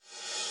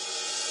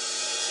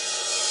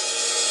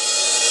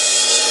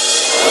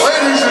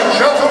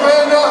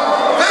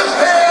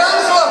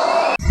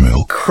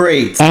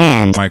crates,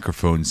 and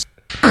microphones.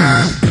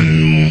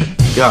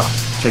 Yo,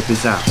 check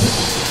this out.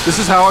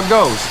 This is how it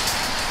goes.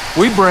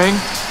 We bring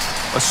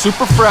a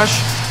super fresh,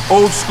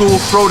 old school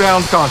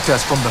throwdown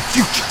contest from the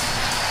future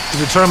to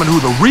determine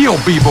who the real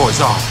B-boys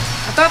are.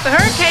 I thought the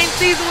hurricane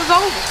season was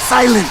over.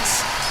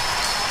 Silence!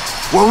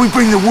 Where we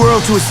bring the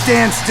world to a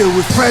standstill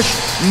with fresh,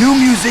 new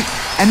music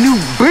and new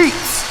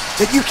beats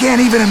that you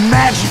can't even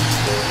imagine.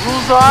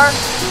 Rules are,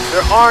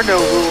 there are no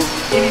rules.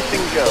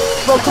 Anything goes.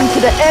 Welcome to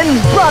the end,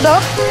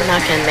 brother. We're not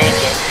gonna make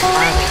it, are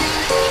we?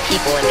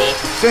 People in me.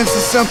 Sense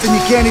is something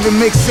you can't even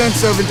make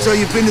sense of until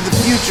you've been to the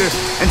future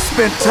and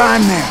spent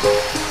time there.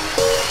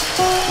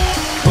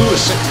 Who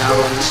was sitting out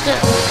on the step?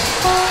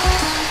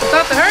 I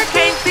thought the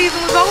hurricane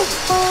season was over.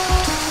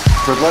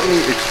 But let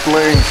me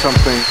explain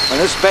something. When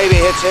this baby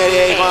hits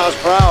 88 miles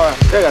per hour,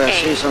 you're gonna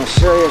see some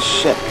serious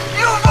shit.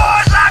 You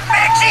boys like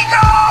Mexico!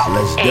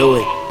 Let's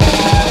do it.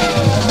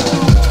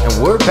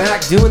 And we're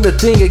back doing the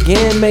thing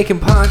again, making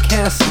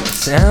podcast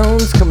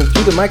sounds coming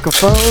through the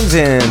microphones,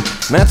 and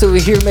Matt's over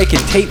here making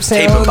tape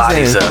sounds. Taping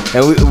bodies up.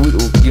 And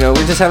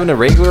we're just having a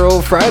regular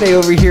old Friday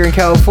over here in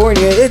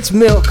California. It's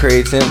Milk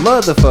Crates and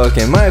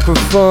motherfucking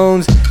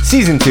Microphones,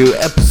 Season 2,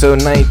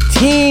 Episode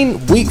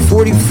 19, Week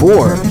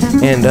 44.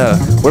 And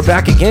we're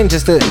back again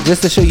just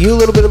to show you a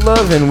little bit of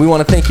love, and we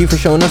want to thank you for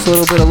showing us a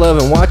little bit of love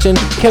and watching.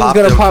 Kevin's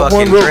gonna pop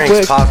one real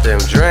quick. Pop them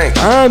drinks.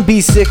 I'm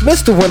B-Sick,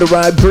 Mr. Wonder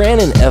Ride,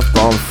 Brandon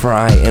F-Bomb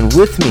Fry, and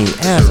with me,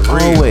 as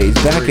always,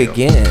 back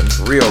again.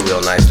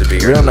 Real nice to be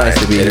here. Real nice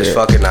to be here. It is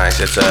fucking nice.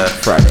 It's a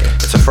Friday.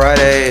 It's a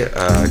Friday.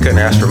 I couldn't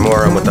ask for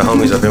more. I'm with the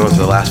homies I've been with for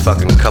the last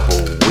fucking couple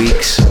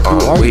weeks.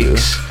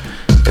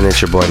 And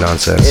it's your boy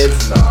Nonsense.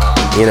 It's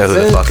Nonsense. You know who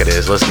the fuck it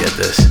is. Let's get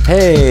this.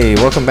 Hey,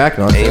 welcome back,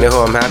 Nonsense. And you know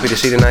who I'm happy to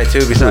see tonight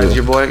too, besides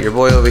your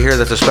boy over here.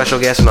 That's a special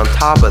guest, and on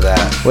top of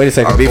that, wait a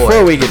second.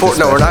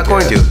 We're not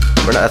going to.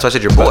 That's why I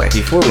said your boy.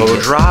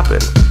 We're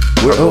dropping.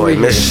 We're boy,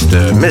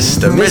 Mr.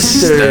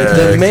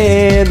 The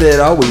man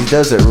that always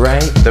does it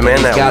right. The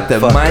man that got the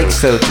mic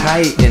so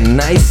tight and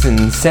nice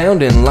and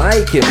sounding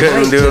like it.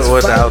 Couldn't do it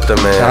without the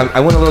man. I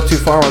went a little too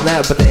far on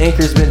that, but the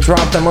anchor's been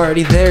dropped. I'm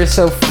already there,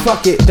 so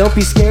fuck it. Don't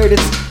be scared.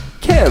 It's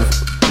Kev.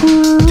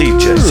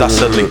 DJ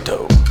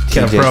Sausalito.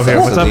 Kev Pro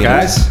here. What's up,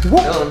 guys?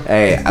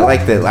 Hey, I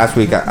like that last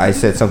week I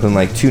said something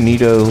like too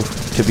neato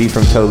to be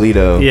from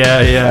Toledo.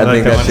 Yeah. I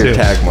think that's your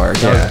tag mark.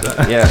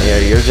 Yeah.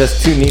 You're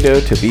just too neato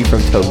to be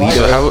from Toledo.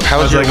 So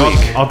how was your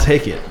week? I'll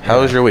take it.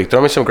 How was your week?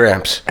 Throw me some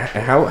gramps.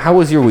 How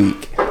was your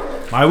week?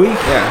 My week?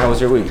 Yeah, how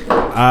was your week?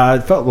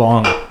 It felt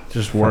long.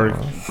 Just work,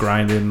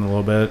 grinding a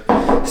little bit.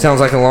 Sounds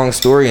like a long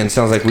story, and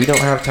sounds like we don't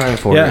have time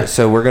for it.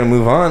 So we're gonna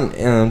move on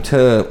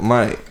to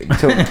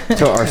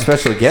our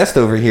special guest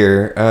over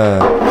here.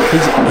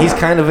 He's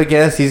kind of a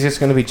guest. He's just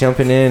gonna be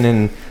jumping in,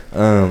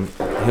 and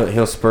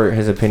he'll spurt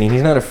his opinion.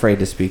 He's not afraid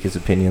to speak his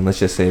opinion. Let's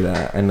just say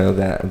that. I know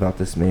that about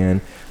this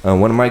man.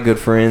 One of my good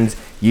friends.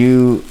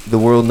 The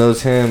world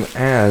knows him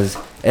as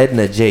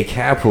Edna J.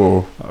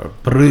 Capel.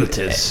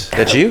 Brutus.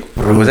 That you?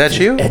 Was that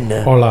you?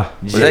 Edna. Hola.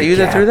 Was that you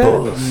that threw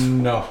that?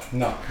 No.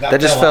 That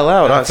just fell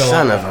out.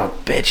 Son of a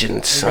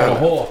bitchin' son.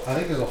 I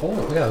think there's a hole.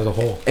 Yeah, there's a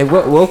hole. And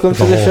welcome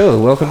to the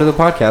show. Welcome to the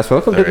podcast.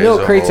 Welcome to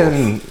Milk Crates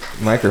and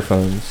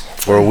Microphones.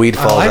 Where weed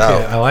falls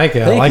out. I like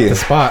it. I like the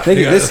spot. Thank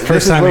you. This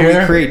is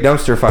where we create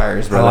dumpster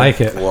fires, brother. I like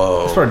it.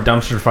 Whoa. That's where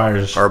dumpster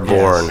fires are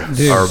born.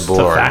 Yes.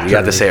 You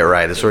got to say it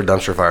right. This is where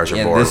dumpster fires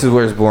are born. This is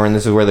where it's born.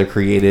 This is where they're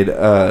created.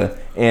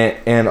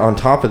 And on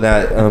top of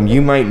that,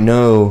 you might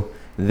know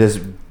this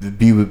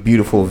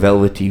beautiful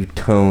velvety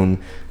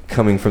tone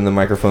coming from the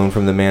microphone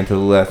from the man to the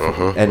left,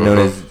 known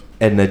as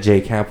Edna J.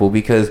 Capel,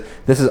 because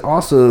this is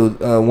also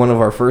one of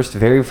our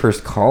very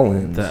first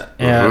call-ins.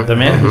 The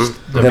man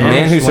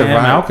who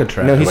survived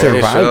Alcatraz. No, he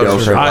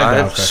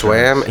survived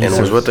swam and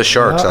was with the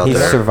sharks out there.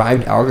 He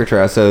survived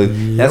Alcatraz, so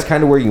that's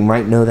kind of where you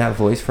might know that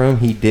voice from.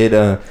 He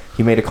did.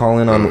 He made a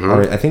call-in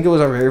on I think it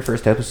was our very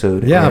first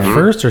episode. Yeah,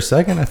 first or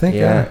second, I think.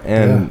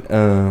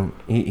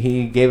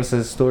 He gave us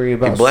a story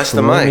about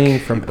swimming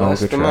from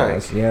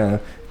Alcatraz. Yeah.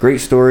 Great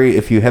story.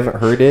 If you haven't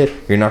heard it,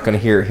 you're not going to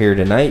hear it here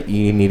tonight.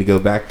 You need to go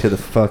back to the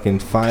fucking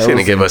files. He's going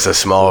to give us a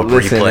small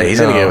replay.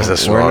 He's going to give us a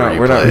small replay.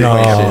 We're not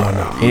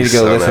no. You need to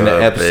go listen to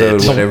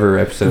episode, whatever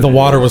episode. The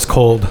water was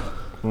cold.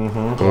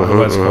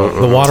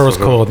 The water was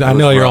cold. I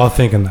know you're all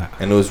thinking that.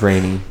 And it was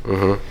rainy.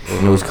 And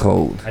it was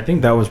cold. I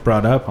think that was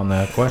brought up on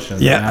that question.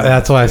 Yeah,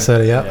 that's why I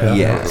said it.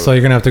 Yeah. So you're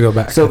going to have to go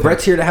back. So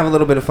Brett's here to have a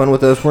little bit of fun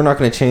with us. We're not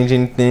going to change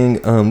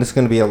anything. This is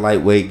going to be a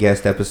lightweight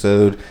guest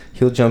episode.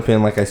 He'll jump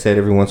in, like I said,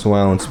 every once in a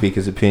while and speak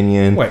his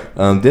opinion.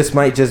 This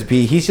might just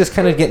be, he's just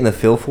kind of getting the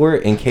feel for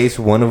it in case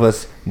one of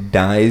us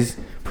dies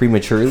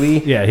prematurely.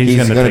 Yeah, he's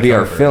going to be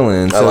our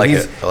fill-in. So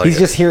he's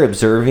just here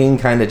observing,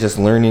 kind of just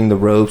learning the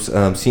ropes,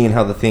 seeing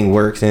how the thing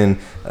works, and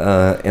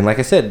like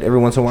I said, every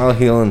once in a while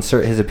he'll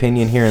insert his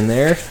opinion here and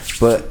there.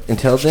 But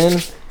until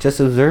then, just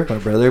observe, my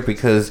brother,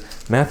 because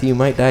Matthew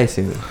might die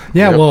soon.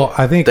 Yeah, well,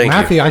 I think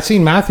I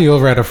seen Matthew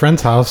over at a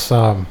friend's house.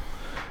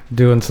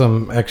 Doing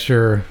some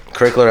extra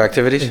Curricular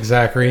activities?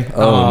 Exactly.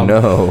 Oh,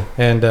 no.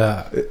 And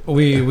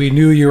we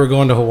knew you were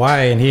going to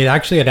Hawaii, and he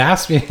actually had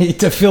asked me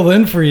to fill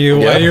in for you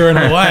while you were in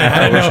Hawaii.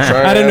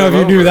 I didn't know if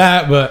you knew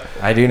that, but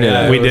I do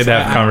know. We did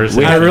have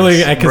conversations.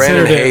 I considered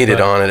Brandon it.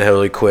 hated on it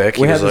really quick.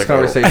 We had this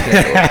conversation.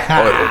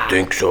 I don't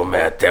think so,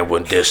 Matt. That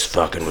one, this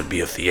fucking would be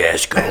a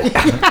fiasco.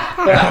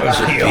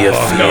 That would be a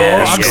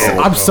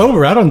fiasco. I'm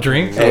sober. I don't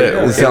drink.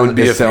 It sounds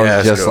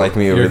fiasco. just like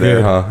me over You're there,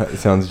 good. huh? It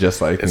sounds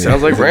just like me. It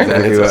sounds like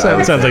Brandon.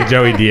 Sounds like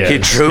Joey Diaz. He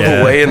drove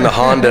away in the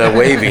Honda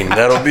waving.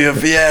 That'll be a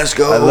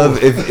fiasco. I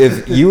love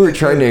if you were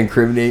trying to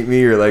incriminate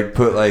me or like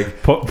put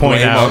like point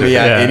blame out on me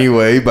yeah.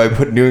 anyway by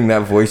doing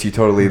that voice, you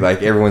totally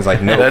like everyone's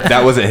like, no,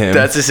 that wasn't him.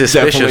 That's a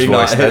suspicious Definitely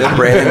voice. not That's him.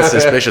 Brandon's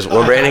suspicious.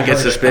 When Brandon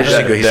gets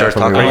suspicious, he starts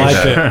talking Definitely like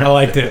I liked it. that. I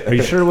liked it. Are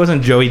you sure it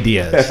wasn't Joey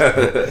Diaz?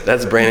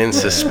 That's Brandon's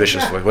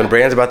suspicious voice. When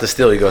Brandon's about to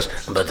steal, he goes,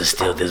 "I'm about to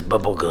steal this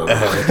bubble gum."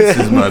 This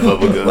is my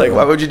bubble gum. Like,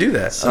 why would you do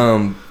that?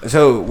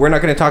 So we're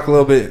not going to talk a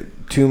little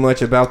bit too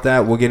much about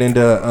that. We'll get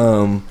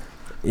into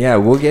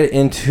we'll get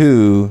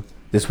into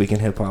This Week in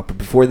Hip Hop. But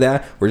before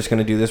that, we're just going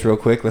to do this real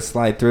quick. Let's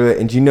slide through it.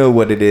 And you know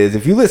what it is.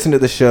 If you listen to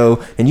the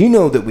show and you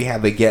know that we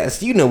have a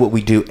guest, you know what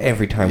we do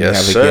every time we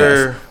have a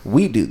guest.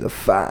 We do the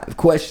 5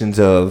 questions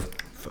of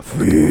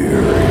Fury.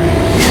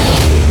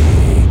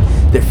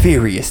 They're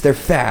furious. They're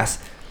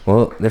fast.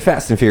 Well, they're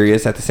fast and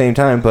furious at the same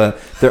time, but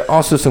there are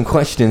also some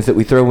questions that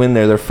we throw in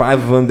there. There are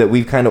 5 of them that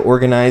we've kind of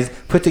organized,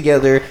 put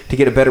together to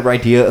get a better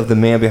idea of the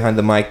man behind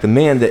the mic, the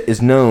man that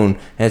is known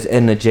as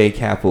Edna J.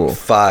 Capel.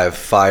 5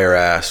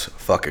 fire-ass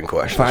fucking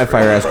questions. 5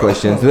 fire-ass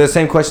questions. They're the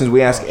same questions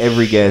we ask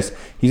every guest.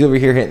 He's over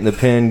here hitting the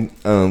pen,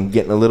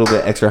 getting a little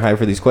bit extra high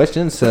for these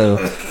questions. So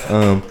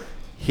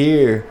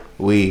here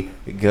we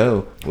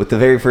go with the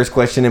very first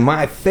question, and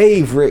my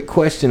favorite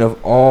question of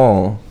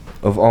all.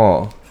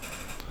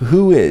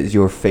 Who is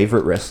your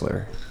favorite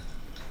wrestler?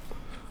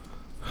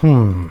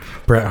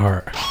 Bret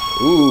Hart.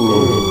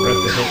 Ooh.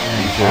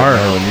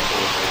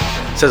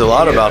 Says a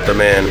lot about the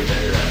man.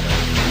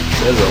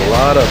 Says a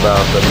lot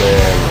about the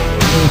man.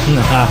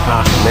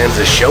 The man's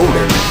a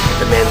showman.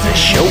 The man's a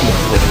showman.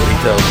 That's what he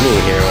tells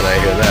me here when I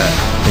hear that.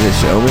 He's a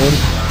showman?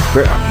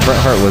 Bret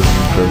Hart was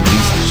the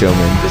least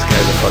showman. This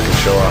guy's a fucking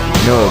show off.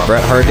 You know what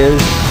Bret Hart is?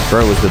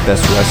 Bret was the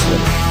best wrestler.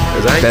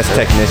 Best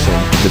technician.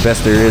 The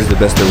best there is, the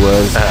best there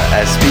was.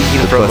 As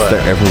speaking the from best there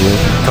ever was.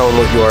 Tell him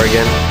what you are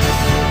again.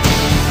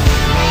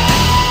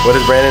 What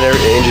is Brandon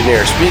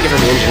engineer? Speaking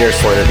from the engineer's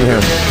point of view.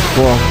 Yeah.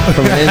 Well,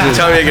 from an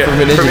Tell me again.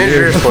 From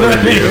engineer's point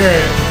of view.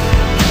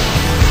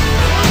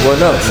 Well,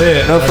 no,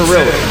 for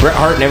real. Bret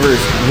Hart never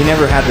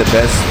had the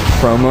best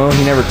promo.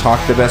 He never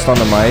talked the best on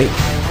the mic.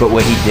 But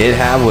what he did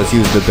have was he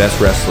was the best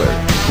wrestler.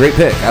 Great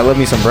pick. I love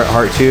me some Bret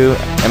Hart too,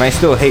 and I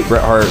still hate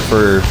Bret Hart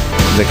for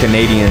the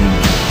Canadian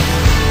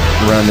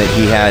run that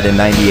he had in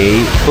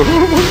 '98.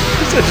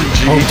 Such a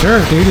G. Oh, sure,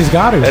 dude, he's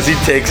got it. As he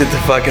takes it to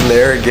fucking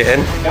there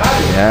again.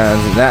 Yeah,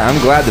 I'm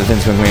glad that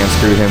Vince McMahon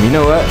screwed him. You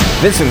know what?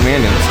 Vince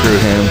McMahon didn't screw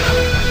him.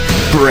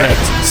 Bret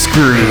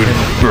screwed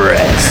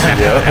Bret.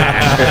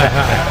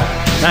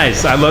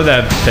 Nice. I love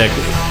that pick.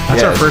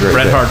 That's our first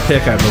Bret Hart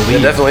pick, I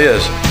believe. It definitely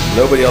is.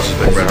 Nobody else has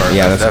picked Bret Hart.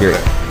 Yeah, that's great.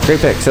 Great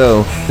pick.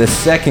 So, the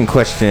second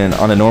question,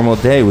 on a normal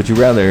day, would you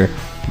rather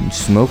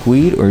smoke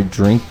weed or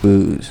drink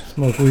booze?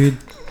 Smoke weed.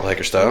 I like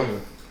your style.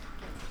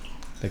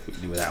 I think we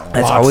can do that one.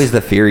 That's always the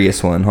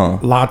furious one, huh?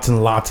 Lots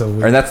and lots of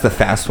weed. Or that's the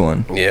fast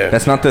one. Yeah.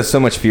 That's not the so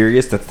much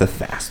furious, that's the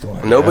fast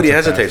one. Nobody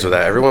hesitates with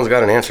that. Everyone's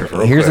got an answer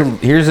for it. Here's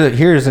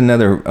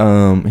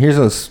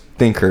a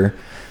stinker.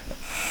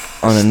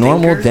 On a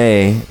normal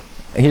day,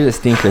 here's a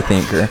stinker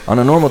thinker. On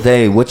a normal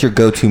day, what's your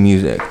go-to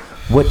music?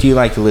 What do you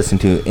like to listen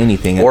to?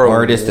 Anything? An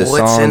artist, a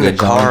what's song, in the a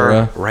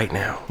car genre? right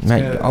now?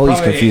 Man, always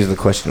confuse the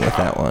question with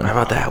that one. How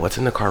about that? What's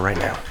in the car right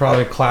now?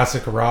 Probably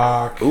classic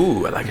rock.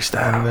 Ooh, I like your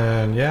style.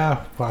 And then,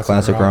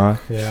 Classic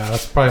rock. Yeah,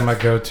 that's probably my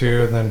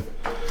go-to. And then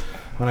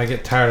when I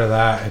get tired of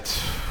that,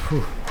 it's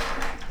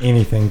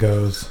anything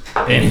goes.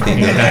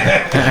 Anything.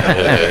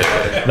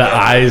 The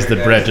eyes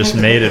that Bret just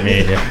made at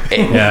me.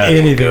 Yeah.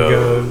 Anything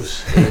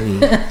goes.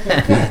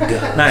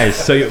 Nice.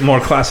 So more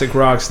classic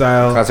rock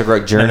style. Classic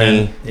rock,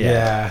 Journey.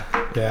 Yeah.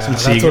 Some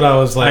That's Seeger. what I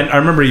was like. I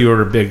remember you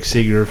were a big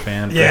Seeger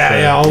fan. for sure.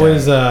 Yeah,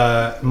 always.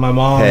 My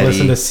mom Petty.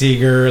 listened to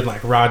Seeger and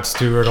like Rod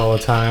Stewart all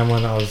the time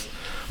when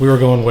we were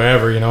going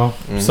wherever,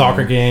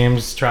 soccer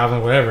games,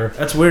 traveling, whatever.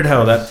 That's weird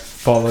how that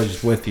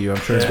follows with you.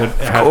 I'm sure it's what Of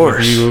happened course.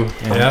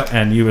 with you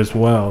and you as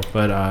well.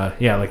 But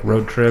like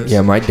road trips.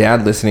 Yeah, my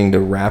dad listening to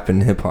rap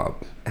and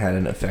hip-hop had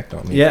an effect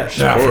on me. Yeah,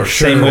 for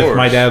Same sure. with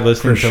my dad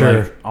listening For to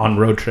sure. like on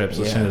road trips,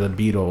 listening to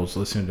the Beatles,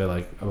 listening to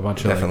like a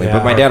bunch Definitely. of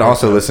But my dad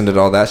also listened to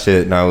all that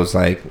shit, and I was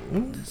like,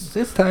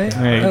 it's tight.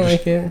 Yeah, I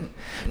like it.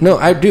 No,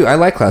 I do. I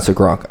like classic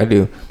rock. I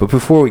do. But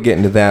before we get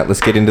into that,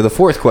 let's get into the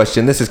fourth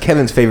question. This is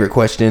Kevin's favorite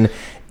question.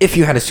 If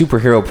you had a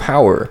superhero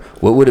power,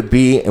 what would it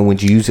be, and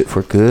would you use it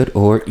for good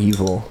or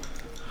evil?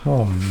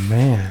 Oh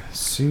man,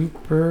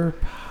 superpower.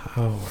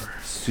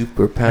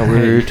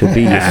 Superpower to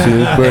be a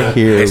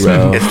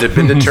superhero. It's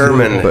been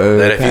determined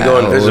that if you go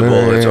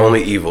invisible, it's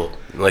only evil.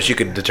 unless you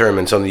could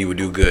determine something you would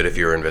do good if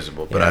you were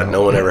invisible. But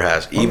no one ever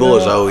has. Evil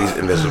is always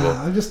invisible.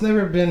 I've just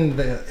never been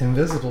the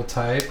invisible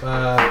type.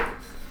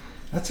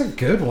 That's a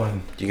good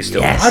one. You can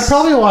still. I'd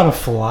probably want to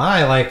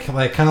fly, like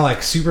kind of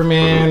like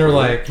Superman, or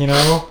like Okay.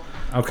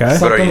 But are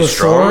something you with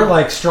strong? sword,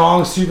 like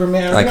strong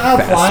Superman. Like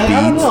I'd fly. I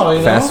don't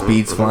know. fast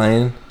speeds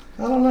flying.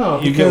 I don't know.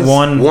 You get because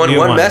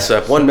one mess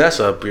up. One mess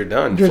up, you're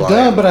done. You're flying.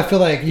 done, but I feel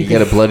like You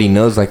get a bloody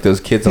nose like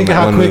those kids on think that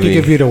how one quick movie.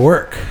 it could be to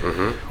work,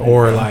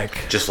 or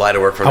like Just fly to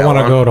work from I now want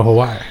to on. go to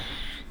Hawaii.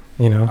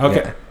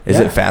 Okay. Is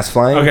it fast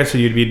flying? Okay, so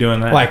you'd be doing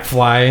that. Like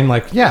flying,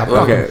 like Okay,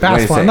 wait a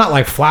fast flying, sec. not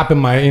like flapping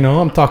my.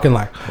 I'm talking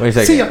like. Wait a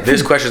second. See ya.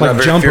 This question's Like not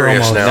very jumper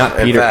furious almost. now. Not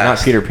and Peter, not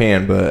fast. Peter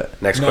Pan,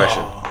 but Next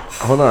question.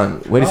 hold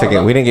on. Wait a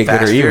second. We didn't get good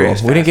Fast, or evil.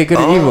 Furious, We didn't get good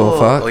fast. or evil.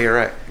 Fuck. Oh, you're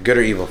right. Good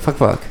or evil?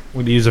 Fuck.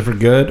 would you use it for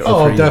good or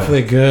Oh, for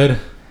definitely good.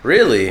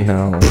 Really?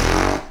 No.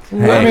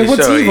 I mean,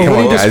 what's so evil? come What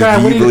do you on, guys, describe?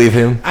 do What you believe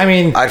him? I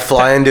mean, I'd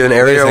fly into an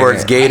area where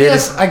it's second. gated.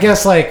 I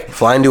guess like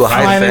Fly into a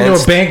high flying into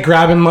fence. a bank,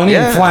 grabbing money,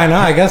 Yeah. and flying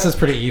out. I guess that's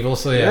pretty evil.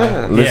 So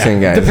yeah. Listen,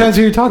 guys. Depends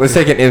who you're talking Let's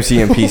to. take an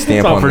MCMP It's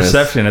stamp all on this.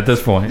 perception at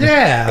this point.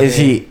 Yeah. Is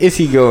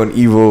he going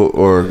evil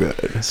or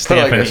good?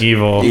 Stamping Like a-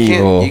 evil.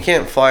 Evil. You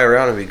can't fly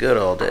around and be good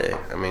all day.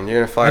 I mean, you're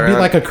gonna fly I'd around. be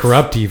like a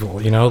corrupt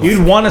evil.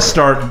 You'd want to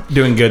start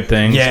doing good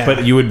things, Yeah.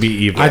 but you would be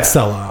evil. I'd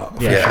sell out.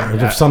 For Yeah. sure.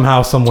 If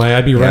somehow, some way,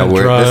 I'd be Yeah, running this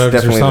is drugs or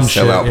definitely some the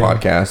shit. sellout yeah.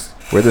 podcast.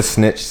 We're the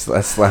snitch /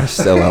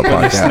 sellout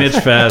podcast. Snitch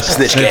Fest.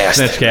 Snitchcast.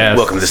 Snitchcast.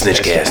 Welcome to the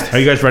Snitchcast. Are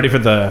you guys ready for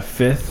the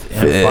fifth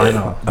and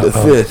final? The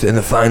fifth and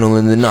the final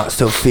and the not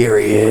so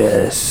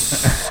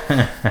furious.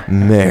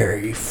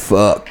 Mary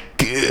fuck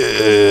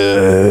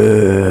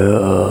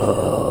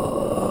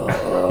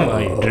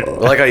I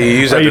like how you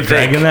use that Are you to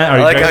think. dragging that? Are I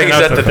you like how dragging you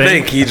out said to to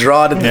think. think? You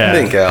draw it to Yeah.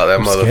 think out,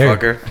 that scared.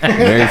 motherfucker.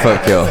 Mary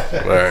fuck kill.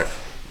 All right.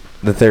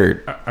 The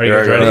third. Are you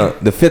guys You're ready? No,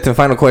 the fifth and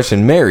final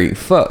question. Mary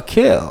fuck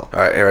kill. All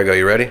right, here I go.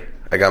 You ready?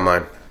 I got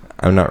mine.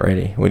 I'm not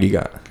ready. What do you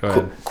got? Go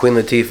ahead. Queen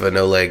Latifah,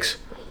 no legs.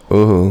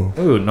 Ooh.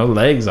 Ooh, no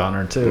legs on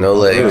her too. No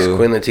legs. Ooh.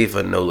 Queen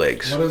Latifah, no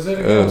legs. What is it?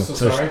 again? I'm so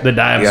sorry. The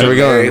dive. Yeah. So we're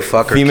Mary going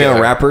fuck or female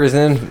kill. rappers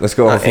in? Let's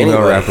go with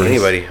female rappers.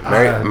 Anybody.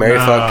 Mary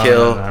no, fuck,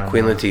 kill, no,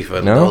 Queen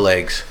Latifah, No? no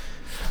legs.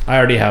 I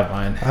already have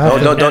mine.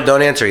 No,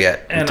 don't answer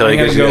yet and until I'm you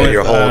gonna give go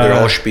your with,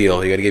 whole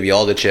spiel. You got to give you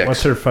all the chicks.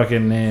 What's her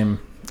fucking name?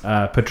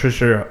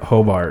 Patricia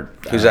Hobart.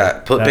 Who's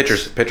that? Put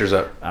that's- pictures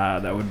up.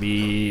 That would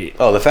be.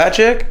 Oh, the fat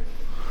chick.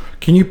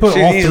 Can you put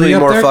She's all easily three up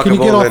more there? Can you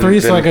get fuckable all than- three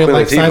so than I can Queen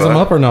like size Latifah. them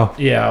up or no?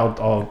 Yeah,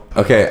 I'll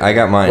Okay, I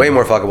got mine. Way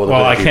more fuckable than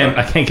Well, I Queen can't.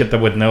 Latifah. I can't get the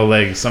with no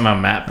legs. Somehow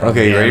Matt. brought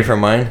Okay, me you ready in. for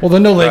mine? Well, the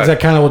no legs, Alright. that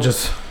kind of will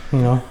just,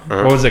 What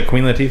was it?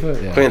 Queen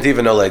Latifah. Yeah. Queen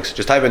Latifah, no legs.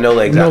 Just type in no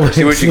legs. no after. legs.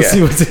 See what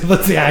you Let's get.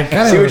 let's see. I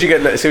kind of See what you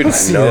get. See what Let's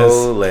see no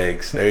this.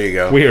 legs. There you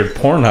go. Weird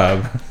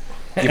Pornhub.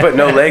 You put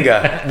no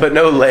lega. Put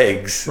no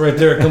legs. Right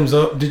there, it comes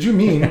up. Did you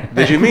mean?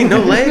 Did you mean no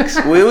legs?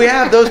 We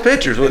have those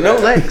pictures with no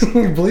legs.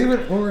 Believe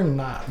it or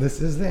not,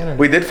 this is the internet.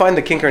 We did find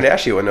the Kim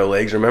Kardashian with no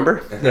legs.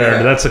 Remember?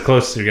 There, that's the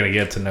closest you're gonna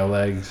get to no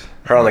legs.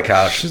 Her on the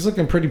couch. She's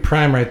looking pretty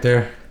prime right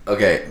there.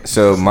 Okay,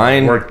 so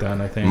mine, Work done,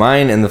 I think.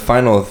 mine and the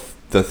final,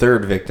 the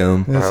third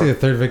victim Let's see the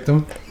third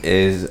victim.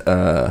 is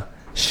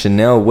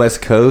Chanel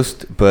West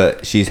Coast,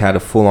 but she's had a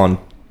full-on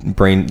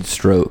brain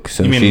stroke.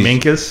 So You mean she's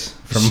Minkus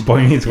from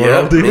Boy Meets Yeah,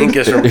 World, dude?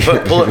 Minkus.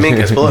 Pull up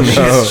Minkus. Pull up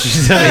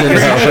Minkus.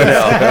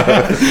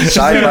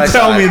 Side by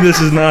Tell me side.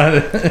 this is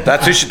not.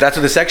 That's what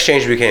the sex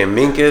change became.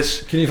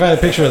 Minkus. Can you find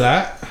a picture of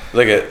that?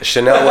 Look at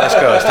Chanel West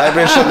Coast. Type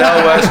in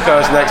Chanel West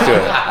Coast next to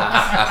it.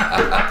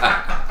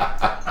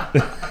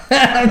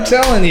 I'm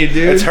telling you,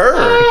 dude. It's her.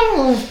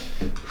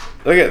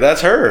 Look at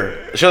that's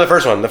her. Show the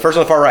first one. The first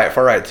one far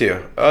right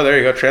too. Oh, there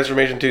you go.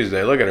 Transformation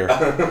Tuesday. Look at her.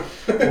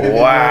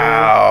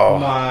 Wow,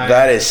 my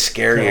that is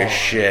scary as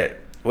shit.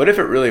 What if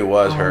it really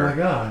was Oh her? my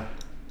god.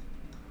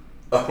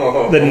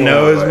 The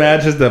nose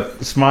matches the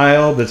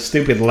smile, the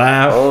stupid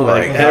laugh, Oh my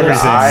like God.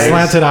 everything. Eyes.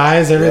 Slanted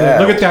eyes, everything. Yeah.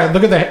 Look at that.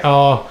 Look at the.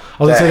 Oh,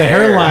 I was gonna say the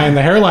hair. hairline.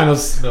 The hairline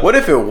was. What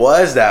if it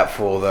was that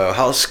fool though?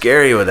 How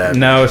scary would that be?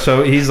 No,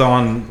 so he's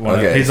on.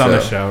 Okay, he's on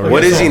the so- show.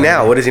 What is he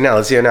now? What is he now?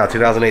 Let's see her now.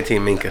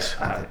 2018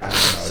 Minkus.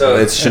 So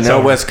it's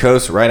Chanel West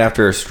Coast right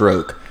after a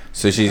stroke.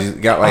 So she's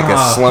got like a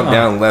slump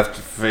down left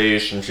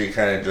face, and she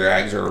kind of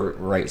drags her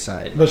right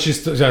side. But she's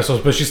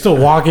still, but she's still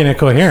walking and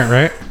coherent,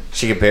 right?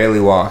 She can barely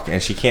walk,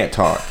 and she can't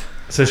talk.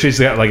 So she's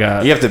got like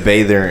a. You have to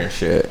bathe her and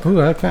shit.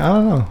 Ooh, I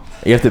don't know.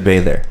 You have to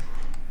bathe her.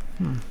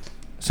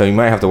 So you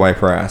might have to wipe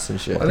her ass and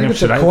shit. I think it's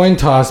Should a I- coin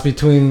toss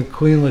between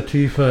Queen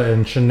Latifah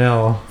and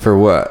Chanel. For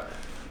what?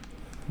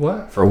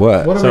 What? For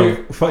what? What are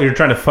So we? you're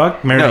trying to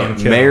fuck, marry, No, and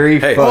kill. Mary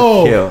Hey. fuck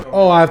Oh,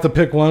 kill. I have to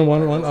pick one.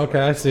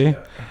 Okay, I see.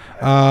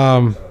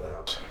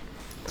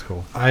 That's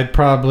cool. I'd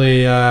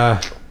probably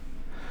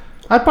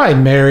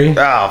marry.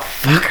 Oh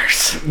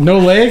fuckers! No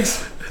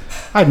legs.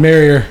 I'd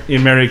marry her. You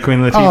marry Queen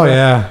Latifah. Oh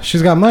yeah,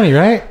 she's got money,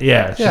 right?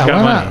 Yeah, she's Yeah,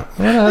 got why money. not?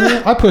 Why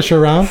not? I push her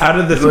around Out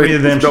of the three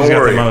of them, she's Don't got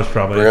worry. the most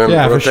probably. We're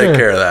Yeah, gonna for take sure.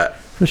 care of that.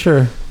 for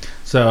sure.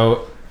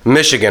 So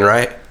Michigan,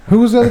 right? Who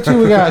was the other two?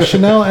 We got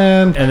Chanel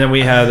and then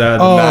we had the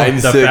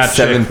fat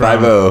chick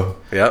from.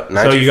 96750. Yep.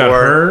 So you got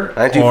her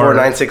 924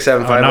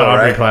 96750, not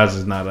Aubrey right?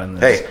 Plaza's not on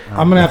this. Hey,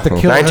 I'm gonna have to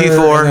kill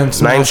 924 her. and then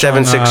smash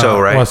 9760,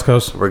 on, right? West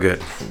Coast. We're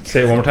good.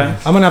 Say it one more time.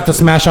 I'm gonna have to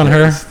smash on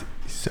her.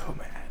 So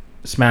mad.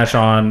 Smash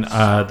on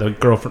the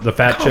girl, the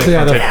fat chick. Yeah,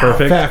 from the Pitch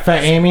Perfect.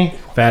 Fat Amy.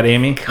 Fat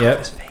Amy.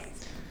 Yep.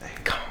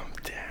 Calm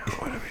down.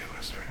 What are we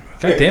whispering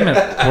about? God damn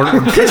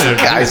it. This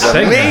guy's a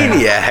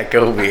maniac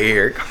over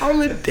here.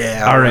 Calm it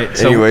down. All right.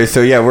 So Anyway,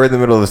 so yeah, we're in the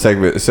middle of the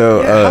segment.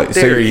 So, how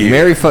dare you.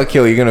 Mary fuck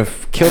kill. You're gonna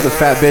kill the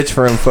fat bitch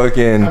from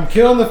fucking. I'm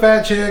killing the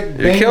fat chick.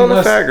 You're killing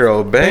the fat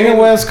girl. Banging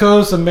West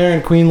Coast and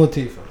marrying Queen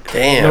Latifah.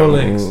 Damn. No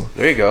links.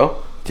 There you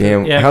go.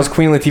 Damn. Yeah. How's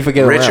Queen Latifah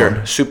getting Richard,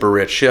 around? super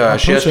rich. She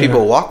has pushing people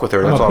her. walk with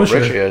her. That's I'm a how pusher.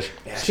 rich she is.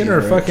 get her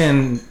a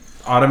fucking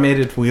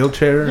automated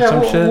wheelchair or Yeah,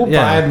 some shit. we'll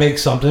buy it, make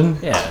something.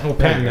 Yeah. We'll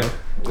patent it.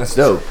 That's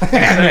dope.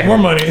 Make more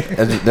money.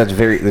 That's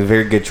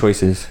very good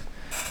choices.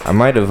 I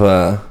might have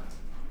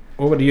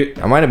What would you?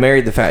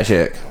 married the fat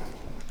chick.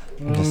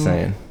 I'm just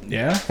saying.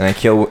 Yeah. And I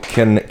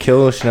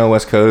kill Chanel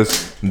West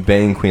Coast,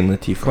 bang Queen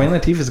Latifah. Queen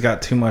Latifah's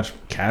got too much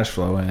cash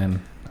flow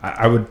in.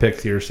 I would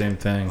pick your same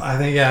thing. I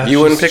think yeah.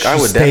 You wouldn't pick? I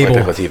she's would stable.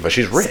 definitely pick Latifah.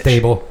 She's rich.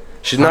 Stable.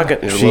 She's not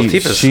gonna.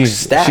 Latifah's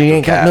stacked. She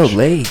ain't with got no cash.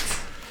 legs.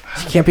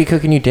 She can't be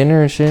cooking you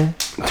dinner and shit.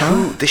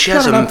 Dude, she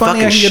has a enough money,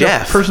 I fucking can get a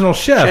chef. personal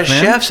chef, She has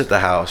man. chefs at the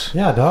house.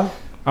 Yeah, dog.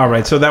 All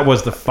right, so that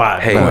was the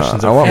 5 Hey,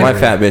 questions. I want my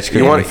fat bitch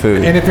cooking want- you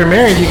food. And if you're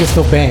married, you can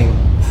still bang.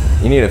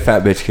 You need a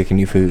fat bitch cooking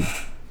you food.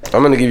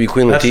 I'm gonna give you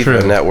Queen That's Latifah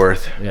true. net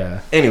worth. Yeah.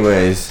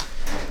 Anyways,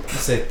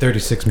 Let's say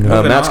 36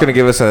 million. Matt's gonna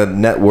give us a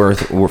net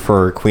worth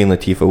for Queen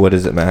Latifah. What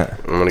is it, Matt?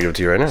 I'm gonna give it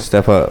to you right now.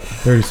 Step up.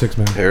 36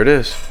 million. Here it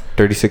is.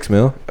 36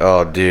 mil.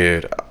 Oh,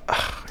 dude,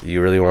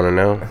 you really want to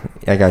know?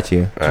 I got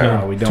you.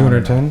 No, we don't.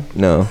 210.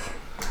 No.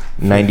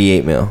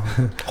 98 mil.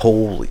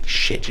 Holy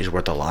shit, she's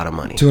worth a lot of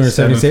money.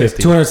 278.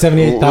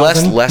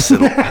 278,000. Less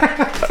than.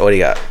 What do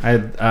you got? I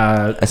had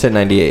I said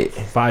 98.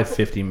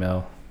 550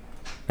 mil.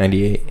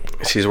 98.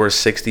 She's worth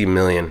 60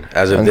 million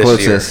as of I'm this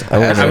closest. year.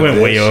 I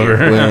went way over.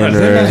 Winner.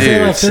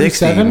 Dude, 60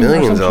 37 or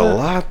million's a some shit?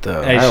 lot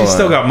though. Hey, she's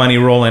still got money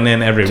rolling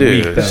in every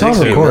Dude, week. Though. It's on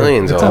 60 record.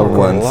 million's It's a on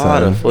record.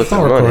 lot of It's flipping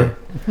on money.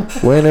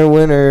 record.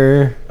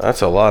 Winner.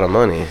 That's a lot of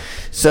money.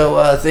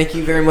 So, thank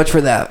you very much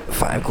for that.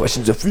 5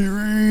 questions of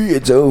fury.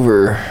 It's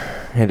over.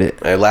 Hit it.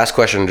 Hey, last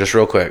question, just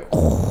real quick.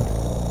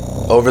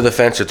 Over the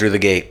fence or through the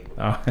gate?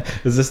 Oh,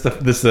 is this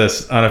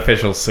the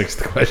unofficial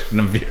 6th question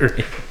of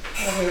Fury?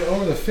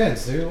 Over the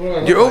fence, dude. What do I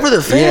look You're over like?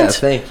 the fence? Yeah,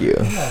 thank you.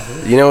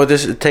 You know what?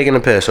 This is taking a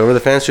piss. Over the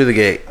fence, through the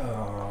gate.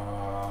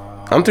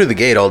 I'm through the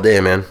gate all day,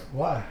 man.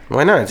 Why?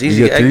 Why not? It's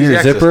easy. You go through easy your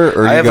access. zipper,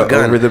 or I you have go a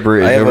gun. over the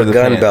bridge, I have over a the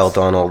gun fence? belt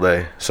on all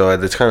day, so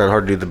it's kind of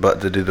hard to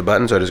do the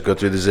buttons. So I just go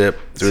through the zip,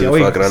 through See the how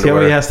he fucking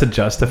underwear. has to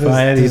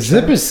justify it? The He's-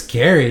 zip is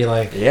scary.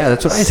 Like, Yeah,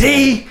 that's what I said.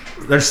 See,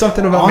 there's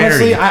something about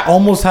honestly, Mary. I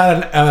almost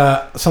had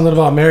something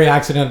about a Mary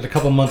accident a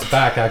couple months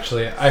back.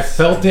 Actually, I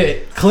felt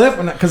it clip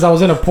because I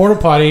was in a porta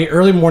potty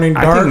early morning,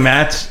 I dark, think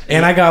Matt's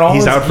and I got all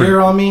he's this out for gear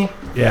on me.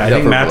 Yeah, I He's out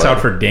think for Matt's blood.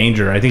 out for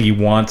danger. I think he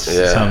wants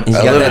some. He's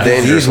I got live that a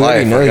dangerous disease. We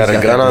already life. know I got he's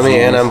a got gun that on me,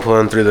 and disease. I'm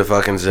pulling through the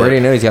fucking We already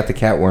zip. know he's got the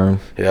cat worm.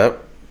 Yep,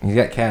 He's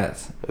got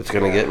cats. it's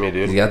gonna get me,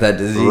 dude. He's got that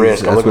disease.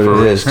 Risk. I'm That's looking what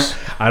for it risks. is.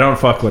 I don't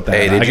fuck with that.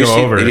 Hey, I did you go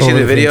see? over Did it. you see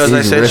the videos I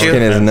He's sent risking you?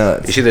 his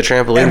nuts. You see the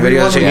trampoline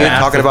Everyone videos? And we you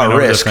asked talking has about been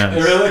over the risk?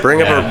 fence. Bring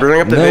Yeah. up the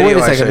No, video wait a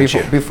I second.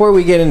 sent you. Before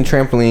we get into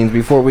trampolines,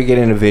 before we get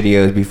into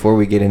videos, before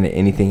we get into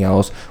anything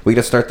else, we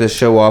gotta start this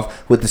show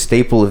off with the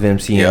staple of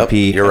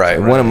MCMP. Yep, you're right.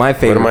 One of my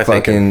What am I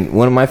favorite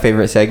one of my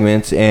favorite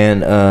segments,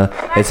 and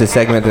it's a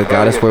segment that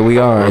got us where we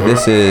are.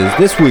 This is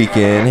This Week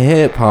in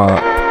Hip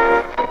Hop.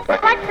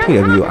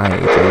 TWIHA.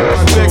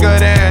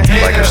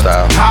 Like your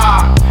style.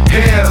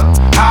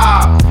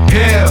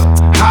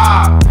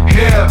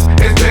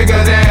 It's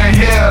bigger than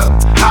hip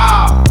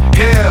hop.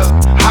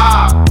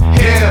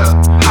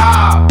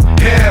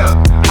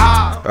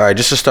 All right,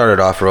 just to start it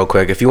off real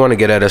quick, if you want to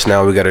get at us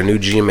now, we got a new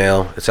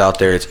Gmail. It's out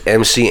there. It's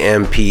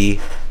MCMPOD,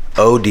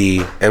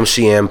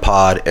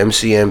 MCMPod,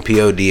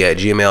 MCMPOD at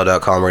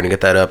gmail.com. We're going to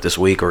get that up this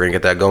week. We're going to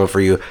get that going for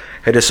you.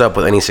 Hit us up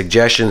with any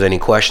suggestions, any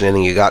question,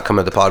 anything you got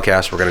coming at the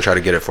podcast. We're going to try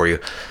to get it for you.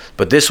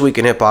 But This Week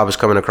in Hip Hop is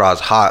coming across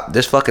hot.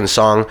 This fucking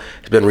song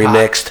has been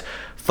remixed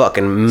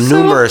fucking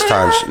numerous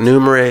times.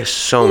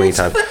 So many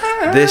times.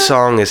 This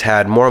song has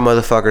had more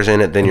motherfuckers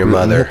in it than your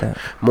mother.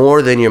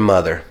 More than your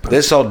mother.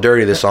 This is how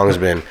dirty this song has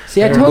been.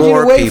 See, I told you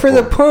More to wait for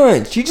the people.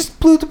 punch. You just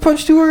blew the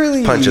punch too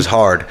early. Punch is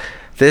hard.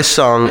 This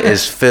song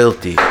is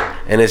filthy,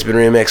 and it's been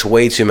remixed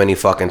way too many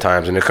fucking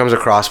times. And it comes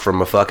across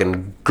from a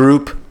fucking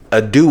group,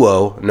 a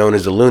duo known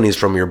as the Loonies,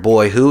 from your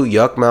boy who,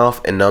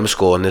 Yuckmouth and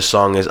Numbskull. And this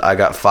song is I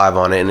Got 5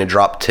 on it, and it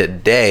dropped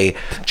today,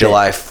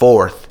 July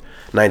 4th,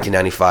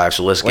 1995.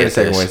 So let's Wait a get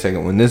second, this. wait a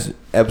second. When this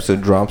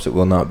episode drops, it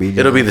will not be.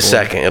 It'll be the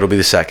July 4th. second. It'll be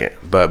the second.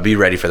 But be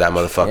ready for that Yeah,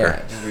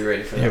 motherfucker, just be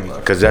ready for that.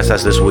 because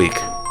that's this week.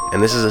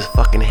 And this is a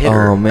fucking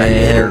hitter. Oh A man,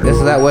 hitter. this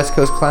is that West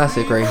Coast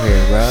classic right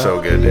here, bro. So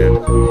good,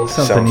 dude.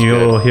 Something Sounds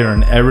you'll hear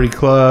in every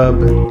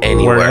club,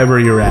 Anywhere. wherever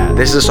you're at.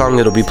 This is a song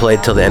that'll be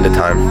played till the end of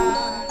time.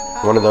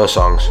 One of those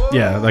songs.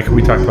 Yeah, like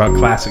we talked about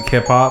classic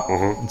hip hop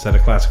instead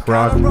of classic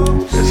rock.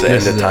 It's the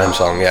end of time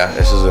song. Yeah,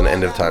 this is an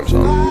end of time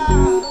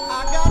song.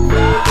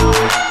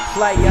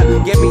 Player,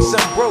 give me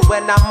some brew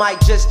and I might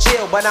just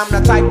chill. But I'm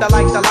the type that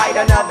like to light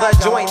another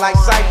joint like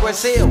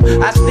Cypress Hill.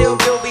 I still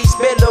do be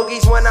spit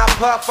loogies when I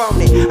puff on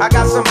it. I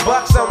got some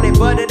bucks on it,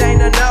 but it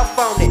ain't enough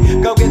on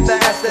it. Go get the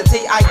S, the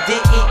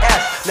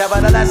T-I-D-E-S.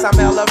 Nevertheless, I'm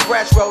hella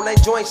fresh, rolling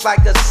joints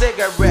like a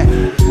cigarette.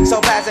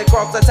 So pass it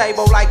across the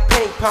table like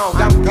ping pong.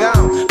 I'm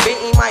gone,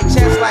 beating my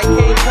chest like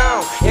King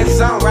Kong. It's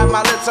on, wrap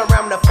my lips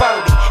around the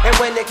 40. And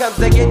when it comes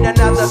to getting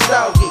another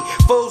stogie,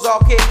 fools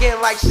all kick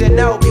in like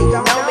Shinobi.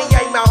 Know me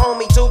ain't my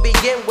homie to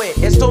begin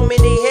with. It's too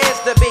many heads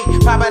to be.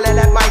 Probably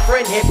let my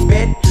friend hit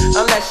bit.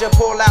 Unless you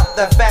pull out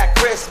the fat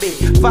crispy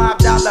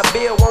 $5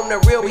 bill on the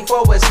real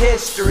before it's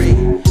history.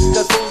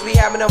 Cause fools be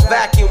having them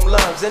vacuum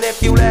lungs. And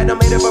if you let them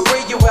hit it for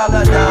free, you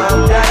hella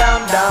dumb,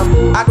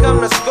 dumb. I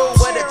come to school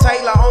with a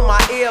Taylor on my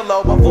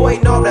earlobe.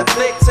 Avoiding all the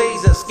flick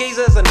teasers,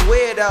 skeezers, and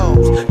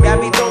weirdos.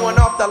 Got me throwing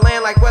off the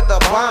land like where the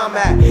bomb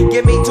at.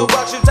 Give me $2,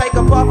 you take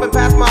a puff and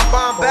pass my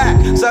bomb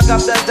back. Suck up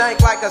the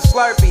dank like a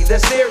Slurpee. The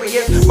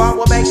serious bomb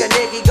will make a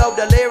nigga go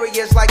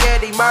delirious like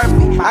Eddie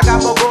Murphy. I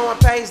got more growing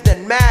pains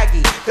than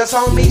Maggie. Cause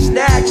homies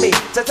snagged me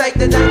to take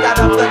the dank out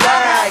of the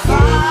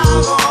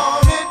baggie.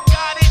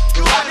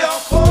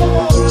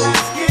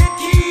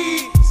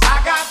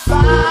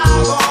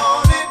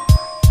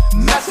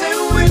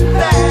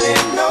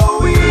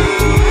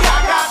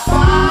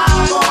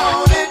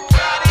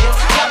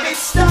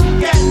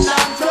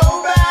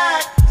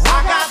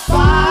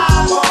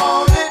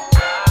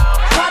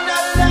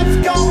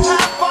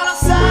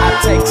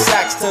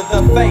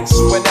 Face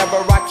whenever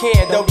I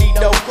can, don't need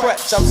no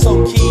crutch. I'm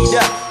so keyed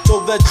up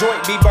till the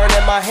joint be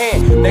burning my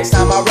hand. Next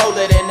time I roll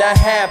it in a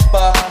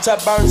hamper to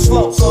burn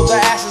slow, so the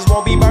ashes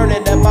won't be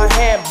burning in my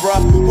hand, bruh.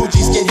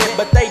 Hoogies get hit,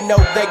 but they know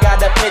they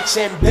gotta pitch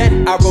and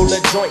bend. I roll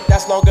a joint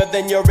that's longer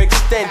than your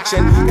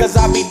extension. Cause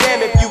I'll be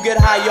damned if you get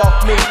high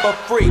off me for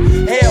free.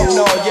 Hell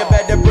no, you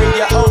better bring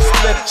your own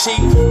slip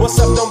cheap. What's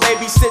up, don't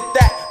babysit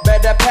that?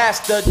 Better pass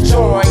the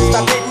joint.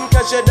 Stop hitting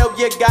cause you know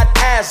you got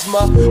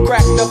asthma.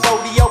 Crack the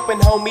 40 open,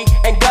 homie,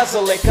 and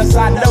guzzle it. Cause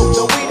I know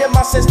the weed in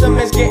my system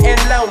is getting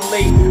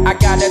lonely. I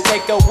gotta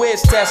take a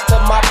whiz test to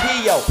my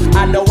P.O.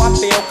 I know I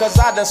feel cause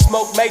I done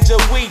smoked major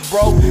weed,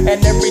 bro.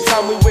 And every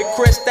time we with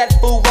Chris, that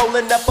fool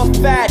rolling up a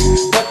fatty.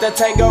 But the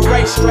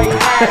Tangeray straight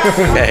half.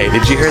 Hey,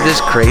 did you hear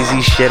this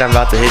crazy shit I'm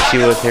about to hit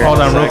you with here?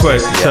 Hold on real quick.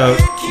 Yeah. So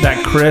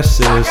that Chris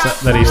is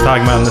that he's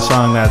talking about in the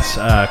song,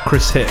 that's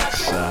Chris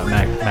Hicks,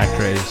 Mac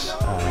Dre's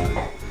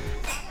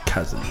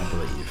cousin, I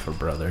believe, or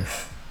brother.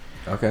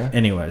 Okay.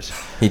 Anyways,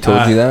 he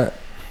told you that?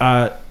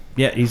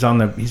 Yeah, he's on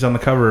the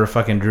cover of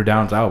fucking Drew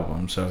Down's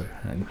album, so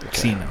I've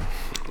seen him.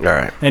 All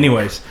right.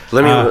 Anyways,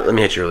 let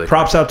me hit you really quick.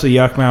 Props out to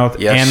Yuckmouth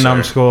and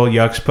Numbskull.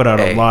 Yuck's put out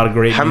a lot of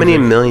great How music.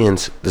 many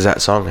millions does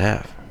that song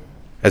have?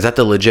 Is that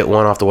the legit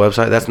one off the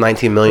website? That's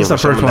 19 million.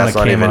 That's the first one that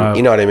came out.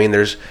 You know what I mean?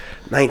 There's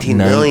 19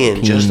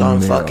 million just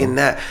on fucking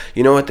that.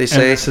 You know what they say?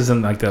 And this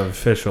isn't like the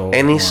official.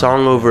 Any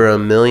song over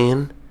 1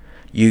 million,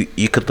 you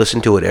could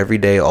listen to it every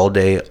day, all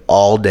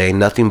day,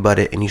 nothing but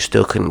it, and you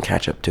still couldn't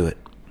catch up to it.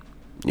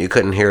 You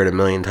couldn't hear it 1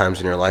 million times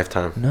in your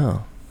lifetime.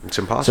 No. It's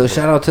impossible. So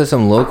shout out to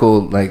some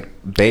local, like,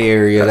 Bay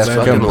Area. That's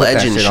fucking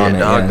legend shit,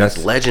 dog. Yeah,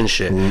 that's legend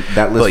shit.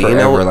 That lives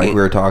forever, like we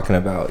were talking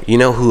about. You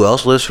know who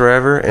else lives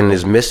forever and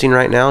is missing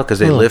right now because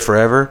they live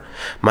forever?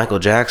 Michael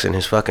Jackson.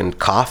 His fucking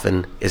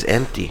coffin is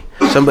empty.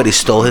 Somebody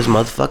stole his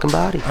motherfucking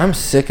body. I'm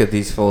sick of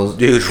these fools.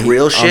 Dude,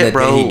 real shit, on the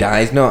bro. Day he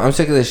dies. No, I'm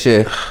sick of this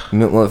shit.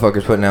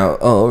 Motherfuckers putting out,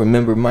 oh,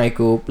 remember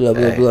Michael, blah,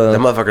 blah, blah. That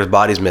motherfucker's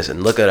body's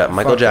missing. Look it up.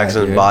 Michael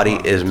Jackson's body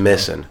is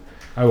missing.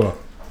 I will.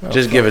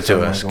 Just give it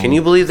to us. Can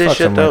you believe this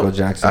shit, though?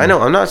 I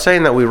know. I'm not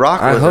saying that we rock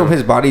with him. I hope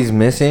his body's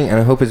missing, and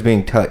I hope it's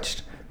being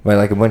touched by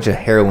like a bunch of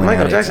heroin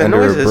addicts under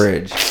a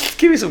bridge.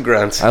 Give me some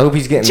grunts. I hope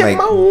he's getting I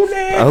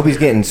hope he's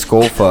getting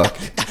skull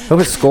fucked. I hope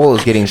his skull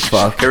is getting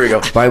fucked. Here we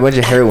go. By a bunch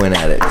of heroin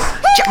addicts.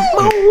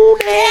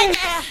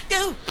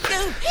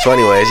 So,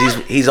 anyways,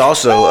 he's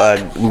also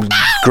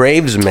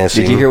graves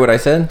missing. Did you hear what I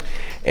said?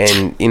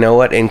 And you know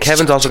what? And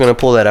Kevin's also going to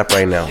pull that up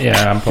right now.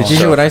 Yeah, Did you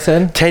hear what I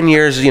said? 10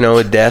 years,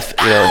 death,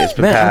 it's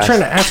been passed. I'm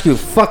trying to ask you a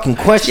fucking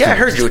question. Yeah, I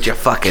heard you what you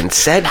fucking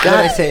said.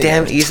 God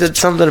damn it. You said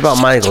something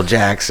about Michael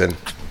Jackson.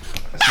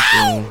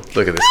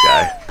 Look at this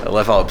guy. I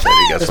love how upset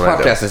he gets this when I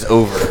do. This podcast is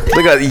over.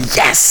 Look at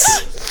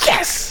yes.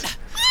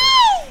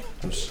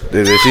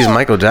 Dude, it's these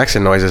Michael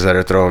Jackson noises that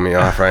are throwing me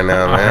off right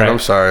now, man. Right. I'm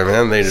sorry,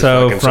 man. They just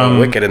fucking so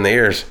wicked in the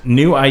ears.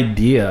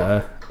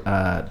 NewIdea.com.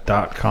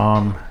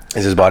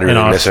 Is his body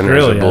really missing or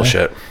is it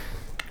bullshit?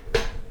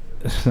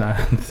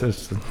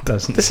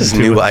 This is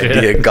New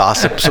Idea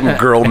gossip. Some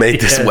girl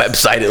made this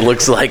website, it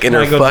looks like, in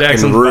Michael her fucking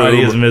Jackson's room.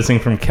 Body is missing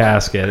from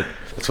casket.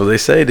 That's what they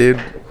say, dude.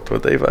 That's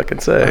what they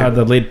fucking say.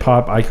 The lead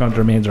pop icon's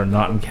remains are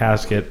not in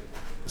casket,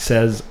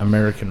 says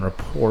American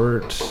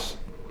Report.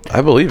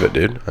 I believe it,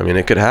 dude. I mean,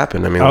 it could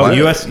happen. I mean,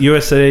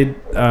 USA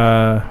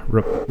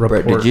report.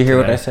 Brett, did you hear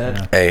what I today. said?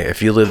 Yeah. Hey,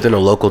 if you lived in a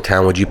local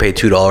town, would you pay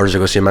 $2 to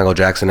go see Michael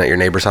Jackson at your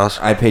neighbor's house?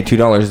 I'd pay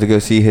 $2 to go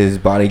see his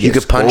body get You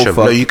could punch him.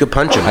 skull No, fucked. you could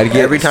punch him. I'd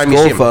get every time you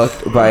see him.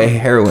 fucked by a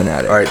heroin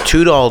addict. All right,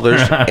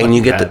 $2, and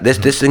you get this.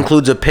 This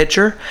includes a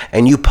pitcher,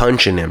 and you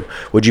punching him.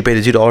 Would you pay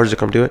the $2 to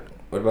come do it?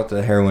 What about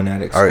the heroin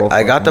addict? All right, skull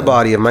I got fuck the man?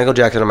 body of Michael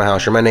Jackson in my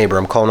house. You're my neighbor.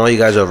 I'm calling all you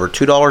guys over.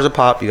 $2 a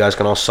pop. You guys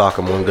can all sock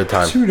him one good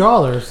time. $2.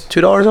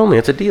 $2 only.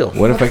 It's a deal.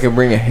 What if I could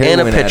bring a heroin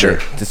And a pitcher.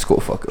 addict to skull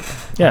fuck him?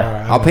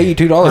 Yeah. I'll pay you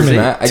 $2,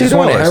 Matt. I just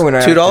want a heroin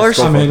addict to skull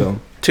fuck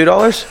him.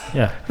 $2?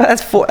 Yeah.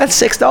 That's $6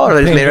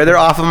 I just made right there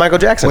off of Michael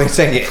Jackson. Wait a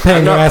second. Paying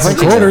I'm your not ass in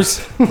punching quarters.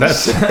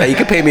 Hey, you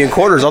can pay me in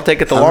quarters. I'll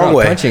take it the him. I'm long not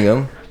way. punching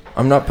him.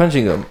 I'm not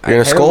punching him. You're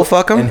gonna skull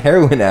fuck him? And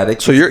heroin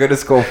addict. So So you're you're gonna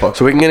skull fuck.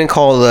 So we can get and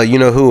call the you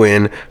know who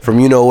in from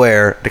you know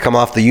where to come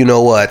off the you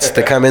know whats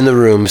to come in the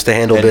rooms to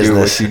handle And do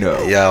business. what you know.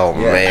 Yo,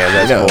 Yeah, man,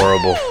 that's you know.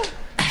 horrible.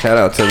 Shout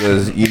out to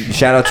those.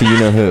 Shout out to you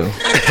know who.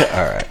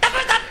 All right.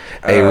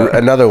 Hey,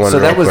 another one. So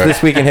real that was quick.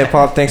 This Week in Hip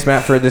Hop. Thanks,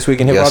 Matt, for This Week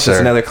in Hip Hop. Yes, That's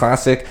sir. another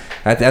classic.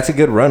 That's a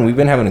good run. We've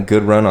been having a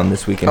good run on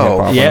This Week in Oh,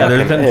 Hip Hop. Yeah, Fucking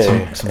there's been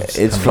A. some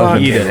It's some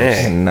fucking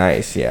heaters.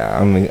 nice. Yeah,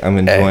 I'm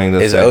enjoying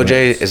Hey, those.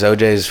 is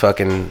OJ's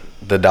fucking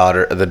the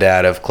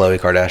dad of Khloe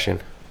Kardashian?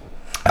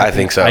 I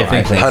think so. I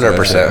think so.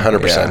 100%, Yeah.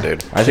 100%,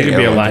 dude. I She think could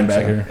be a everyone thinks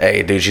so. linebacker.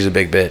 Hey, dude, she's a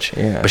big bitch.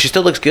 Yeah. But she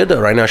still looks good though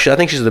right now. I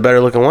think she's the better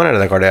looking one out of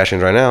the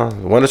Kardashians right now.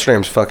 What's her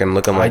name's fucking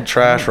looking like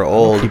trash or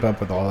old. Keep up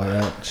with all of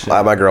that shit.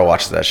 My girl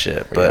watches that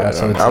shit, but Yeah,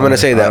 so I'm it's gonna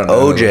say I that don't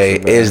know. OJ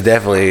It's the is best.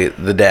 definitely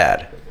the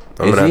dad.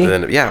 I'm Is gonna he?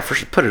 have to, yeah,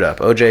 put it up.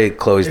 OJ,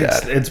 Chloe's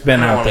dad. It's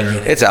been out there.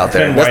 It's out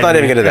there. been Let's not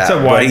even get to widely- it's that. a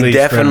But he widely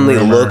spread definitely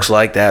rumor. looks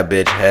like that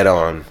bitch head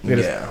on.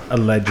 Yeah.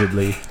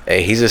 Allegedly.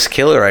 Hey, he's a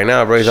killer right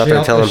now, bro. He's out She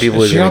there telling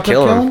people is he's she gonna out there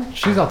kill killing? him.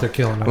 She's out there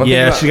killing him.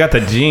 Yeah, about- she got the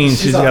genes.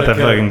 She's out got there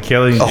the fucking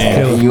killing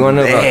genes. You want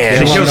to know about Man.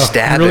 She She goes was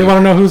stabbing. You really want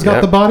to know who's got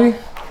Yep. the body?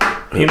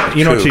 You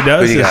know what she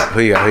does? Who you is- got?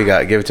 Who you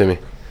got? Give it to me.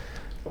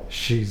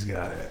 She's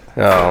got it.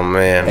 Oh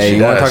man. Hey, she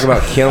you want to does. talk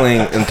about killing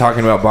and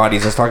talking about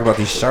bodies? Let's talk about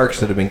these sharks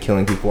that have been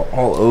killing people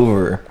all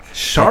over.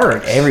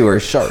 Sharks? Like, everywhere.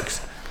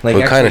 Sharks. Like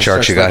What kind of actually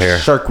sharks you got like here?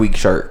 Shark Week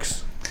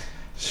sharks.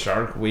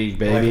 Shark Week,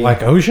 baby.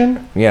 Like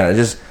ocean? Yeah,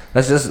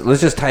 let's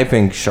just type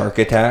in shark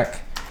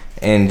attack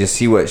and just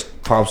see what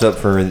pops up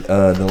for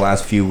the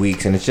last few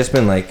weeks, and it's just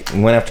been like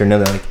one after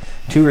another, like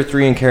 2 or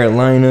 3 in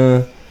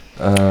Carolina.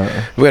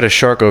 We got a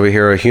shark over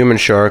here, a human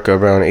shark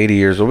around 80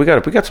 years old. We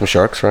got some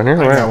sharks around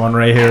here. I got one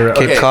right here.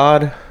 Cape Okay.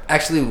 Cod.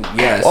 Actually,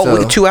 yeah.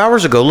 Oh, so, 2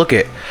 hours ago. Look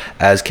at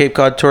as Cape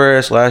Cod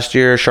tourists last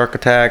year, shark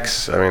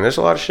attacks. I mean, there's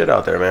a lot of shit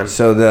out there, man.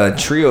 So the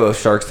trio of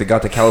sharks that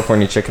got the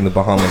California chick in the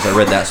Bahamas. I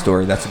read that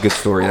story. That's a good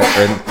story.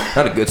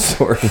 Not a good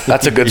story.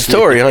 That's a good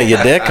story, huh? You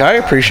dick. I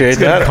appreciate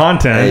Good that.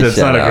 content. Hey, It's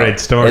shout not a out. great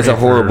story. It's a for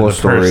horrible the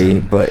story,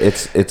 person. but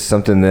it's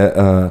something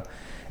that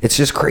it's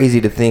just crazy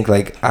to think.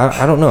 Like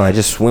I don't know. I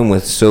just swim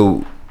with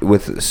so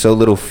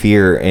little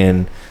fear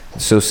and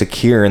so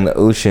secure in the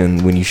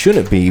ocean when you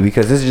shouldn't be,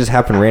 because this has just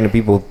happened to random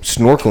people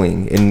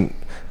snorkeling in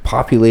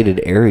populated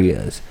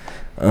areas.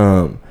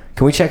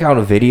 Can we check out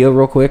a video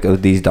real quick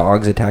of these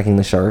dogs attacking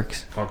the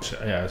sharks?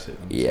 Yeah, I see.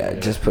 Yeah,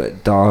 just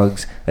put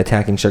dogs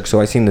attacking sharks. So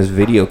I seen this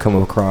video come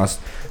across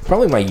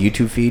probably my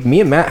YouTube feed.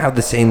 Me and Matt have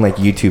the same like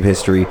YouTube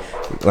history.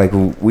 Like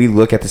we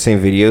look at the same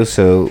videos.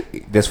 So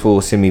this fool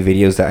will send me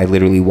videos that I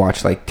literally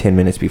watch like 10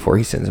 minutes before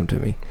he sends them to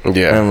me.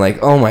 Yeah. And I'm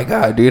like, oh my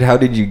god, dude, how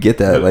did you get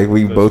that? Like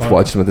we That's both fun.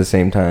 watched them at the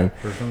same time.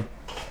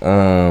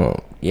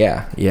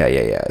 Yeah.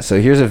 So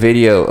here's a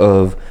video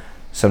of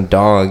some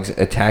dogs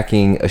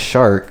attacking a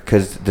shark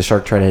because the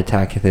shark tried to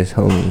attack his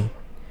homie.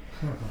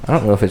 I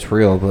don't know if it's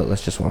real, but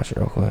let's just watch it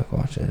real quick.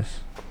 Watch this.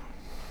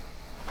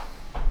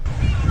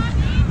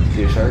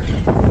 See a shark?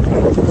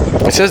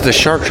 It says the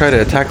shark tried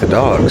to attack the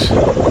dogs.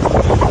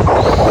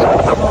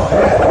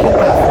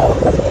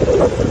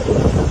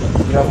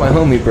 Get off my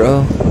homie,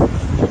 bro.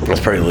 That's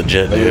pretty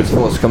legit, Like, dude. this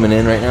fool's coming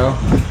in right now.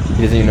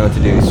 He doesn't even know what to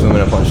do. He's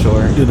swimming up on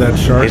shore. Dude, that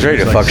shark. He's ready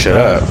to is, fuck shit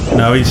stuck. up.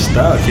 No, he's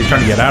stuck. He's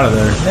trying to get out of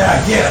there.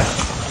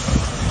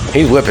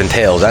 He's whipping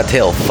tails. That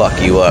tail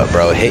fuck you up,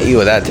 bro. Hit you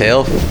with that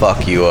tail,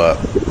 fuck you up.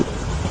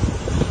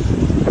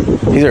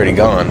 He's already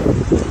gone.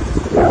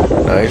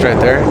 No, he's right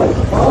there.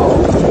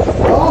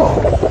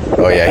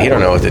 Oh yeah, he don't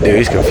know what to do.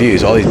 He's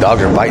confused. All these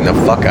dogs are biting the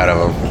fuck out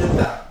of him.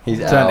 He's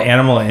It's out. an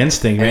animal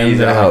instinct, man. He's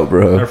They're- out,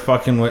 bro. They're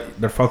fucking with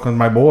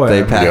my boy.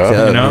 They packed Yeah.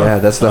 up. You know? Yeah,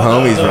 that's the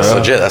homies, bro. That's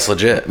legit. That's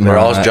legit. They're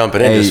all just jumping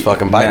in, Hey, just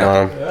fucking biting Matt,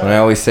 on him. When I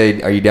always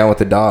say, "Are you down with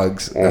the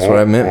dogs?" That's what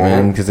I meant,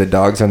 man. Because the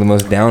dogs are the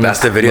most down. That's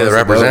the video that most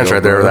represents logo,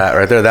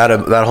 right there. bro.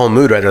 That whole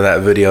mood right there.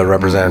 That video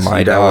represents. My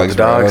You down with dogs,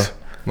 the dogs. bro.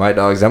 My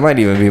dogs. That might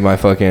even be my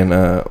fucking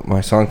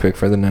my song pick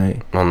for the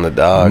night. On the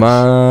dogs.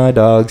 My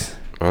dogs.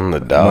 On the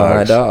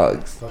My dogs.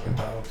 dogs.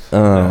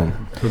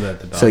 Who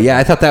let the dog? So yeah,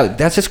 I thought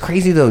that's just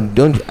crazy though.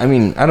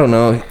 I don't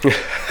know.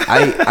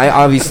 I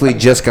obviously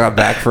just got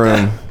back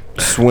from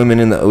swimming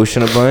in the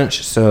ocean a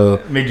bunch, so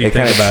Made you it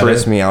kind think of about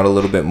stressed it. me out a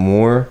little bit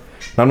more.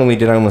 Not only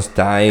did I almost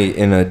die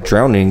in a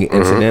drowning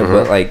incident,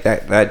 but like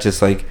that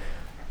just like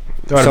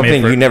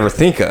something you never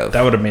think of.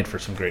 That would have made for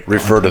some great.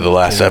 Refer to the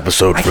last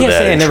episode for that. I can't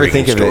say I never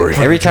think of story. it.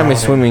 Every time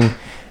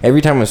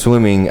I'm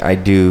swimming,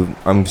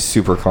 I'm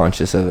super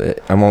conscious of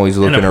it. I'm always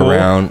looking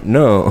around.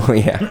 No,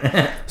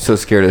 yeah. So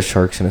scared of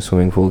sharks in a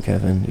swimming pool,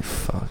 Kevin. You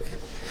fuck.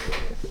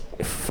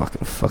 You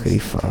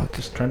fuckity fuck.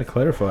 Just trying to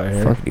clarify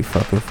here.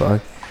 Fuckity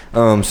fuck.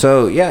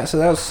 So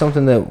that was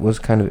something that was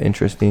kind of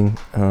interesting.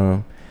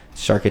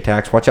 Shark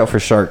attacks. Watch out for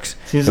sharks.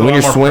 Seems and when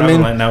you're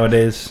swimming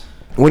nowadays.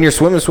 When you're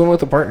swimming, swim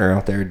with a partner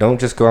out there. Don't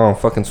just go out on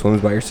fucking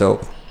swims by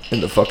yourself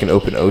in the fucking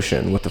open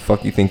ocean. What the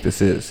fuck you think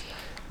this is?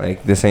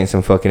 Like, this ain't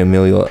some fucking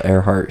Emilio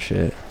Earhart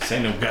shit. This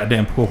ain't no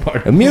goddamn pool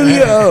party.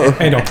 Emilio!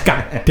 Ain't no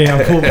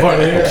goddamn pool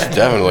party. It's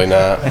definitely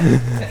not.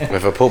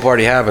 If a pool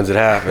party happens, it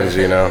happens,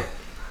 you know.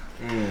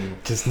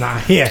 Just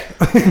not here.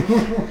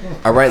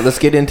 All right, let's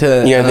get into.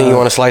 You got anything you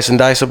want to slice and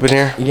dice up in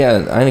here?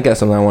 Yeah, I got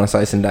something I want to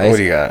slice and dice. What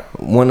do you got?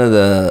 One of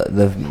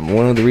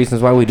the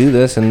reasons why we do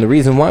this, and the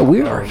reason why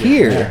we are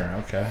here.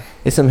 Okay.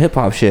 It's some hip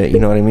hop shit, you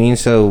know what I mean?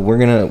 So we're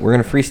gonna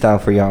freestyle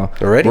for y'all.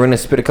 Already? We're gonna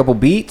spit a couple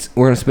beats.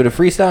 We're gonna spit a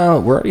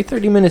freestyle. We're already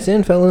 30 minutes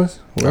in, fellas.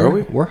 Are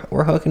we?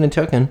 We're hucking and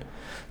chucking.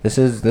 This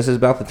is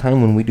about the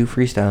time when we do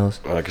freestyles.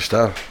 I like your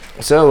stuff.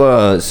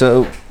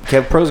 So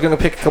Kev Pro's gonna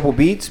pick a couple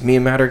beats. Me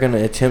and Matt are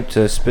gonna attempt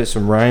to spit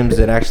some rhymes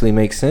that actually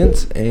make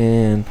sense,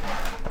 and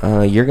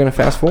you're gonna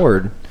fast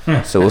forward.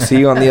 So we'll see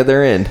you on the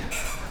other end.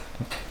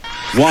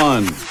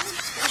 1,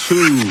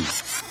 2,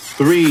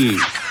 3,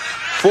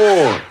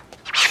 4.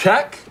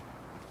 Check.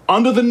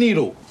 Under the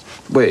needle.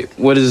 Wait,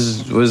 what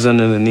does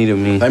under the needle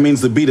mean? That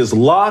means the beat is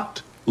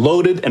locked,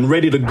 loaded, and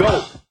ready to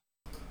go.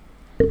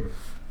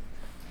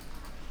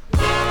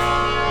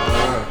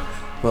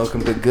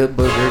 Welcome to Good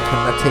Booger.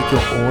 Can I take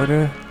your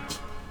order?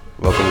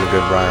 Welcome to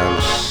Good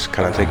Rhymes.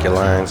 Can I take your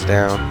lines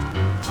down?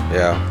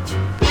 Yeah.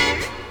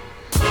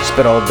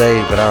 Spit all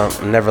day, but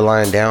I'm never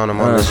lying down.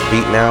 I'm on this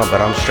beat now, but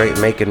I'm straight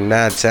making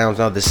mad sounds.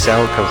 Now this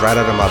sound comes right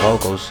out of my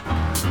vocals.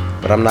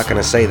 But I'm not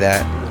gonna say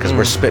that, because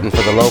we're spitting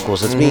for the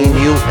locals. It's me and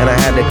you, and I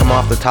had to come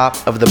off the top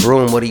of the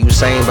broom. What are you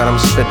saying? But I'm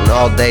spitting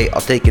all day,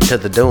 I'll take it to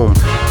the doom.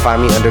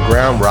 Find me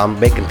underground where I'm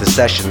making the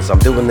sessions. I'm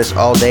doing this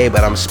all day,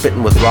 but I'm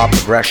spitting with raw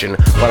progression.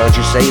 Why don't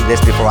you say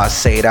this before I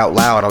say it out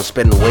loud? I'm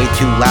spitting way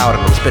too loud,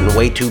 and I'm spitting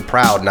way too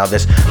proud. Now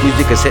this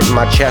music is hitting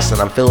my chest,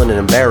 and I'm feeling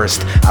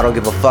embarrassed. I don't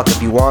give a fuck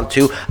if you want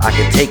to. I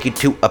can take you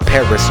to a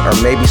Paris, or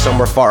maybe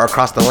somewhere far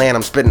across the land.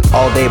 I'm spitting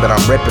all day, but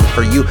I'm ripping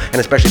for you, and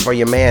especially for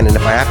your man. And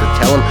if I have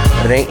to tell him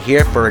that it ain't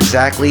here for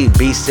exactly,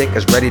 be sick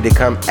is ready to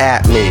come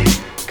at me.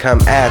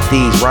 Come at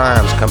these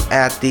rhymes, come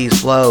at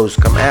these flows,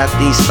 come at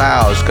these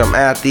styles, come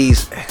at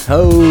these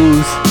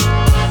hoes.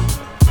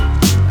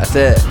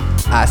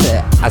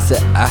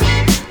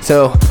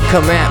 So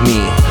come at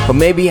me, but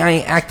maybe I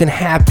ain't acting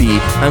happy.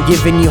 I'm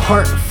giving you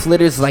heart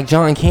flitters like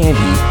John Candy.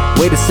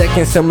 Wait a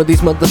second, some of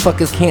these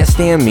motherfuckers can't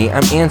stand me.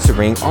 I'm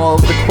answering all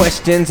of the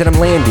questions and I'm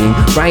landing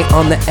right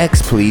on the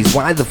X, please.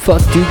 Why the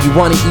fuck do you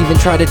wanna even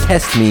try to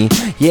test me?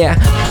 Yeah,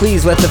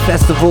 please let the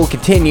festival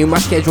continue. My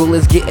schedule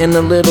is getting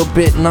a little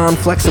bit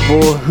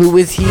non-flexible. Who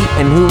is he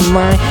and who am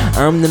I?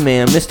 I'm the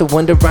man, Mr.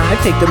 Wonder Ride.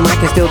 Take the mic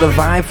and steal the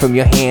vibe from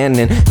your hand,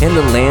 and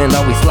the land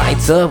always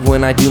lights up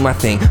when I do my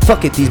thing.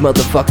 Fuck it, these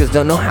motherfuckers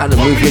don't know how to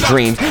move your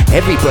dreams.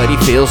 Everybody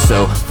feels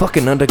so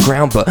fucking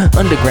underground, but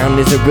underground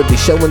isn't really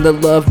showing the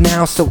love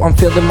now. So I'm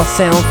feeling my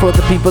sound for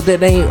the people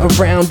that ain't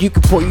around. You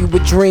can pour you a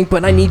drink,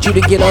 but I need you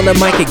to get on the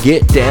mic and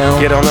get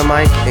down. Get on the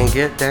mic and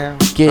get down.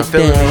 I'm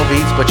feeling these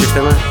beats, but you're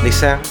feeling these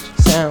sounds.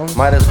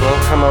 Might as well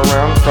come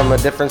around from a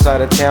different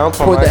side of town.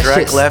 Pour my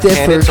drink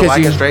left-handed so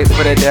I can straight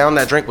put it down.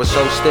 That drink was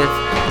so stiff,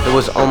 it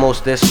was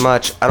almost this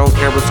much. I don't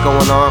care what's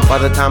going on by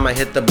the time I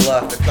hit the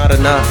bluff. It's not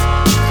enough,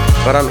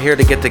 but I'm here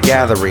to get the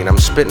gathering. I'm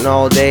spitting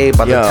all day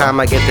by the time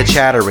I get the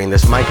chattering.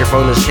 This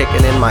microphone is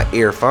kicking in my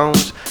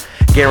earphones.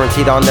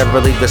 Guaranteed I'll never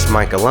leave this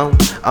mic alone.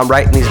 I'm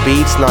writing these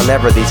beats, not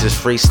never, these is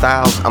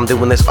freestyles. I'm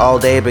doing this all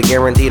day, but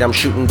guaranteed I'm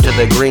shooting to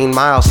the green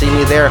mile. See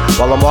me there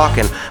while I'm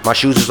walking, my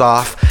shoes is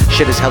off.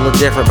 Shit is hella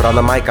different, but on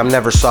the mic I'm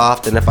never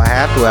soft. And if I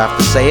have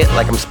to say it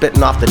like I'm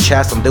spitting off the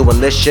chest. I'm doing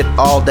this shit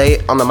all day,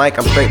 on the mic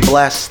I'm straight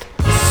blessed.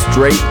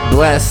 Straight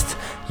blessed.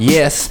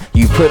 Yes,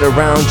 you put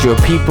around your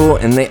people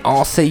and they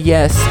all say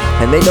yes.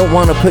 And they don't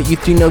want to put you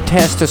through no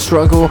test or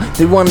struggle.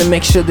 They want to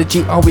make sure that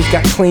you always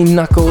got clean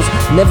knuckles.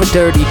 Never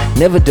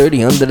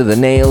dirty under the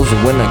nails.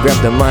 And when I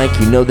grab the mic,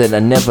 you know that I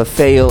never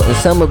fail. And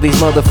some of these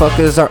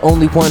motherfuckers are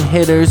only one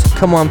hitters.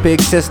 Come on,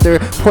 big sister,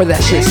 pour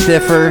that shit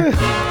stiffer.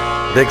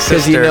 Big sister.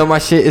 Cause you know my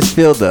shit is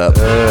filled up.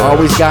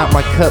 Always got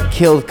my cup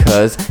killed,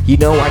 cuz you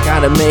know I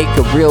gotta make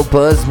a real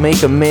buzz.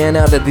 Make a man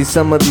out of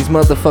some of these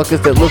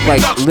motherfuckers that look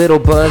like little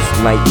Buzz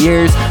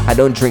Lightyears. I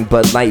don't drink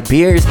Bud Light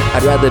beers.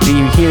 I'd rather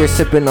be here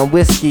sipping on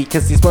whiskey.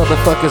 Cause these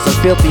motherfuckers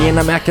are filthy and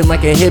I'm acting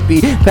like a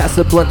hippie. Pass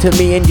the blunt to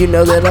me and you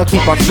know that I'll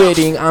keep on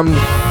spitting. I'm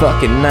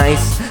fucking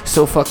nice,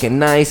 so fucking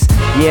nice.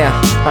 Yeah,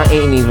 I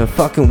ain't even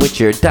fucking with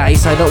your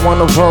dice. I don't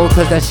wanna roll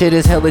cause that shit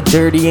is hella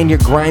dirty and you're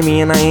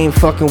grimy. And I ain't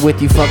fucking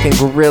with you fucking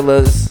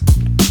gorillas.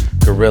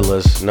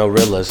 Gorillas, no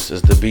rillas.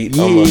 Is the beat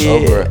almost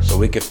over so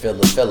we can fill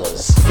the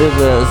fillers.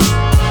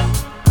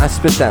 I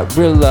spit that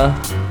rilla.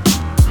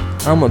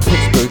 I'm a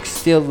Pittsburgh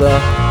Steeler.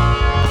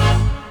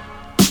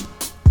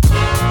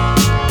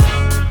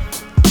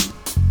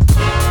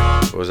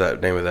 What was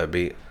that name of that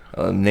beat?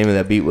 Name of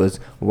that beat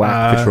was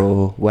Whack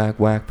Patrol. Whack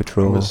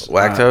Patrol.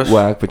 Wacktose?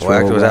 Whack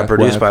Patrol. Was that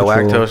produced by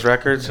Patrol. Wacktose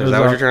Records? Is that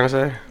what you're trying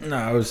to say?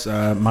 No, it was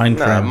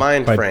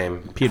Mindframe.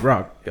 Mindframe. Pete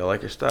Rock. You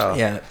like your style.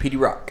 Yeah, Petey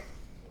Rock.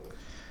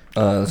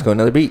 Let's go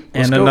another beat.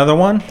 And another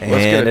one? Let's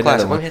get a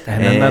classic. one.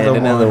 And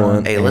another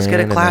one. Hey, let's get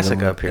a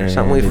classic up here.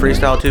 Something we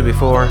freestyled to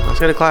before. Let's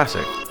get a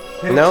classic.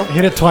 No?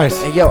 Hit it twice.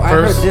 Hey, yo, I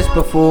heard this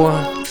before.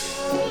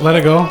 Let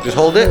it go. Just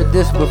hold it. Heard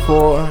this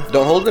before.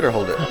 Don't hold it or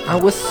hold it. I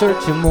was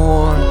searching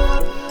more.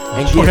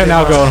 Okay,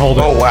 now go and hold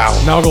it. Oh, wow.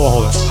 Now go and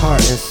hold it.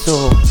 Heart and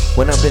soul.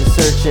 When I've been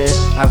searching,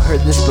 I've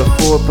heard this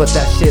before, but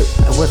that shit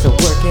wasn't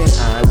working.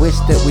 I wish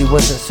that we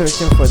wasn't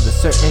searching for the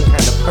certain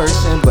kind of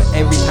person, but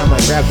every time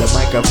I grab the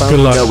microphone,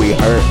 you know we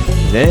hurt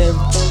them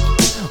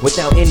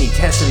without any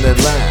testing their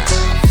lives.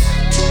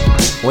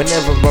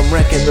 Whenever I'm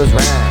wrecking those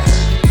rhymes.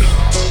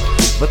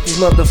 But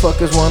these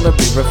motherfuckers wanna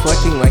be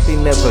reflecting like they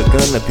never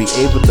gonna be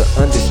able to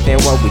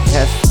understand why we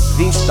test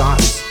these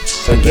thoughts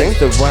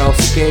against the wild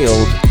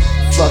scaled.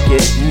 Fuck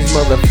it, these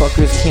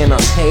motherfuckers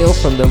cannot hail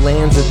from the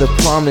lands of the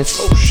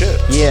promise. Oh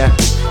shit. Yeah,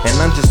 and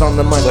I'm just on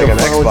the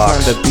microphone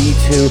trying to be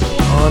too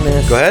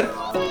honest. Go ahead.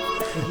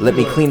 Let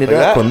me clean it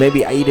up, or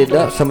maybe I eat it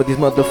up. Some of these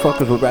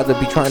motherfuckers would rather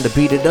be trying to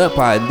beat it up.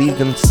 I leave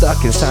them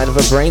stuck inside of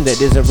a brain that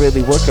isn't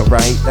really working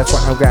right. That's why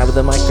I'm grabbing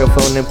the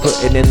microphone and put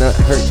it in the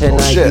hurt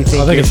tonight. You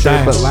think you're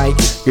sure, but like,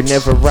 you're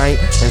never right.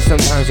 And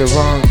sometimes you're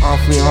wrong,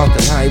 awfully off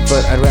the hype.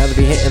 But I'd rather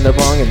be hitting the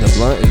wrong, and the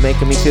blunt is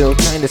making me feel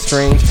kinda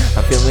strange.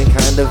 I'm feeling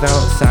kind of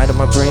outside of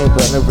my brain,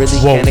 but I really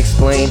can't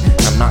explain.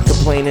 I'm not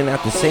complaining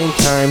at the same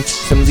time.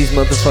 Some of these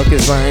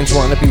motherfuckers' lines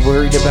wanna be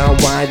worried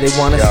about why they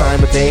wanna sign,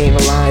 but they ain't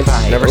alive.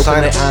 I Never open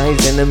sign their eyes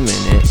in a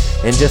minute,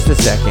 in just a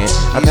second.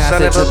 I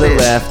pass it to the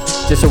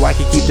left, just so I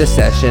can keep the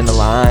session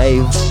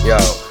alive. Yo,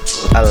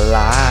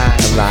 alive,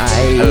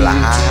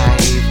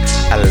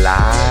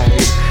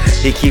 alive.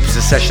 He keeps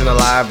the session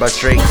alive by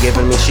straight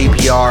giving me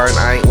CPR, and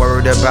I ain't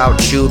worried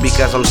about you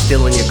because I'm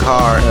still in your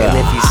car. And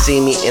if you see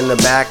me in the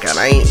back, and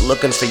I ain't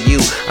looking for you,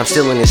 I'm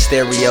still in your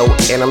stereo,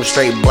 and I'm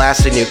straight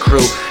blasting your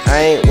crew. I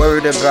ain't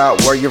worried about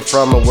where you're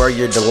from or where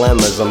your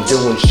dilemmas. I'm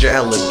doing shit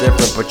hella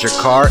different, but your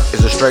car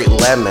is a straight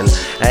lemon.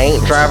 I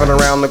ain't driving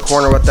around the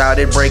corner without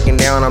it breaking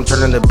down. I'm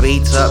turning the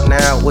beats up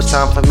now. It's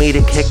time for me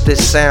to kick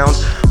this sound.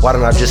 Why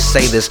don't I just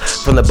say this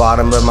from the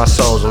bottom of my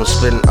soul? I'm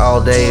spitting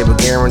all day, but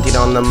guaranteed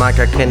on the mic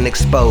I can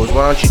expose.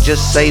 Why don't you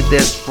just say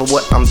this for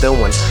what I'm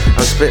doing?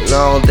 I'm spitting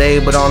all day,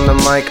 but on the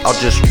mic I'll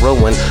just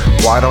ruin.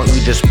 Why don't you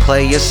just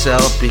play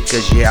yourself?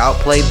 Because you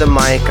outplayed the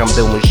mic. I'm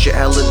doing shit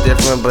hella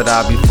different, but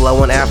I'll be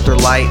flowing after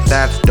light.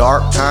 That's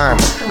dark time.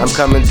 I'm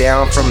coming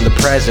down from the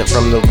present,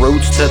 from the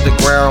roots to the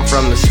ground,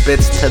 from the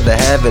spits to the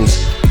heavens.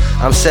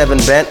 I'm 7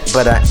 bent,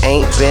 but I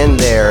ain't been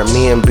there.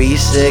 Me and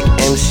B-Sick,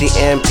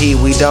 MCMP,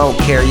 we don't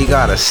care, you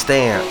gotta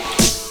stand.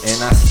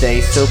 And I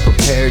stay so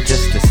prepared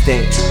just to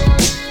stand,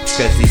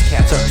 cause these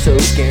cats are so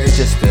scared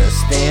just to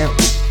stamp.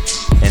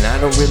 And I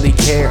don't really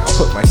care, I'll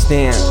put my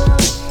stamp.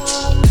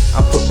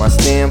 I'll put my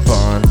stamp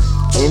on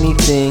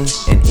anything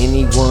and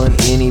anyone,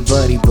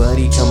 anybody,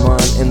 buddy. Come on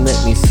and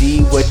let me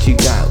see what you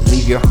got.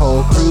 Leave your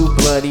whole crew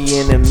bloody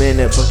in a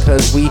minute,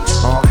 because we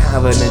all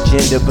have an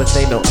agenda, but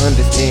they don't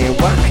understand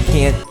why I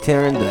can't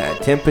turn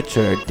that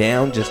temperature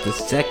down just a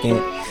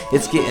second.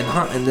 It's getting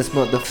hot in this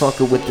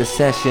motherfucker with the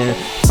session.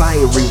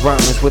 Fiery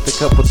rhymes with a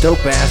couple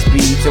dope ass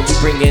beats, and we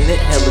bringing it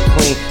hella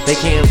clean. They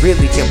can't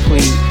really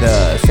complete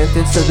the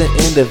sentence to the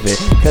end of it,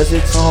 cause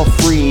it's all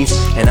freeze.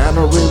 And I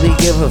don't really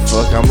give a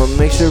fuck, I'ma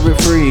make sure it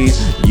freeze.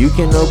 You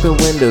can open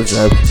windows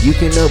up, you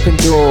can open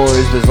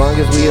doors, as long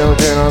as we don't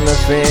turn on the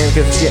fan,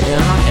 cause it's getting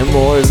hot and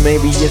more.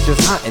 Maybe it's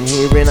just hot in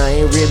here, and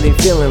I ain't really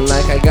feeling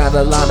like I got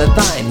a lot of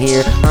thought in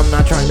here. I'm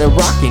not trying to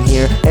rock in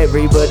here,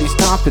 everybody's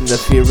topping the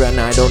fear, and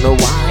I don't know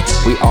why.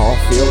 We all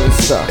feeling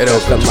stuck. It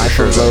opens the life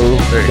of low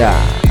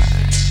die.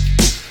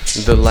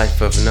 The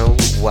life of no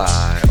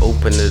why.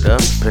 Open it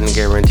up and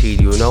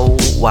guaranteed you know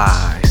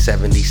why.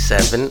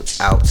 77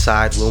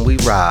 outside when we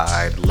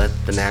ride. Let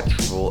the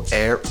natural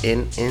air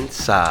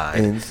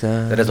inside.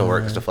 That doesn't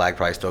work because the flag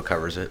probably still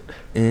covers it.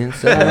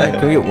 Inside.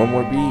 Can we get one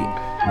more beat?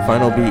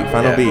 Final beat.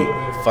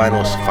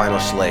 Final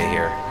slay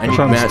here. I need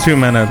It's 2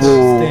 minutes.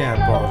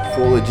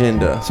 Full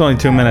agenda. It's only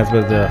 2 minutes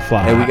with the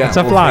fly. Hey, we got it's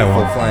a fly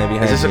one. Flying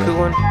behind Is this you. a cool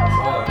one?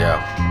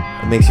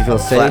 Yeah. It makes you feel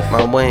safe. Flap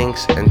my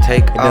wings and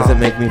take off. It doesn't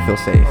make me feel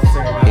safe.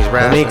 He's rapping.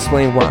 Let me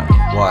explain why.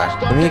 Why?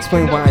 Let me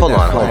explain why Hold that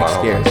on. flag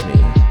scares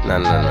me. No.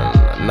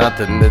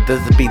 Nothing.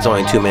 The beat's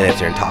only 2 minutes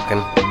here and talking.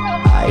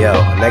 Yo,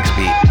 next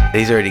beat.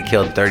 He's already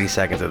killed 30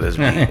 seconds of this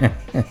beat.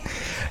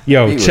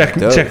 Yo,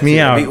 check me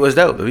out. The beat was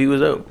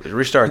dope.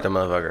 Restart the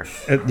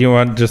motherfucker. You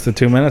want just the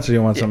 2 minutes, or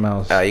you want something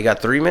else? You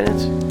got 3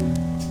 minutes?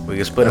 We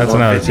can split it. That's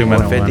another 2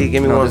 minute 150. one.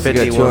 Give me No,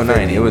 150.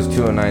 209. It was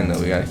 209 though.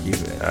 We gotta keep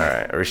it. All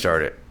right,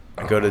 restart it.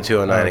 Go to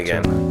 209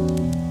 again.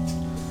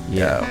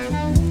 Yeah.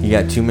 You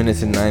got 2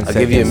 minutes and 9 seconds.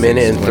 I'll give you a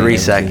minute and 3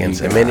 Explain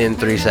seconds. A everything minute and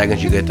 3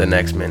 seconds, you get the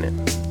next minute.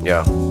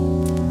 Yo.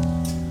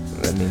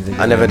 That means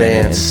I never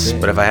dance,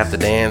 but if I have to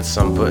dance,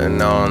 I'm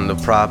putting on the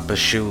proper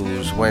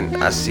shoes.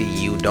 When I see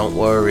you, don't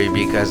worry,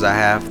 because I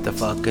have to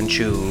fucking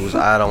choose.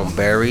 I don't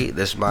bury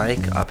this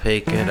mic, I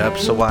pick it up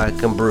so I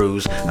can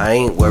bruise. I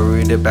ain't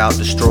worried about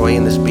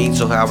destroying this beat,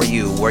 so how are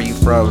you? Where you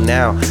from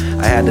now?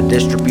 I had to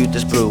distribute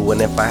this brew,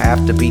 and if I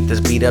have to beat this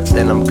beat up,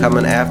 then I'm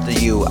coming after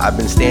you. I've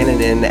been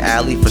standing in the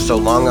alley for so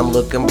long, I'm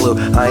looking blue.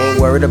 I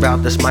ain't worried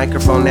about this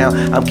microphone now,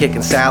 I'm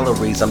kicking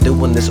salaries. I'm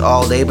doing this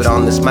all day, but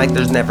on this mic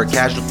there's never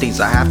casualties.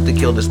 I have to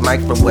kill this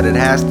mic for what it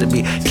has to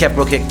be.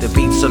 Kepro kicked the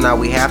beat, so now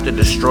we have to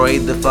destroy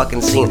the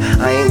fucking scene.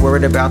 I ain't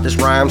worried about this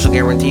rhyme, so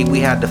guaranteed we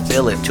had to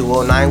fill it.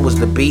 209 was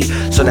the beat,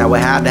 so now I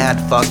had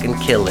to fucking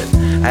kill it.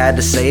 I had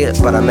to say it,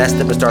 but I messed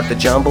up and start to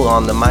jumble.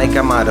 On the mic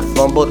I might have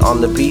fumbled,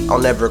 on the beat I'll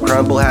never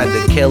crumble. Had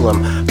to kill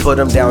him, put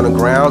him down on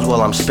grounds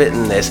while I'm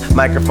spitting this.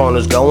 Microphone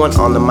is going,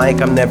 on the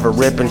mic I'm never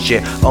ripping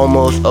shit.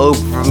 Almost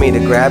over for me to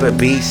grab it,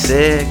 be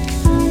sick.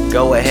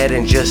 Go ahead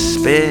and just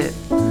spit.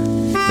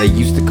 They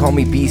used to call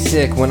me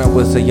B-Sick when I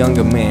was a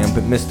younger man,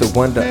 but Mr.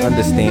 Wonder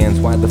understands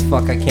why the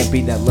fuck I can't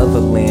be that love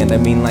of land. I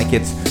mean, like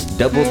it's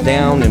doubled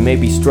down and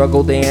maybe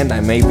struggled and I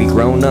may be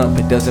grown up,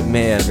 it doesn't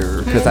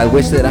matter. Cause I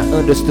wish that I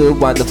understood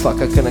why the fuck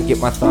I couldn't get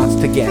my thoughts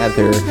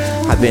together.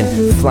 I've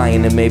been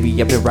flying and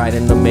maybe I've been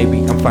riding or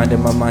maybe I'm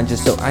finding my mind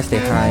just so I stay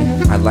high.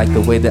 I like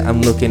the way that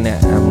I'm looking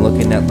at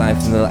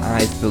life in the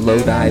eyes, the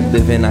load I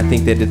live in. I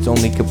think that it's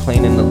only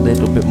complaining a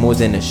little bit more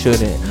than it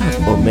shouldn't.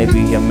 Or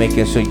maybe I'm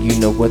making sure you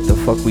know what the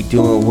fuck we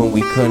doing when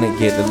we couldn't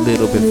get a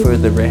little bit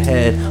further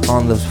ahead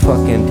on those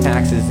fucking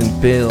taxes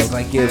and bills.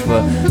 I give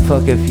a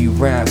fuck if you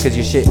rap, cause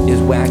your shit is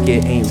whack,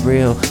 it ain't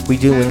real. We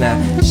doing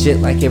that shit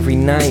like every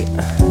night.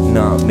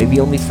 Nah, maybe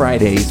only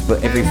Fridays,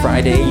 but every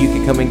Friday you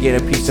can come and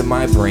get a piece of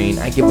my brain.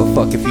 I give a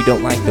fuck if you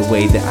don't like the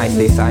way that I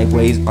stay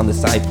sideways on the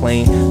side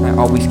plane. I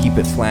always keep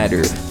it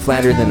flatter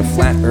than a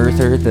flat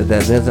earther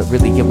that doesn't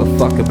really give a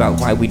fuck about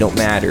why we don't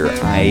matter.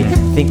 I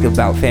think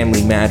about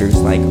family matters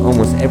like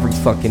almost every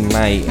fucking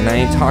night, and I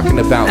ain't talking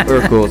about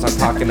Urkels, I'm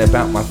talking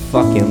about my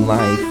fucking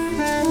life.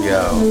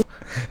 Yo,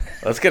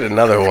 let's get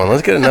another one.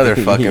 Let's get another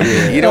fucking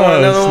beat. You don't want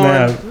another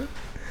one?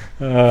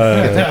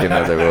 Take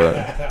another one.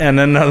 And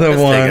another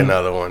Let's one. Take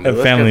another one. The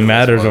Family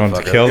Matters one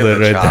killed it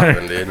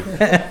right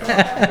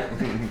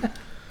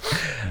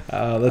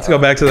there. Let's go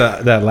back to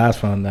that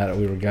last one that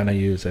we were gonna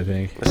use. I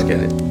think. Let's get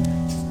it.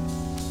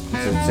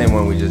 It's the same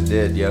one we just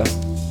did, yo.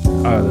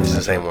 Oh, it's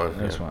the same one.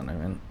 This one, I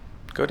mean.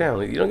 Go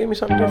down. You don't give me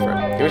something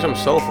different. Give me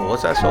something soulful.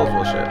 What's that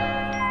soulful shit?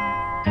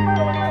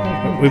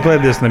 We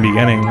played this in the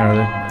beginning,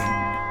 Harley.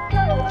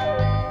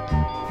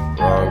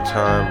 Wrong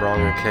time, wrong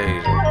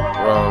occasion,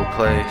 wrong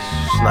place.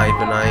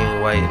 Sniping, I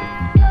ain't waiting.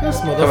 This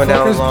Coming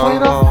down motherfucker's long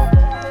playing ball.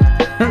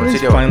 What's he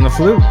doing? Playing the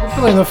flute.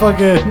 Playing the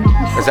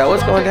fucking. Is that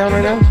what's going down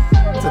right now?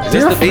 Is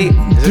this the beat?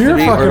 Is this the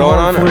beat we're going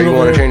on, or you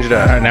want to change it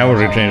up? Alright, now we're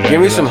gonna change it. Give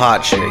me some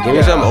hot shit. Give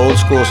me some old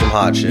school, some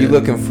hot shit. You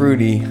looking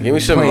fruity. Give me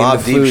some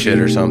Mob Deep shit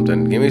or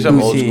something. Give me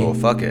some old school.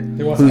 Fuck it.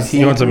 Who's he?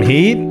 You want some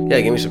heat?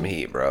 Yeah, give me some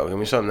heat, bro. Give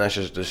me something that's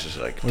just this is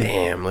like,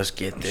 damn, let's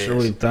get this. I'm sure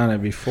we've done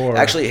it before.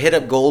 Actually, hit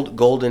up gold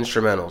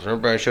instrumentals.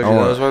 Remember I showed you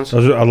those ones?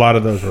 A lot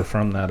of those were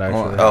from that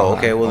actually. Oh,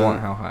 okay. Well then,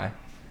 how high?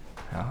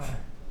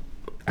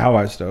 How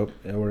high's dope?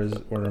 Yeah, where is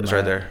it? Where am it's I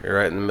right there. You're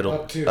right in the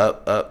middle.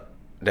 Up,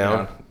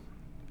 down.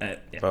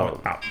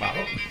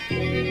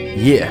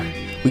 Yeah,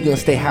 we gonna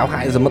stay how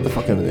high as a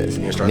motherfucker with this.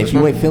 And if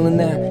you ain't feeling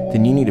that,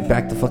 then you need to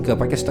back the fuck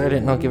up. I can start it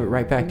and I'll give it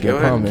right back to you. I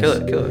promise. Kill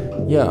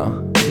it.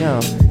 Yo.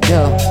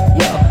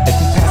 If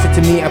you pass it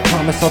to me, I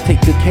promise I'll take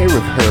good care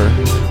of her.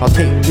 I'll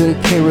take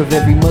good care of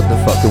every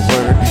motherfucking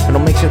word, and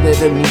I'll make sure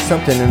that it means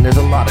something. And there's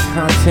a lot of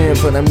content,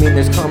 but I mean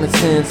there's common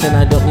sense, and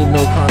I don't need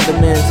no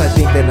condiments. I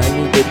think that I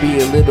need to be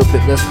a little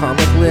bit less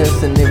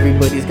comicless, and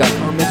everybody's got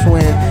comments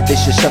when they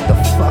should shut the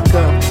fuck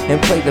up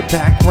and play the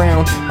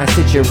background. I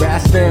sit your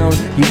ass down,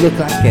 you look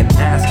like an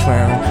ass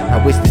clown.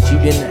 I wish that you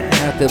didn't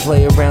have to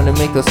play around and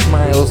make those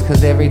smiles,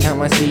 cause every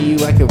time I see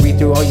you I can read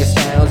through all your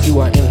styles. You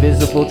are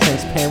invisible,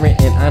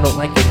 transparent, and I don't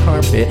like your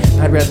carpet.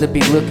 I'd rather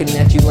be looking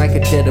at you like a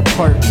dead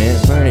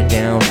apartment. Burn it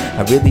down,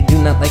 I really do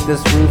not like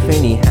this roof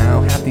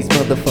anyhow. Half these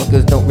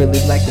motherfuckers don't really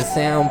like the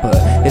sound, but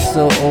it's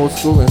so old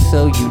school and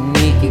so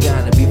unique. You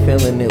gotta be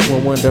feeling it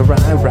when Wonder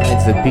I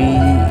rides the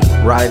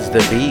beat. Rides the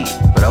beat,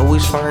 but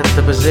always finds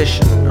the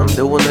position. I'm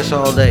doing this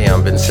all day,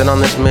 I've been sent on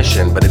this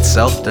mission, but it's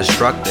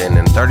self-destructing.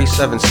 In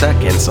 37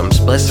 seconds, I'm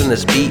splitting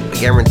this beat, but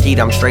guaranteed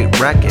I'm straight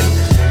wrecking.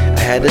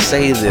 I had to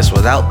say this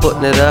without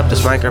putting it up.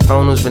 This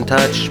microphone has been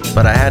touched,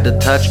 but I had to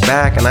touch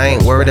back, and I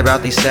ain't worried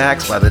about these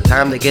sacks by the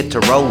time they get to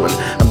rolling.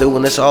 I'm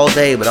doing this all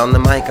day, but on the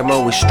mic I'm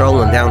always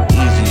strolling down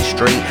easy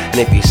street. And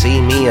if you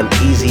see me, I'm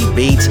easy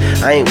beats.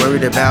 I ain't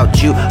worried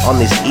about you on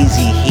this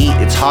easy heat.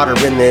 It's hotter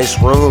in this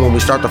room when we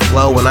start to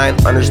flow, and I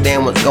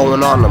understand what's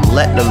going on. I'm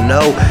letting them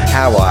know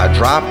how I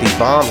drop these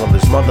bombs on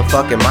this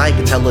motherfucking mic.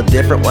 It's hella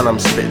different when I'm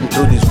spitting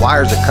through these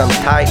wires that come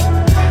tight.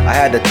 I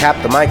had to tap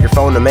the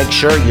microphone to make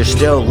sure you're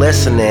still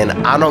listening.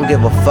 I don't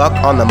give a fuck,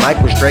 on the mic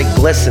was straight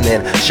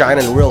glistening,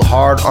 shining real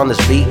hard on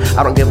this beat.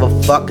 I don't give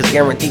a fuck, cause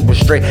guaranteed we're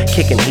straight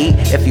kicking heat.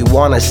 If you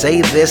wanna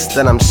say this,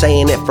 then I'm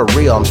saying it for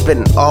real. I'm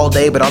spitting all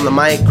day, but on the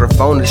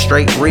microphone it's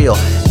straight real.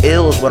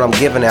 Ill is what I'm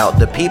giving out,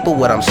 the people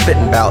what I'm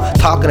spitting about,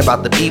 talking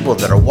about the people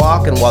that are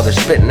walking while they're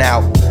spitting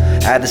out.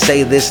 I had to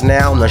say this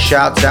now, and the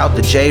shouts out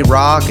to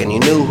J-Rock, and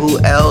you knew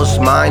who else,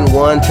 mine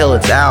won till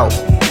it's out.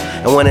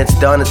 And when it's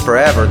done, it's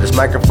forever. This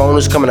microphone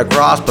is coming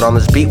across, but on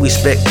this beat we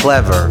spit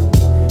clever.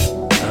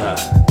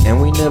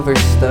 And we never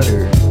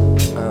stutter.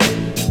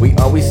 We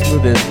always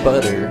smooth as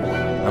butter.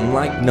 I'm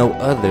like no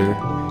other.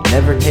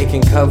 Never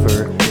taking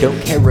cover.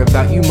 Don't care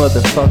about you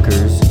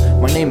motherfuckers.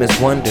 My name is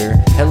Wonder.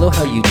 Hello,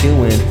 how you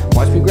doing?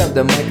 Watch me grab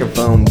the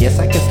microphone. Yes,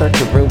 I can start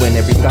to ruin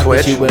every thought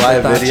Twitch, that you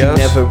ever thought videos. you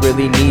never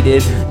really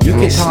needed. You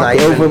can talk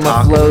over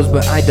my flows,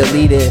 but I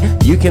delete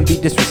it. You can be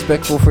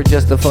disrespectful for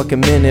just a fucking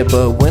minute,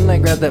 but when I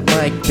grab that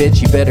mic,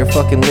 bitch, you better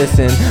fucking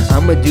listen.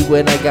 I'ma do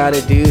what I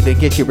gotta do to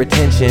get your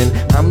attention.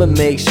 I'ma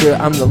make sure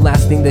I'm the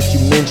last thing that you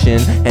mention.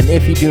 And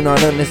if you do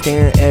not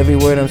understand every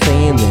word I'm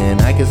saying,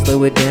 then I can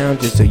slow it down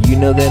just so you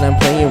know that I'm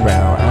playing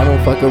around. I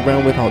don't fuck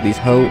around with all these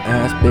hoe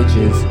ass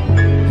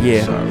bitches.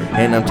 Yeah,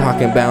 and I'm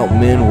talking about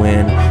men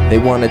when they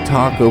want to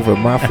talk over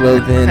my flow,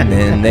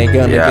 then they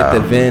gonna get the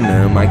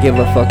venom. I give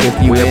a fuck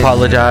if you. We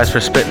apologize for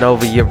spitting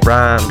over your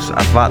rhymes.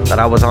 I thought that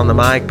I was on the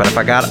mic, but I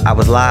forgot I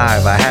was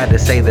live. I had to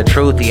say the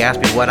truth. He asked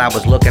me what I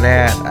was looking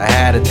at. I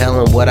had to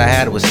tell him what I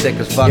had was sick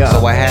as fuck,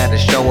 so I had to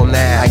show him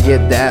that. I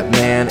get that,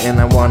 man, and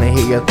I wanna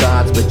hear your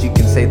thoughts, but you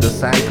can save the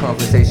side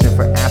conversation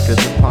for after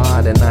the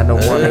pod, and I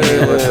don't wanna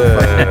hear what the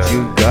fuck that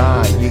you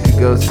got. You could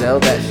go sell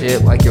that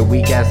shit like your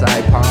weak ass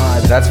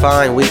iPod. That's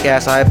fine. Weak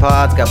ass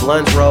iPods got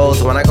blunts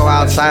rolls. When I go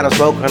outside, I'm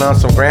smoking on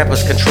some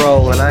Grandpa's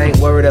Control, and I ain't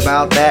worried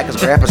about that, cause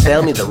Grandpa's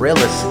tell me the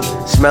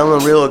realest.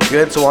 Smelling real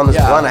good, so on this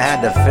blunt I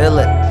had to fill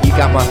it. You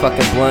got my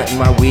fucking blunt and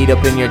my weed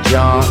up in your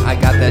jaw. I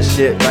got that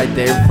shit right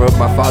there from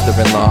my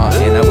father-in-law,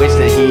 and I wish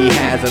that he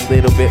has a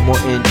little bit more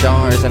in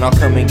jars, and I'll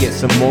come and get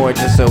some more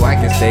just so I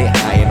can stay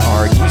high and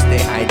hard. You stay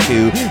high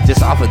too,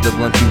 just off of the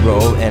blunt you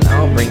roll, and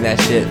I'll bring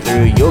that shit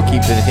through. You'll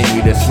keep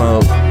continue to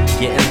smoke.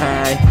 Getting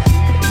high.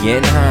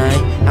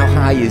 How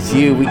high is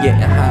you? We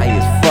getting high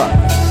as fuck.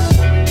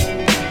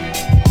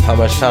 How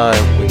much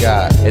time we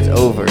got? It's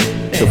over.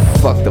 So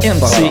fuck the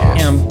fuck off.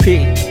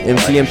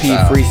 MCMP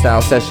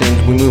freestyle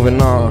sessions. We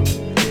moving on.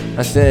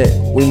 I said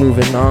we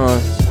moving on.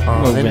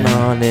 On and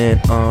on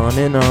and on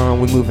and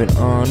on. We moving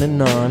on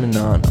and on and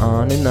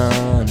on and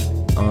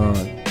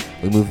on.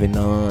 We moving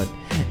on.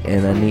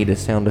 And I need a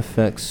sound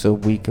effect so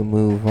we can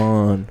move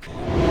on.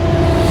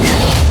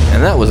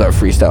 And that was our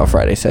Freestyle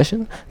Friday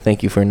session.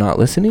 Thank you for not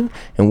listening,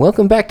 and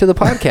welcome back to the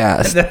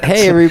podcast.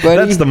 Hey, everybody.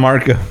 That's the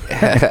mark of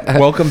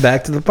welcome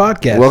back to the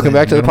podcast. Welcome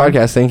back to the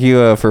podcast. Thank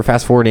you for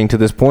fast forwarding to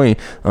this point.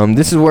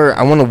 This is where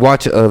I want to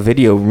watch a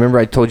video. Remember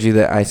I told you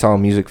that I saw a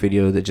music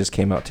video that just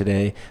came out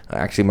today.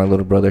 Actually, my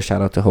little brother,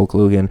 shout out to Hulk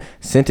Logan,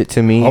 sent it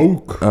to me.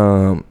 Hulk.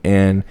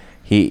 And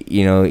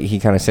he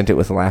kind of sent it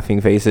with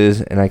laughing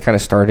faces, and I kind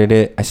of started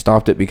it. I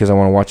stopped it because I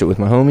want to watch it with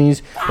my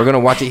homies. We're going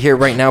to watch it here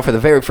right now for the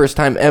very first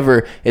time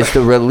ever. It's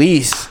the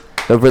release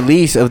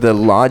of the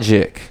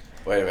Logic.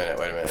 Wait a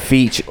minute.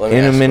 Feat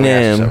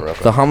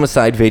Eminem, the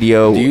Homicide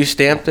video. Do you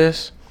stamp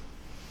this?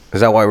 Is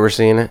that why we're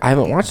seeing it? I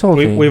haven't watched the whole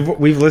thing.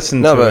 We've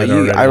listened to it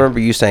already. I remember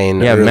you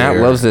saying earlier, Matt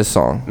loves this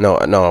song.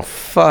 No,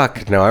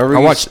 fuck. No, I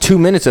watched 2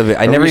 minutes of it.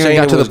 I never even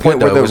got to the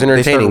point where it was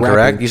entertaining,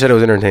 correct? You said it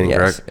was entertaining,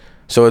 correct?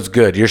 So it's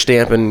good. You're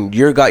stamping.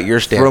 You got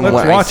your stamp.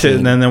 Let's watch it,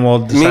 and then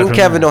we'll decide. Me and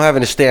Kevin don't have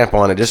any stamp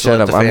on it. Just shut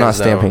so up. I'm not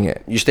stamping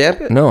it. You stamped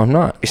it? No, I'm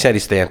not. He said he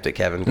stamped it,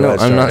 Kevin. No,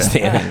 I'm not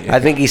stamping it.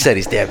 I think he said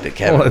he stamped it,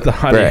 Kevin. I'll let the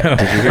audio. Brett,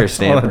 did you hear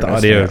stamp? I'll let the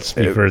audio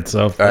speak for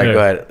itself. All right, go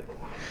ahead.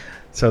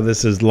 So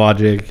this is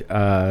Logic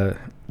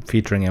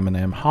featuring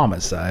Eminem,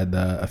 Homicide,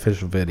 the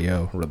official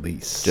video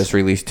release. Just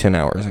released 10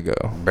 hours ago.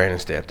 Brandon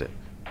stamped it.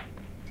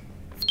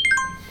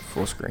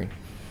 Full screen.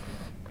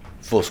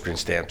 Full screen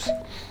stamps.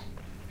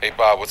 Hey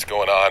Bob, what's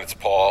going on? It's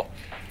Paul.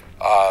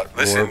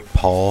 Listen,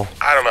 Paul.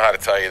 I don't know how to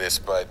tell you this,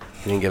 but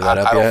you didn't give that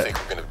up I don't yet? think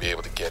we're going to be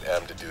able to get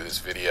M to do this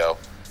video.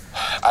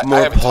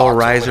 More Paul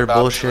Reiser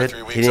bullshit.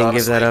 He didn't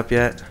give that up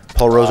yet.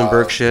 Paul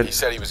Rosenberg shit. He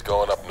said he was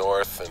going up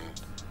north,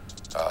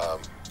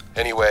 and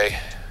anyway,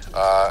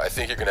 I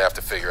think you're going to have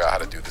to figure out how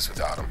to do this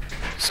without him.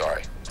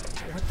 Sorry.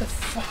 What the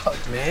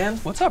fuck, man?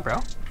 What's up,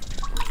 bro?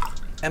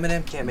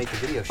 Eminem can't make the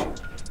video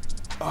shoot.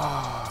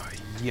 Oh,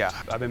 yeah.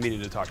 I've been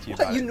meaning to talk to you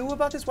about it. You knew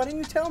about this? Why didn't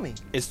you tell me?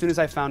 As soon as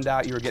I found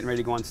out you were getting ready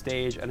to go on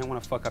stage, I didn't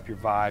want to fuck up your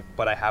vibe,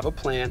 but I have a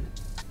plan.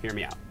 Hear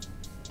me out.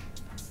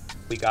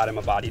 We got him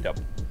a body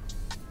double.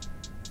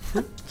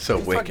 So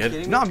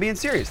wicked. No, I'm being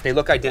serious. They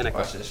look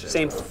identical.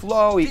 Same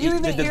flow. Do you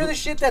even hear the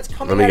shit that's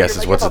coming Let me out guess,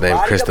 of your, it's what's his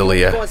name? Chris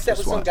D'Elia. Go on set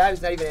with some guy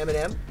who's not even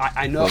Eminem.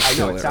 I know,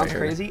 it sounds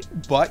crazy,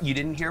 but you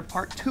didn't hear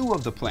part 2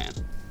 of the plan.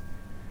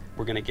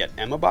 We're gonna get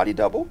Em a body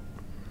double,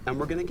 and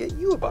we're gonna get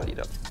you a body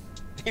double.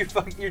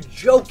 You're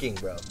joking,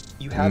 bro.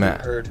 You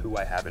haven't heard who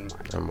I have in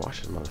mind. I'm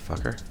watching,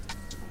 motherfucker.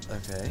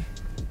 Okay.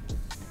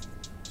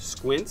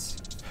 Squints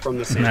from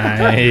the same.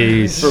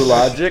 Nice. For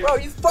Logic. Bro, are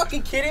you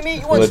fucking kidding me?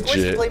 You want Squish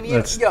to play me?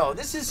 That's- Yo,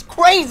 this is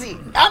crazy.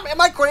 Am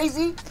I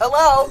crazy?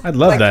 Hello? I'd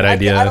love that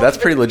idea. I don't That's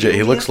even pretty legit. do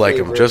He me looks a like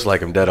him, favor. just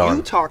like him, dead You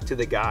on. talk to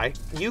the guy.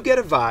 You get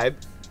a vibe.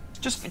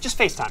 Just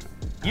FaceTime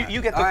him.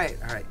 You get the. All right.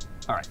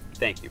 All right.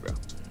 Thank you, bro.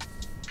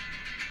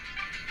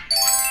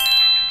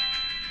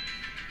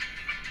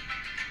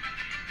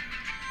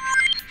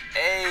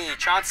 Hey,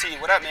 Chauncey,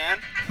 what up, man?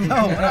 Yo,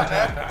 what up,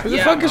 man? Who the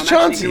fuck is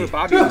Chauncey? Here with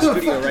Bobby in the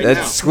studio right That's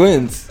now.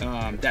 Squints.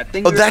 That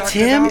thing. Oh, we were that's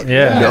talking him? about?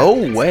 Yeah. No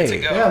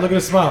way. Yeah, look at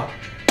his smile.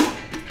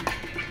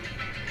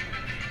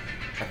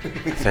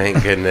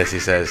 Thank goodness, he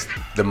says.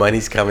 The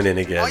money's coming in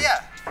again. Oh, yeah,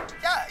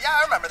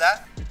 I remember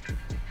that.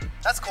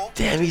 That's cool.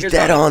 Damn, he's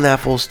dead on that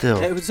fool still.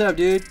 Hey, what's up,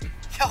 dude?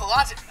 Yo,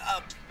 Logic,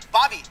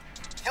 Bobby.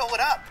 Yo, what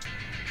up?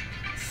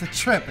 It's a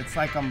trip. It's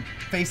like I'm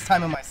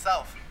FaceTiming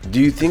myself. Do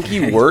you think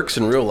he works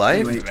in real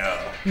life?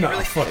 No,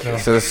 fuck no.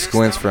 So this is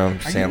Squints from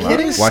Sandlot. What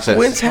does Watch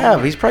Squints this.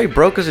 have? He's probably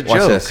broke as a Watch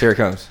joke. this. Here it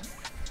comes.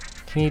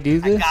 Can you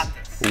do this?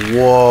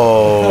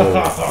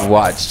 Whoa.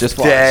 Watch. Just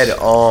watch. Dead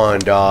on,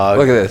 dog.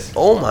 Look at this.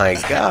 Oh my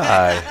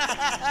god.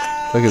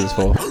 Look at this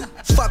fool.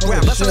 Fuck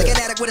rap, bustle like an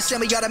addict with a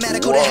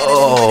semi-automatic.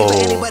 Whoa.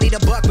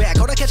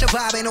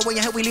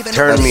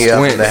 Turn me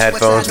up in the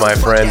headphones, my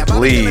friend,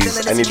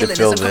 please. I need to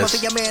feel this.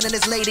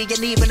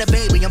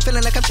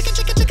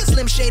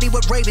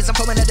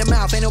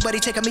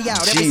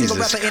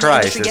 Jesus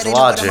Christ, it's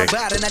Logic.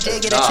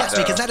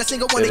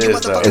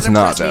 It's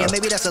not, though.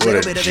 Maybe that's a What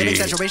little a bit of G. an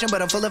exaggeration,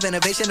 but I'm full of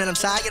innovation and I'm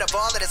tired of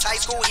all of this high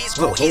school. He's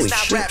Oh, cool, he's holy not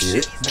shit, rap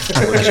dude. shit.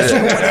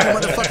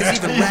 Motherfuckers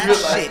even rap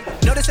shit.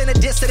 No, this ain't a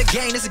diss to the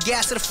game, this is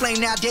gas to the flame.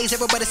 Nowadays,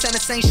 everybody saying the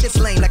same shit's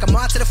lame. Like I'm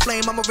on to the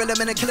flame, I'm a real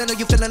man and killing. Are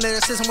you feeling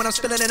lyricism when I'm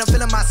spilling it? I'm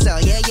feeling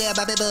myself. Yeah,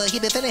 Bobby Bull, he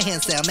been feeling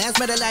himself. Man's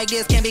better like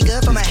this, can't be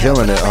good for my health.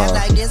 Killing it,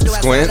 Like this, do I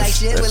sound like Squints.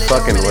 shit? That's Well, it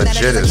fucking don't really matter,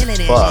 legit 'cause I'm as killing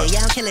this fuck. shit.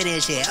 Yeah, I'm killing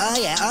this shit. Oh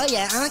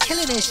yeah, I'm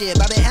killing this shit.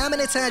 Bobby, how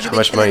many times you How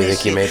much money do you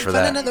think he made for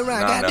that? Another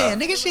round, Not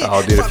goddamn, enough. nigga shit.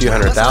 Oh, dude, a few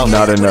hundred thousand.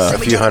 Not enough. A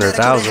few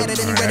 100,000.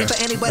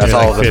 That's Yeah,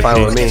 all like the fine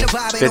 50. with me.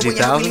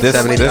 50,000? This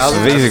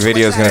 70,000? music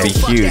video is gonna be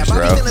huge,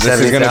 bro. This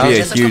is gonna be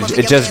a 70,000? huge.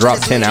 It just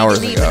dropped 10 hours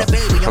ago.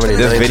 How many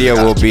This millions video is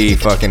that? will be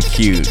fucking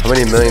huge. How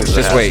many millions does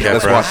Just that wait. have,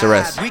 Let's bro? watch the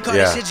rest. Yeah.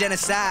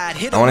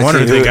 I want wonder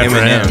to if see they who got for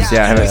Eminem's. him.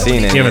 Yeah, I haven't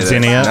seen it. You haven't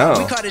seen it yet? No.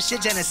 We call this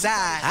shit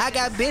genocide. I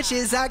got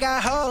bitches, I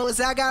got hoes,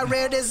 I got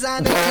rare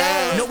designer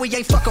clothes. No, we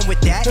ain't fucking with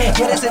that. Yeah,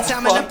 there's a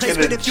time and a place,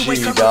 but if you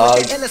ain't coming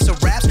with the illest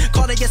of raps,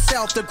 calling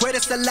yourself the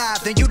greatest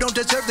alive, then you don't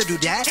deserve to do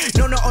that.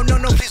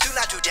 No, please do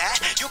not do that.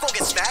 You gon'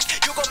 get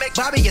smacked. You gon' make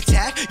Bobby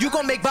attack. You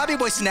gon' make Bobby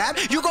boy snap.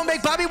 You gon'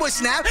 make Bobby boy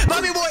snap.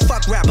 Bobby boy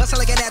fuck rap. Bustin'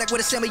 like an addict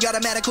with a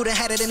semi-automatic. Who done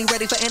had it and he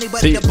ready for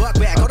anybody to buck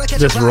back.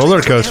 This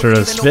roller coaster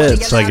just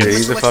fits. Like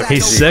He's a fucking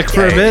he's sick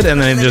for a bit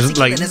and then just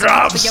like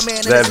drops.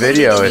 That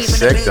video is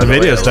sick. The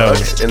video's dope.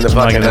 In the I'm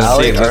fucking gonna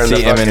alley see- or in the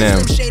see fucking,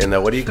 Eminem. in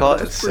the, what do you call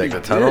it? It's sick. The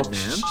tunnel.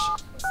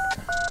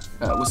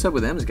 What's up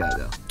with M's guy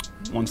though?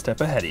 One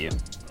step ahead of you.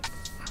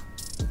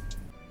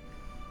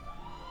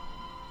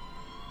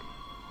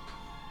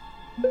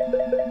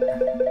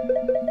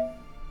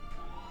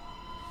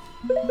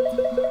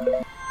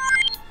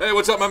 Hey,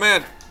 what's up, my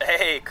man?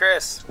 Hey,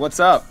 Chris. What's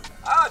up?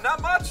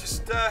 Not much.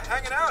 Just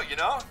hanging out, you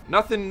know.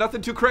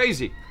 Nothing too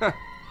crazy.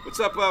 What's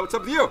up? What's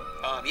up with you?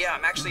 Yeah,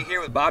 I'm actually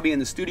here with Bobby in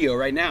the studio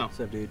right now. What's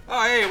up, dude?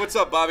 Oh, hey, what's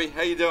up, Bobby?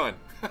 How you doing?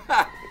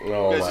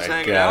 Oh guys my just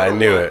hanging god, out I or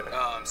knew what?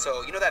 it.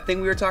 So you know that thing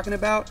we were talking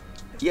about?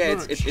 Yeah,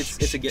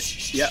 it's a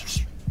get. Yeah.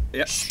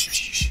 Yeah.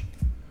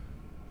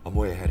 I'm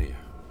way ahead of you.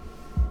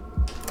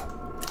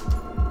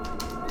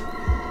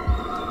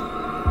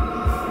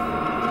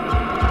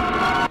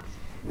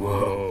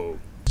 Whoa.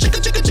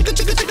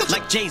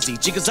 Like Jay-Z,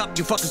 jiggers up,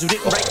 you fuckers who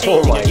didn't write Oh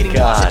my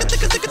god.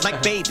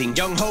 like bathing,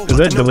 young ho. Is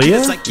that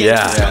Dalia? Like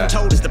Yeah.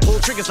 Told is the pull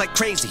triggers like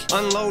crazy,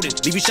 unloaded.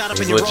 Leave you shot up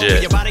He's in your legit.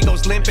 room, your body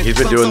goes limp. He's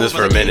been doing this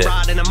for a minute.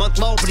 In a month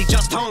low, but he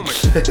just homered.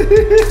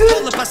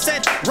 Hold up, I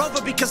said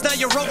Rover because now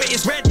your Rover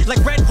is red, like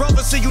Red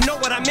Rover, so you know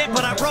what I meant.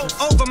 But I wrote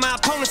over my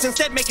opponents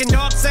instead, making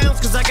dog sounds,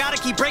 cause I gotta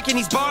keep breaking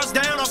these bars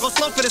down. I'll go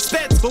slow for the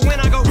speds, but when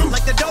I go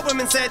like the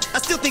Doberman said, I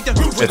still think the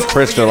roof will It's go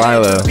Chris over your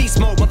head. D'Elia. Beast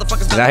mode,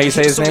 motherfuckers. Is that how you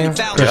say his name?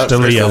 Chris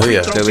D'Elia.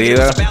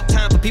 D'Elia? About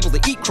time for people to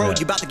eat crow.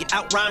 You about to get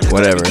outrhymed.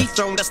 Whatever.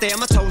 Dethroned. I stay on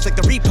my toes like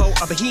the repo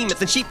of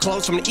behemoth and sheep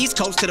clothes. From the east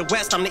coast to the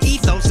west, I'm the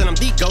ethos and I'm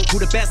the goat. Who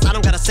the best? I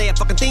don't gotta say a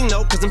fucking thing,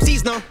 no, cause I'm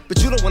C's no.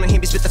 But you don't wanna hear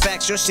me spit the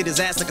facts. Your shit is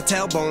ass like a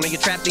tailbone. Or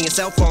you're trapped in your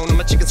cell phone. I'm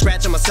a chicken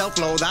scratch on my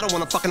self-load. I don't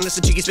wanna fucking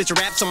listen to you spit your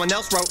rap someone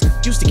else wrote.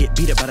 Used to get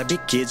beat up by the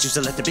big kids. Used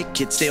to let the big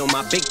kids steal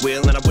my big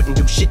wheel. And I wouldn't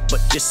do shit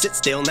but just sit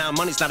still. Now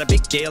money's not a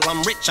big deal.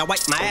 I'm rich. I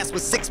wipe my ass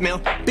with 6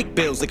 mil. Big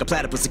bills like a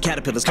platypus. The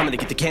caterpillars coming to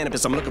get the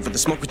cannabis. I'm looking for the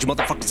smoke, but you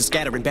motherfuckers are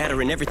scattering,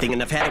 battering everything.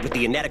 And I've had it with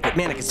the inadequate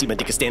man. I can see my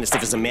dick is standing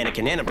stiff as a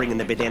mannequin. And I'm bringing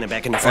the bandana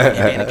back in the front of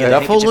the bandana.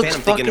 That fool looks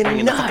I'm thinking of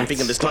bringing fucking the fucking nuts.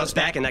 fingerless gloves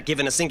back and not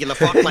giving a singular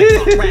fuck like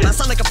fuck rap. I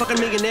sound like a fucking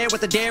millionaire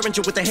with a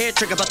derringer with a hair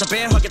trigger. About the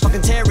bear hug your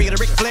fucking terrier. The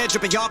Ric Flair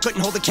dripper. Y'all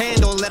couldn't hold a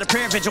candle. Let a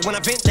prayer vigil when I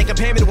vent. They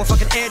compare me to a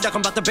fucking air duck.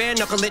 I'm about to bare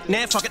knuckle it.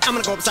 Nah, fuck it. I'm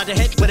gonna go upside your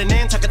head with a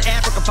Nantucket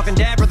Africa fucking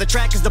dabber. The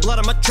track is the blood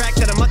I'm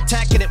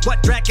attacking it.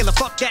 What Dracula?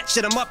 Fuck that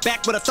shit. I'm up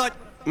back with a thud.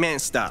 Man,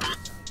 stop.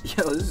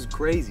 Yo, this is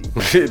crazy.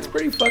 It's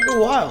pretty fucking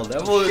wild.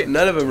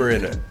 None of them are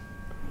in it.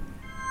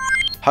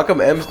 How come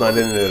M's not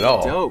in it at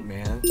all? Dope,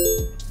 man.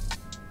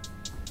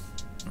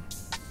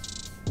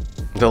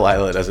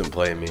 Delilah doesn't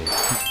play me.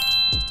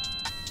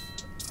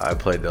 I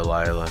played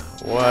Delilah.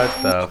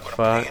 What the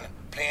fuck?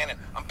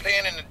 I'm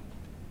planning to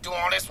do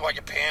all this while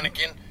you're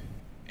panicking,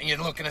 and you're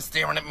looking and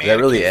staring at me. Is that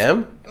really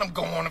M? And I'm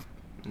going to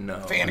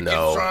no,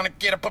 trying to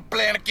get up a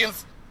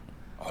Planikins.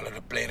 All of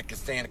the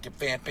Planikins,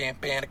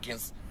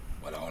 Panikins.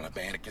 Well, all the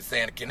Panikins,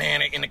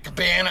 Anna in the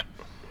cabana.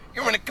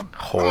 You're in a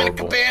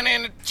cabana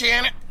in the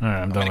Janet.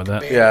 Alright, I'm done with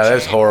that. Yeah,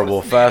 that's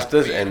horrible. Fast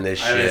does end this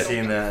shit. I haven't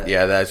seen that.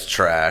 Yeah, that's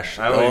trash.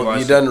 Oh,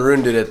 you done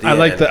ruined it at the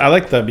end. I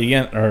like the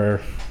begin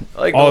or I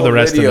like all the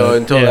rest video of it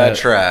until that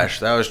trash.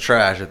 That was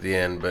trash at the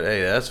end, but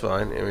hey, that's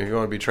fine. I mean, if you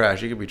want to be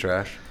trash, you can be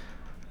trash.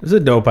 It's a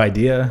dope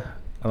idea.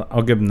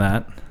 I'll give him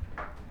that.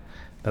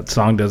 That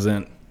song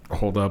doesn't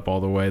hold up all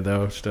the way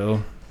though.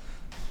 Still.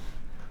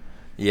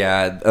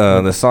 Yeah,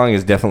 the song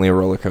is definitely a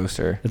roller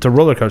coaster. It's a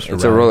roller coaster.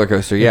 It's a roller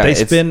coaster. Yeah, if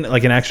they spend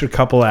like an extra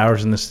couple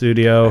hours in the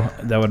studio,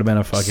 that would have been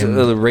a fucking.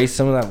 So erase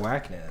some of that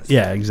whackness.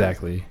 Yeah,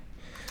 exactly.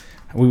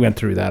 We went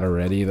through that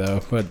already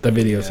though, but the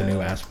video is a new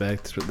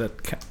aspect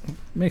that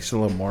makes it a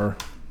little more,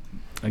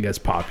 I guess,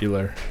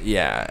 popular.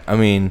 Yeah, I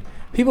mean,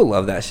 people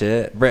love that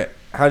shit. Brett,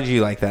 how did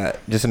you like that?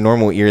 Just a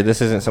normal ear.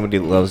 This isn't somebody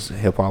that loves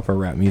hip hop or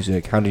rap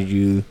music. How did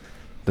you,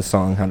 the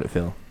song? How did it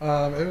feel?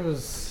 It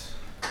was.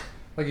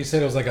 Like you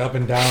said, it was like up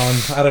and down.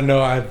 I don't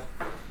know. I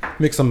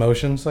mixed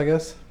emotions, I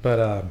guess,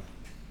 but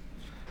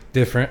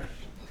different.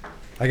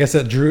 I guess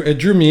it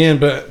drew me in,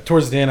 but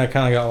towards the end, I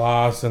kind of got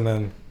lost, and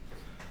then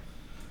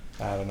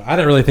I don't know. I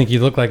didn't really think he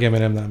looked like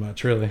Eminem that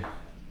much, really.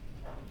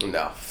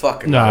 No,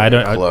 fucking. No, I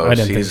didn't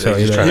think so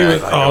either.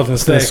 I was gonna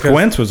say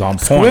Squints was on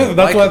point.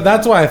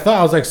 That's why I thought.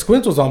 I was like,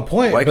 Squints was on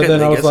point. Why but couldn't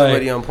then I was get like,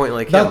 somebody on point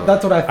like him?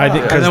 That's what I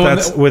thought. Because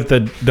that's with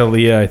the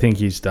Dalia. I think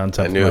he's done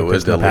something. I knew like it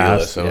was this in the Dalia,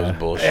 past. so it was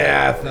bullshit.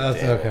 Yeah,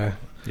 that's okay.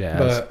 Yeah,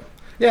 but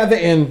yeah,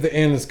 the end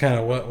is kind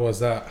of what was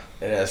that?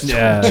 It has 2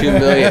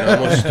 million,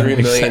 almost 3 million.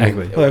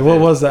 Exactly. Like, what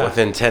was that?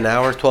 Within 10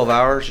 hours, 12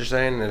 hours, you're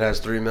saying it has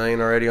 3 million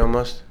already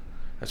almost?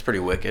 That's pretty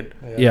wicked.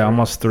 Yeah,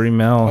 almost 3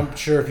 mil. I'm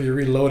sure if you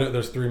reload it,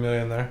 there's 3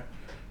 million there.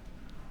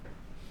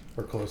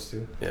 Or close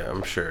to. Yeah,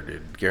 I'm sure,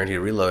 dude. Guaranteed.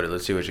 Reload it.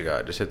 Let's see what you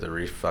got. Just hit the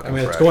fucking. I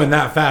mean, fresh. it's going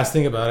that fast.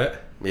 Think about it.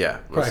 Yeah,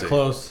 probably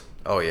close.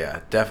 Oh yeah,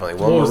 definitely.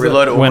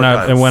 Reload it one more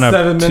time. It went up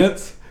 7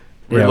 minutes.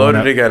 Reload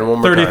it again one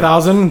more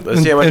 30,000. time.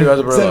 Let's see how much you guys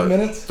have 7 reload.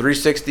 minutes.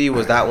 360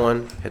 was that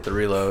one. Hit the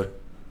reload.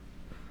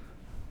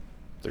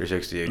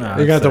 360 again.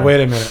 You got to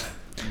wait a minute.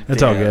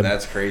 It's all good.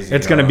 That's crazy.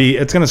 It's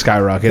gonna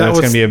skyrocket. That's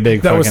gonna be a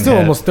big. That was still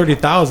hit. almost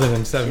 30,000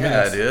 in 7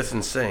 minutes. Yeah, dude, that's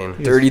insane.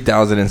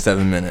 30,000 in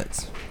 7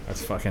 minutes.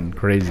 That's fucking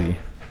crazy.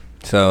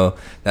 So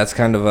that's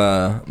kind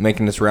of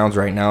making its rounds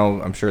right now.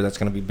 I'm sure that's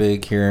going to be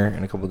big here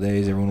in a couple of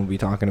days. Everyone will be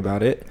talking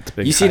about it.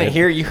 You seen it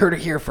here. You heard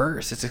it here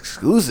first. It's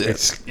exclusive.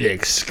 It's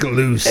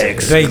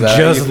exclusive. They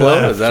just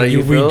left. Is that how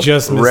you feel? We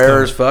just missed Rare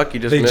them. as fuck.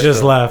 You just They missed just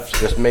them. left.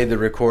 Just made the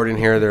recording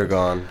here. They're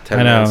gone. 10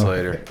 I know. minutes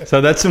later.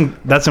 So that's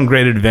some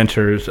great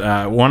adventures.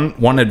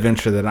 One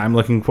adventure that I'm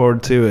looking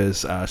forward to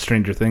is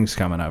Stranger Things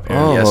coming up here.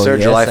 Oh, Yes, sir.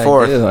 yes, July I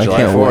 4th. do. I July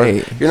can't 4th.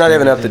 wait. You're not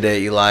even up to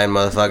date, you lying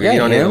motherfucker. Yeah, you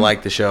don't I even am.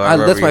 like the show. I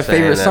remember That's my you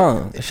saying favorite that.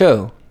 song. Show.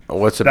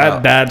 What's it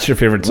about? That's your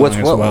favorite song as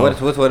well. What's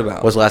what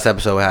about? What's the last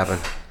episode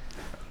happened?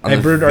 Hey,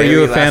 Brood, are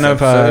you a fan of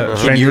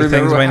Stranger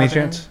Things by any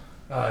chance?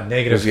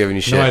 Negative. Just giving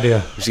you shit. No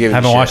idea. Just giving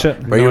Haven't you watched shit.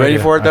 it? Are you No ready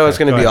idea. for it though? Okay, It's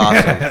gonna go be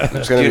ahead. awesome.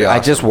 It's gonna Dude, be awesome.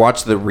 I just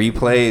watched the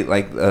replay,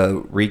 like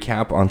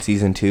recap on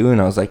season 2, and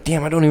I was like,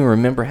 damn, I don't even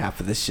remember half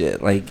of this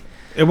shit. Like,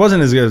 It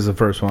wasn't as good as the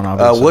first one,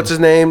 obviously. what's his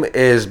name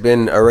is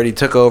been already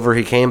took over.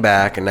 He came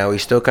back, and now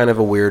he's still kind of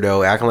a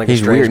weirdo, acting like he's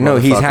a strange weird. No,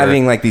 he's motherfucker.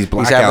 having like these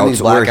He's having blackouts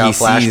these where he blackout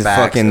sees flashbacks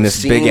fucking of this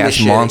seeing big the ass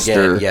shit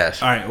monster. again.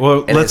 Yes. All right,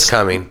 well, And it's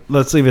coming.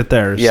 Let's leave it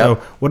there. Yep. So,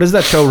 what does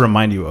that show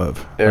remind you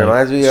of? It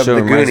reminds me of show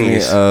the reminds me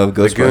Goonies. of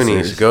The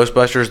Goonies. Ghostbusters.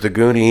 Ghostbusters, the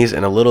Goonies,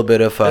 and a little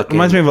bit of It fucking.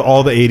 reminds me of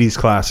all the 80s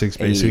classics,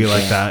 basically, 80s,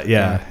 like yeah. that.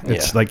 Yeah. Yeah.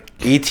 It's like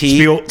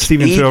E.T.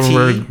 Steven E.T.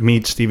 Spielberg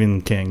meets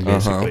Stephen King,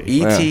 basically.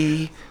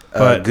 E.T.,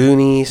 But-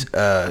 Goonies.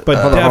 But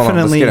hold on,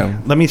 definitely, let's get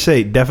 'em. let me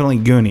say, definitely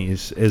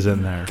Goonies is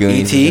in there.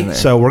 Goonies E.T. is in there.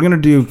 So we're going to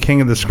do King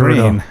of the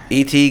Screen,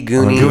 E.T.,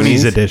 Goonies.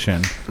 Goonies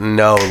edition.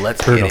 No,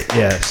 let's get it.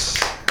 Yes.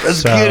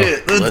 Let's get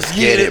it. Let's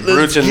get it.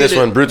 Brute's in this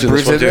one. Brute's in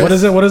this one, too. What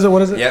is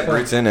it? Yeah,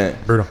 Brute's in it.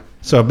 Brutal.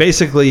 So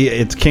basically,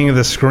 it's King of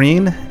the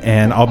Screen,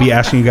 and I'll be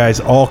asking you guys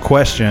all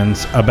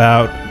questions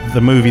about the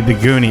movie The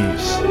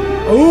Goonies.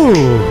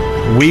 Ooh.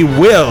 We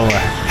will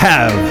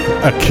have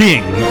a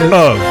King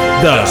of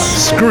the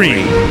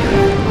Screen.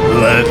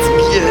 Let's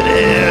get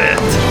it.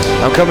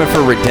 I'm coming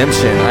for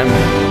redemption.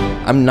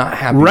 I'm not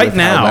happy Right with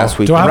how now. last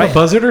week. Do I have Right. a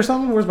buzzard or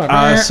something? Where's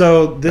my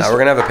So this. Now we're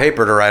going to have a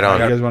paper to write you on.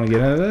 guys want to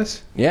get into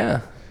this? Yeah.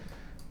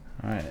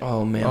 All right.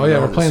 Oh man. Oh yeah,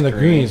 I'm we're on playing the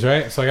screen. greens,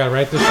 right? So I gotta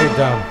write this shit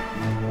down.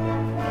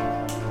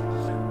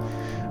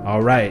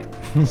 All right.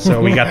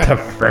 So we got the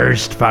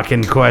first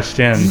fucking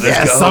question.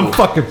 Yes, I'm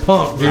fucking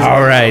pumped, dude.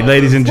 All right,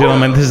 ladies and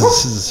gentlemen, this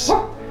is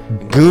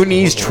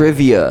Goonies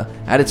trivia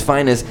at its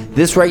finest.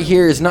 This right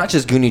here is not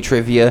just Goonie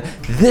trivia.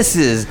 This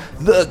is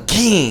the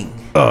king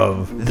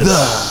of the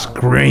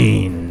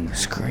screen.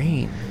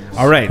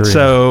 All right, Screen.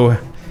 so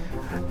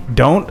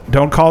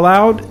don't call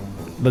out.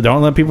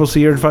 Don't let people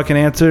see your fucking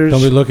answers.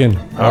 Don't be looking.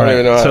 All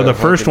even know right. how So to the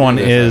first fucking one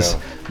do this is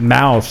right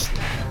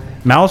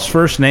Mouth. Mouth's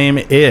first name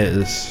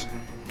is.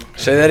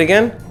 Say that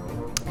again.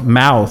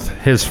 Mouth.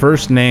 His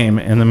first name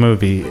in the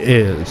movie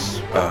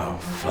is. Oh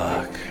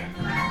fuck.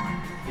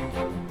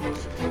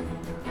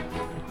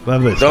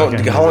 Love this. Don't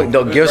fucking-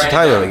 don't give us a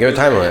time limit. Give a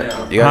time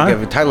limit. You gotta Huh?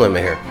 give a time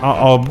limit here.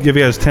 I'll give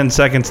you guys 10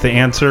 seconds to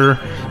answer.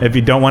 If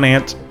you don't want to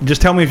answer,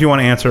 just tell me if you want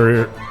to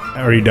answer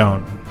or you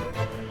don't.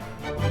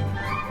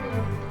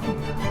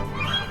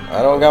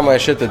 I don't got my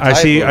shit to type.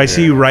 I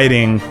see you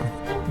writing.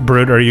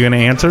 Brute, are you going to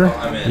answer?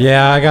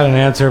 Yeah, I got an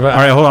answer, but All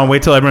right, hold on.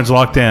 Wait till everyone's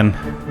locked in.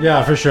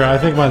 yeah, for sure. I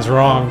think mine's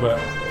wrong, but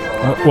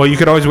Well, you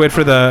could always wait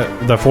for the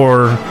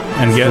 4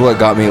 and This get. is what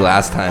got me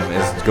last time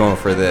is going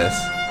for this,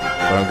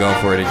 but I'm going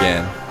for it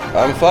again.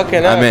 I'm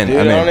fucking up, I'm in, dude.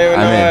 I'm I don't in, even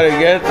I'm know in, how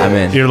to get this. I'm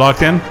in. You're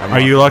locked in? Are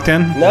you locked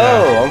in? No,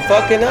 I'm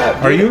fucking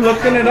up. Are dude. you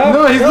looking it up?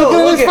 no, he's looking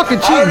at look his fucking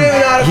I don't cheating. even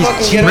know how to He's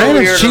fucking cheating. get over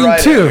Brandon's here to cheating write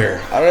it too.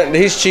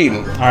 here. He's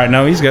cheating. All right,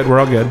 no, he's good. We're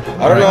all good.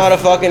 I don't know how to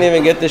fucking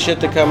even get this shit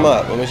to come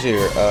up. Let me see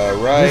here.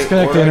 Right.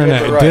 Disconnect the where do I get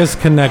internet. to right?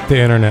 Disconnect the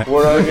internet.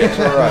 Where do I get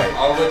to right?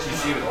 I'll let you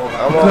see it. Hold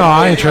I'm on. on No,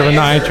 I ain't page tripping.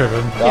 No, I ain't answer.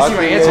 tripping.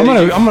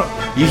 Document- I'm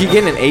gonna. You could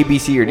get an A, B,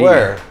 C, or D.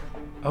 Where?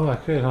 Oh, I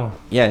could, huh?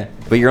 Yeah,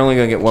 but you're only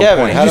gonna get 1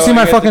 Kevin, point. how Did you do see I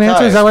my get fucking the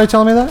answer? Is that time? why you're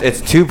telling me that?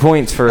 It's 2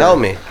 points for. Tell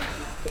me.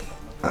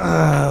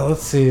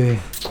 Let's see.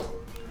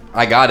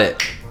 I got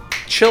it.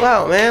 Chill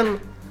out, man.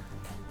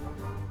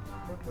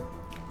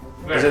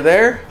 Is it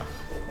there?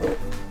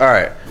 All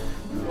right.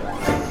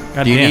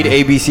 God Do you damn. need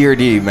A, B, C, or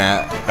D,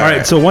 Matt? All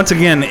right, so once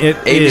again, it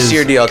A, B, is. C,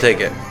 or D? I'll take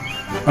it.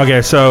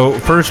 Okay, so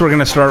first we're going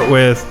to start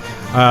with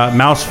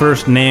Mouth's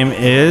first name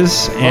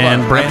is.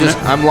 And Brandon.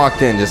 I'm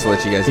locked in, just to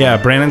let you guys know. Yeah,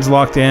 Brandon's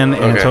locked in,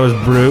 and Okay. so is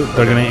Brute.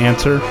 They're going to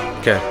answer.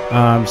 Okay.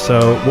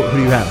 So who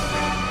do you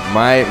have?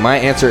 My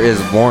answer is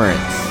Lawrence.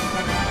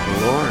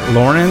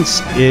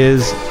 Lawrence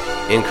is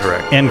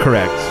Incorrect.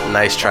 incorrect.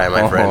 Nice try,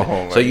 my Oh, friend.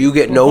 my So you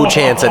get no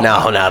chance at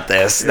now, not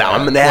this. Now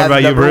I'm gonna What have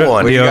about you, number Brute?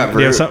 one. Do you, got, do you have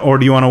Brute? some, or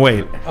do you want to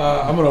wait?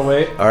 I'm gonna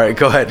wait. All right,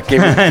 go ahead.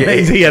 Give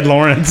me. He had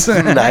Lawrence.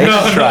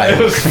 Nice try,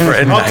 my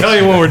friend. I'll tell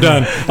you when we're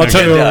done. I'll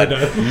tell you when we're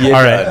done. Yeah,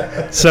 All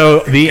right. So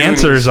the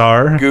answers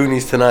are.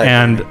 Goonies tonight.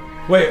 And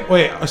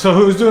Wait. So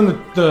who's doing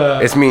the?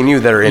 It's me and you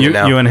that are in it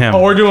now. you and him.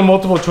 Oh, we're doing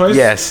multiple choice.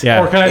 Yes.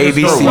 Yeah. Or can I just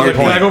ABC go? or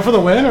Can I go for the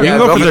win? Or You can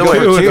go for the win.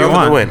 coup if you Go for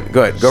want. the win.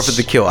 Good. Go for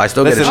the kill. I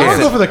still get a Listen, I'll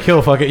chance. go for the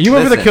kill. Fuck it. You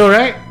went for the Listen. kill,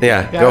 right?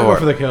 Yeah, Yeah, go I'll go for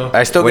for the kill.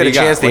 I still What get do a you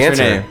got? chance to What's your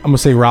answer. name? I'm gonna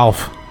say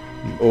Ralph.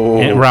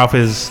 And Ralph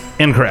is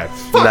incorrect.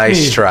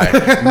 Nice me. try.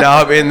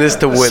 Now I'm in this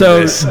to win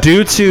So this.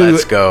 due to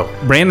Let's go.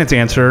 Brandon's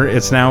answer,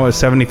 it's now a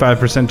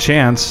 75%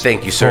 chance.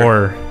 Thank you,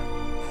 sir.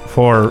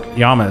 For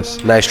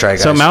Yamas. Nice try,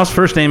 guys. So Mouth's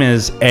first name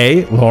is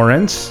A.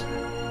 Lawrence.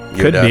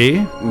 You're Could done.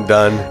 be.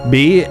 Done.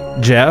 B.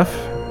 Jeff.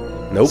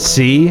 Nope.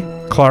 C.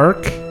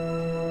 Clark.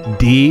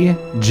 D.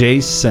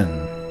 Jason.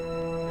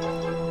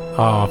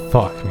 Oh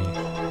fuck me.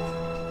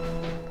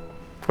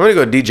 I'm gonna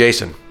go D.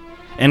 Jason.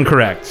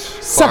 Incorrect.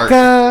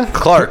 Sucker.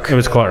 Clark. It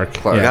was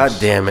Clark. God Yes.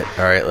 damn it.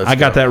 All right, let's I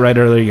got that right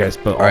earlier, you guys.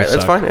 But All right,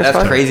 that's fine.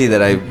 That's crazy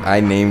that I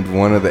named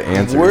one of the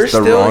answers We're the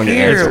still wrong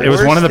here. answer. It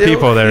was We're one of the still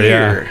people there,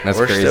 yeah. here. That's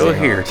We're crazy, still huh?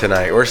 here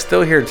tonight. We're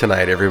still here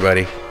tonight,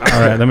 everybody.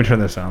 All right, let me turn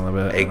this down a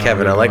little bit. Hey,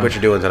 Kevin, I like what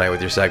you're doing tonight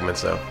with your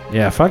segments, though.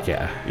 Yeah, fuck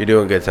yeah. You're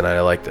doing good tonight.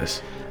 I like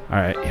this. All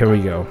right, here we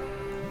go.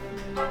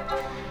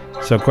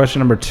 So question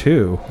number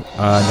 2.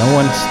 No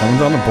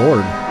one's on the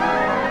board.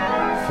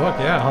 Fuck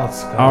yeah.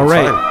 Let's go. All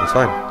right. It's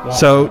fine.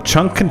 So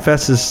Chunk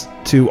confesses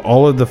to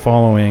all of the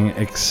following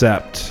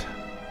except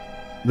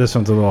this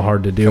one's a little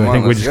hard to do. Come I on,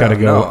 think we let's just go. got to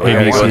go No, I I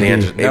gotta go with the ABCD.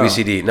 answer. No.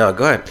 ABCD. No,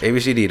 go ahead.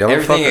 ABCD. Don't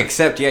Everything fuck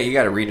except, yeah, you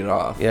got to read it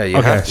off. Yeah, you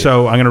Okay, have to.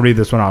 so I'm going to read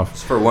this one off.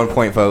 It's for 1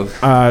 point, folks.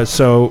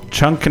 So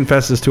Chunk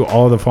confesses to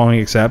all of the following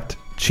except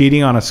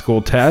cheating on a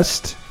school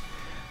test.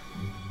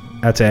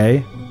 That's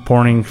A.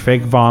 Pouring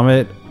fake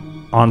vomit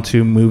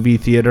onto movie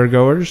theater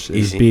goers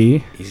is Easy.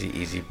 B. Easy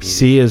peasy.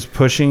 C is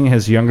pushing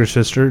his younger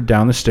sister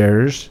down the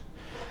stairs.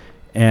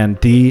 And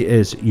D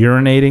is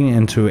urinating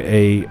into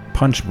a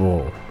punch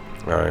bowl.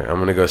 All right, I'm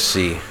gonna go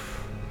C.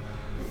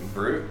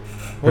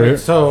 Wait,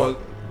 so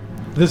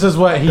this is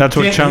what he. That's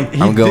what did- Chunk-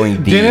 he I'm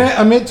going D. Didn't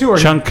admit to, or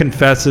Chunk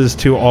confesses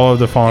to all of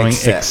the following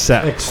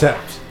Except.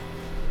 except.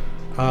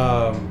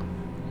 I'm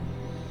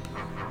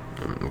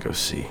I'm gonna go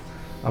C.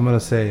 gonna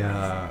say.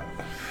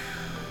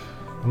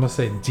 I'm gonna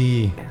say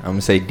D. I'm going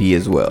to say D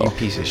as well. You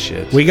piece of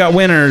shit. We got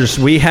winners.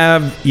 We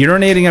have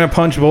urinating in a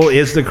punch bowl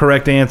is the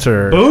correct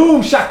answer.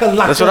 Boom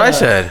shakalaka. That's what I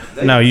said.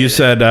 No, you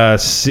said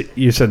C.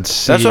 You said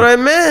C. That's what I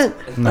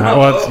meant. No,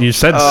 well, you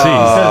said C.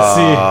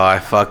 Oh,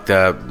 I fucked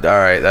up. All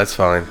right, that's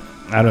fine.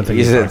 I don't think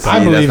You you said fucked C, up. I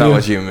believe that's not you.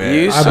 what you meant.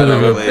 You I son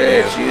of a believe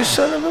bitch. You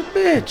son of a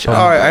bitch.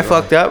 All right, I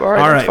fucked up. All right,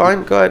 All that's right.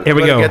 fine. Go ahead. Here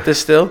we Let me go. Get this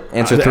still.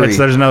 Answer 3.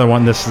 There's another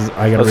one. This is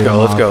I gotta Let's read go. them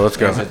Let's off. go. Let's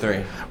go. Answer 3.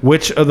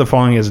 Which of the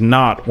following is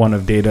not one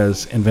of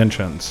Data's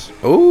inventions?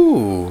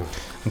 Ooh.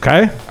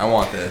 Okay. I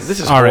want this. This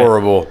is All right.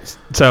 horrible.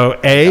 So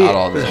A, Got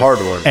all This is this. a hard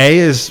one. A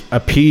is a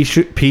pea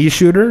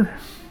shooter.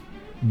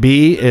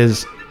 B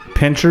is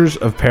pinchers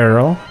of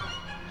peril.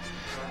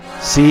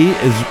 C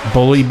is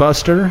bully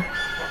buster.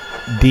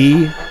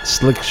 D,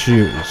 slick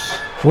shoes.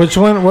 Which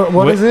one?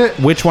 What is it?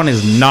 Which one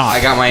is not?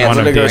 I got my one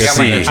answer. of I'm gonna go these?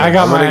 C. I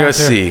got I'm my gonna go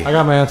answer. C. I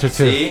got my answer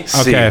too.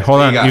 C? Okay, hold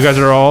What on. do you You got? guys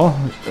are all.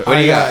 What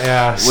do you got?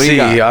 Yeah. What do you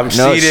got? I'm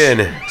No, C'd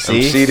in. C?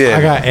 I'm C'd in.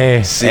 I got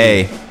A. C.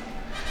 A.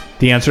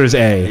 The answer is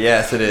A.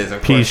 Yes, it is.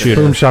 Of Pea course it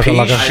shooter. Boom is. Pea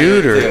shakalaka.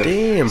 shooter.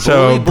 Damn.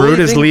 So Brute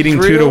is leading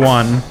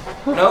 2-1.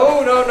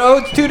 No,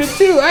 it's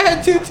 2-2. I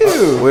had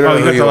 2-2. We don't Oh, know you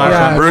who got you the last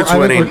are. one. Brute's I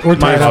think winning. we're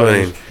tied Mine's up.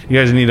 winning. You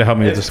guys need to help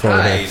me with the score.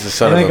 tied. here. He's the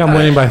son I think of I'm a-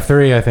 winning by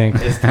 3. I think.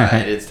 It's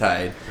tied. It's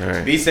tied. All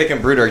right. B-Sick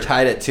and Brute are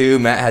tied at 2.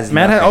 Matt has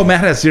Matt nothing.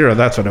 has 0.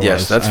 That's what it was.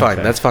 Yes, that's fine.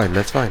 Okay. That's fine.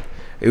 That's fine.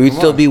 It would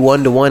still be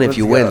 1-1 if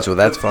you Let's win, go. so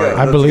that's Let's go.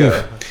 fine. I believe.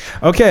 go.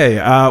 Okay.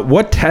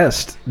 What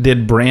test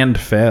did Brand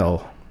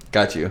fail?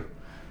 Got you.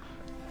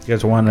 You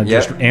guys want to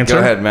Yep. just answer? Go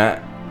ahead,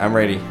 Matt. I'm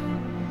ready.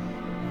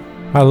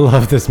 I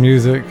love this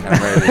music.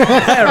 I'm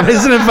ready.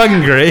 Isn't it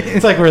fucking great?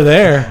 It's like we're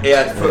there.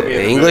 Yeah, put me in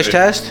The the English mood.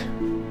 test?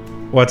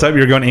 What's up?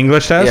 You're going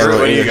English test? Yeah,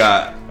 What do you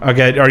got?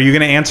 Okay. Are you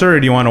going to answer or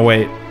do you want to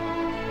wait?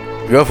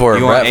 Go for it,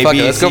 You want Brett. A, Fuck B,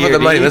 it. Let's go C, for or the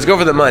D? money. Let's go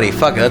for the money.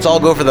 Fuck it. Let's all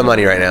go for the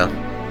money right now.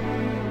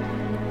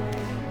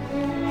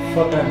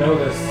 Fuck, I know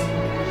this.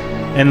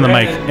 Into the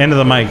mic. Into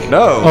the mic.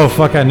 No. Oh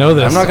fuck, I know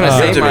this. I'm not going to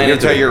give it say to me, mine give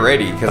it to until me. you're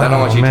ready because I don't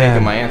Oh, want you man.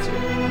 taking my answer.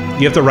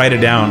 You have to write it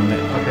down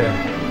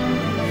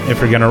Okay. if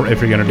you're gonna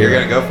do You're it.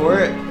 going to go for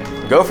it?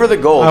 Go for the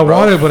gold, I bro.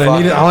 wanted, but I Fuck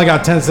needed. it. I only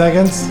got 10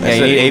 seconds. Yeah, you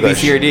said need A, B, English.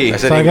 C, or D. I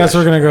said So I guess English.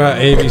 we're gonna go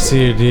A, B,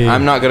 C, or D.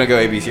 I'm not going to go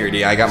A, B, C, or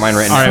D. I got mine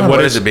written All right. down. What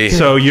What is is it be?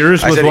 So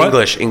yours I was said what?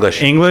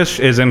 English. English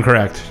is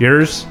incorrect.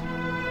 Yours?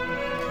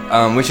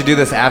 We should do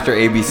this after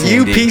A, B, C, You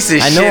and D. piece of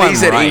I know shit. He I'm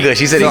said right. English.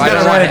 He said So he's I gonna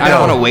don't write want- it I don't down.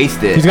 want to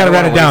waste it. He's got to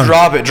write it down.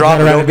 Drop it. Drop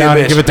it. You gotta Don't write be it a down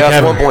and bitch. give it to That's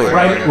Kevin. 1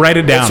 point. Write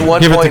it down. It's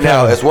 1 Give it to point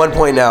now. Kevin. It's 1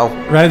 point now.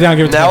 Write it down.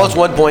 Give it to Now Kevin. it's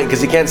 1 point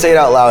because he can't say it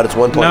out loud. It's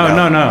 1 point No,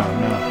 now. no.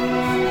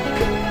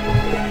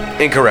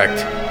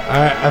 Incorrect.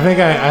 I think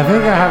I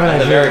have an idea.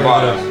 The very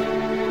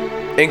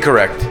bottom.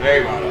 Incorrect.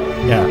 Very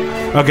bottom.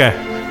 Yeah. Okay.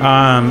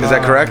 Is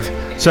that correct?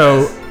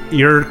 So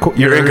you're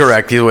You're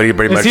incorrect. He's what he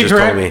pretty much he just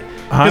correct? told me.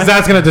 Because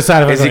that's gonna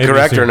decide if Is I he go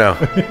correct ABC. or no?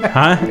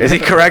 Huh? Is he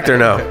correct or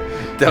no?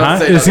 Huh?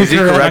 Is he Is he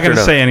correct? I'm not correct or gonna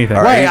no? say anything.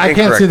 All right, Wait, he's I can't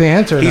incorrect. see the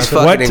answer. He's That's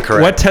fucking What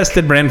incorrect. what test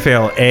did Brand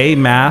fail? A,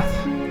 math.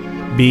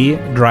 B,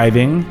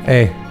 driving.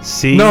 A.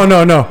 C. No.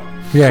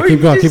 Yeah,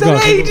 keep going. He Keep said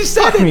going. A. He just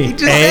said it. He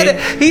just said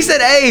it. He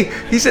said A.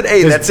 He said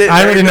A. That's it.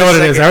 I already know what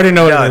it is. I already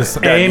know what Done. it is.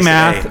 Done. A, He said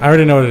math. I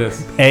already know what it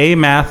is. A,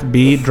 math.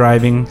 B,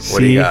 driving. What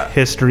do you C, got?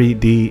 history.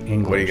 D,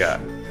 English. What do you got?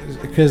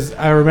 Because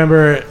I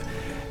remember.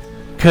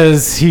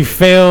 Because he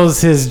fails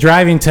his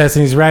driving test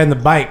and he's riding the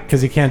bike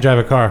because he can't drive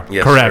a car.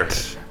 Yes, Correct.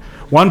 sir.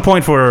 1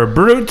 point for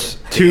Brute.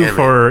 2 Damn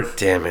for it.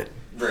 Damn it.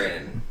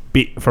 Brandon.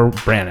 B for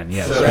Brandon.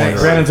 Yes.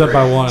 Brandon's up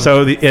by 1.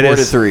 So it 4 to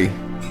is 3.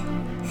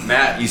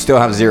 Matt, you still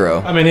have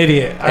 0. I'm an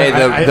idiot. Hey,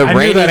 I knew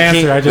reigning that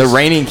king, answer. I the just,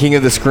 reigning king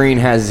of the screen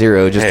has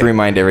 0. Just to Hey,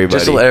 remind everybody.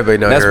 just to let everybody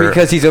know That's here-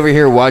 because he's over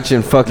here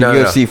watching fucking No,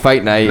 no, UFC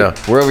Fight Night. No.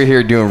 We're over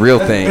here doing real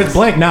things. it's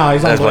blank now.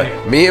 He's on That's blank.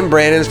 why. Me and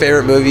Brandon's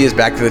favorite movie is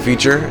Back to the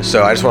Future,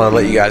 so I just want to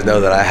let you guys know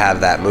that I have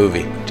that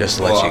movie. Just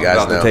to let Well, you I'm guys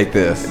about to know. take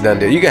this. Done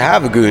deal. You can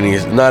have a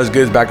Goonies. Not as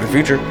good as Back to the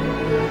Future.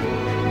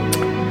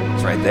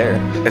 It's right there.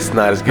 It's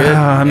not as good.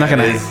 I'm not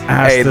gonna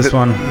ask this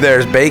one.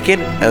 There's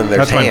bacon and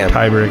there's That's my ham.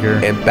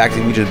 tiebreaker. And Back to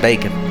the Future is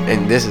bacon,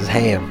 and this is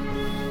ham.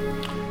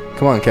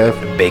 Come on, Kev.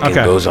 Bacon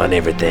Okay. goes on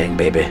everything,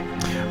 baby.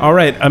 All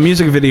right. A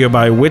music video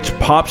by which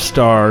pop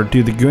star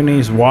do the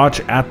Goonies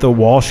watch at the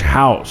Walsh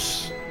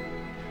house?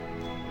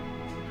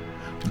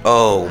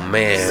 Oh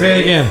man. Say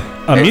it again.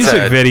 A It's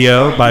music a-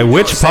 video by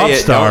which pop Say it.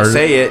 star Don't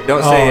say it.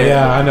 Don't say Oh it.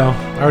 yeah, I know.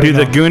 I already do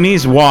the know.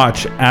 Goonies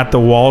watch at the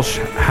Walsh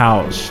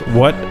house?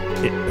 What?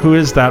 Who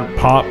is that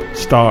pop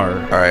star?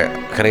 All right.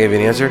 Can I give you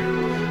an answer?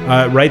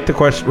 Write the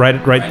question. Write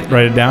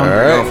it down. All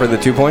We're right. going for the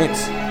 2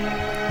 points.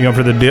 You going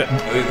for the Who's the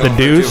going for 2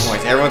 dues?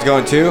 points? Everyone's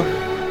going 2.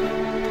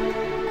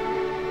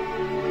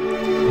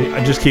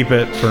 Just keep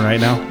it for right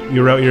now.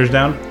 You wrote yours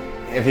down.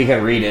 If he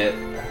can read it.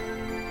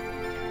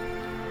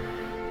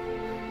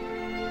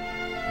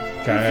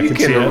 Okay, I You can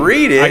see can it.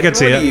 read it. I can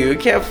see What it. are you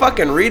can't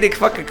fucking read a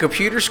fucking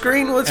computer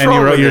screen. What's And wrong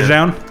you wrote with yours you?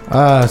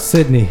 down.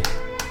 Sydney.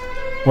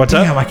 What's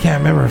Damn, up? I can't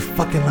remember her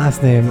fucking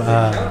last name.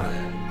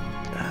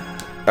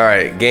 All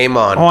right, game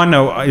on. Oh, I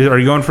know. Are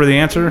you going for the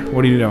answer?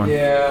 What are you doing?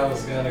 Yeah, I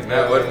was gonna.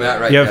 Matt, what did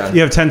Matt write You down?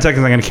 have 10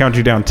 seconds. I'm going to count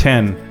you down.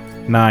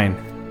 10, 9,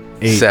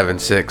 8. 7,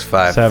 6,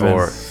 5, Seven,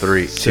 4,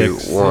 3, 2,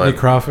 six. Cindy 1.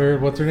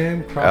 Crawford. What's her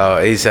name?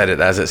 Oh, he said it.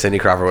 That's it. Cindy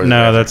Crawford was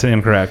No, it. that's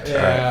incorrect.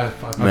 Yeah.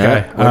 Fuck. Okay.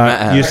 Matt, what did Matt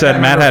have? You said I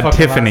Matt remember had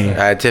fucking Tiffany. last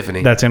I had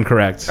Tiffany. That's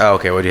incorrect. Oh,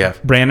 okay. What do you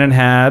have? Brandon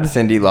had.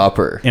 Cindy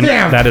Lauper.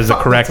 Damn, That is the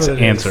fuck, correct that's what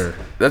it is. answer.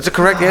 That's a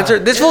correct answer.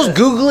 This fool's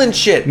googling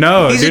shit.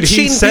 No, he's dude, a he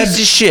cheating said- piece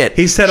of shit.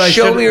 he said I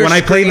Show should- me your when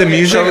I played the screen.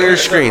 music- Show me your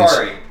screens.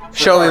 Safari.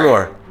 Show me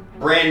more.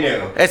 Brand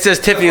new. It says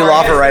Tiffany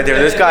Lawfer right there.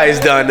 This guy is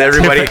done.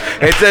 Everybody,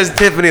 it says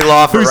Tiffany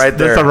Lawfer right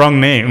there. That's the wrong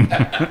name.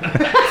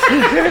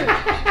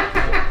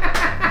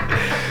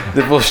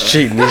 The bull's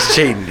cheating. He's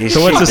cheating. He's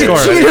So what's the cheating.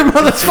 score? Cheater,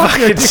 motherfucker.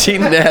 Fucking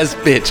cheating ass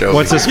bitch. Over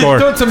What's the here. score?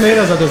 Throw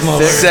tomatoes at this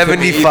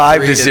motherfucker.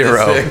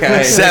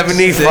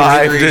 75-0.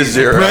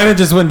 75-0. Brandon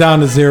just went down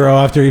to 0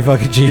 after he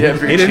fucking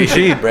cheated. He didn't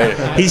cheat.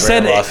 He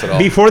said lost it all.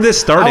 before this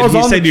I started, was he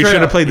on said the you should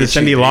trail. have played the You Cyndi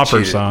cheated. Lauper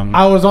You song.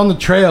 I was on the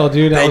trail,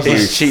 dude. I was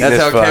He's like, cheating That's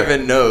as how fuck.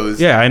 Kevin knows.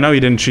 Yeah, I know he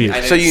didn't cheat.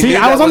 So you See, knew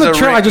I that was on the a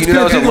trail, ra- I just you knew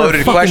that was a couldn't think of a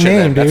loaded fucking question.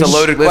 name, That's a dude.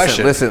 loaded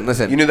question.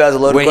 Listen. You knew that was a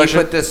loaded when question.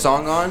 When you put this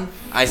song on,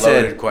 I Loaded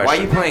said, question. why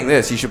are you playing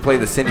this? You should play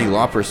the Cyndi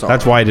Lauper song.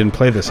 That's why I didn't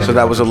play this. So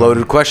that was a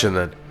loaded question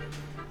then.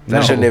 That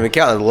No. shouldn't even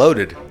count. It's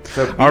loaded.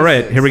 All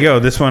right, here we go.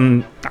 This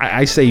one,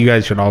 I say you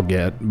guys should all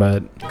get,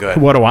 but Good.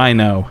 what do I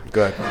know?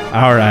 Good.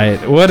 All right,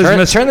 what is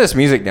Mr. Turn this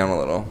music down a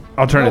little.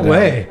 I'll turn it No down.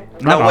 way.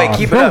 No, wait,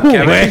 keep it up, No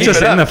Kevin. way. Keep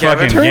Just it in up, the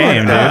Kevin. fucking Turn game,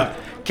 it dude. up.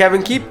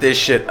 Kevin, keep this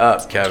shit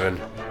up, Kevin.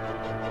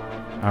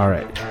 All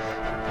right,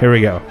 here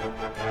we go.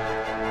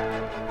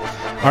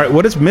 All right,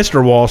 what does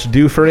Mr. Walsh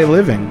do for a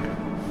living?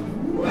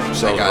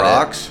 Sells got it.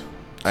 rocks.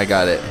 I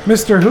got it.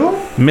 Mr. Who?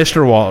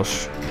 Mr.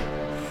 Walsh.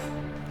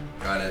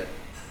 Got it.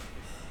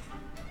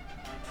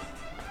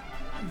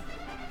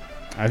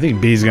 I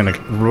think B's gonna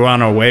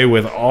run away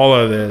with all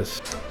of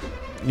this.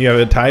 You have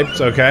it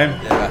typed, okay?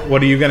 Yeah.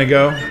 What are you gonna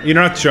go? You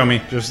don't have to show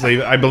me. Just leave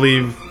it. I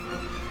believe.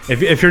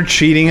 If you're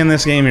cheating in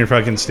this game, you're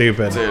fucking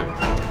stupid. Dude.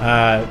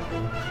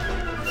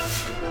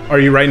 Are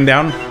you writing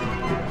down?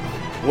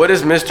 What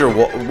is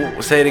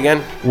Mr. Say it again.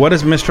 What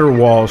does Mr.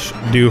 Walsh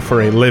do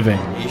for a living?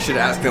 You should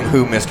ask them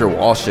who Mr.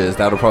 Walsh is.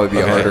 That'll probably be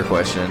a Okay. harder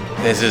question.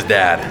 It's his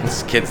dad.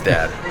 It's his kid's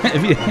dad.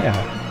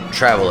 Yeah.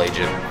 Travel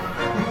agent.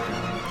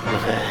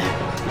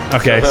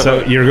 Okay,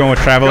 so you're going with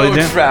travel Go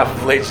agent?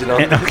 travel agent.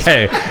 On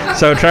Okay,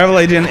 so travel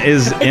agent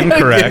is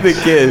incorrect. The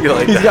kid. You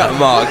like He's that? got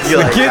mocks. You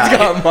The like kid's that?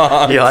 got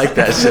mocks. You like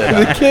that shit?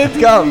 The kid's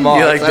got mocks.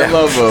 You like that? I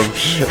love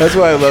him. That's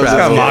why I love He's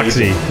got him.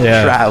 moxie.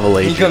 Yeah. Travel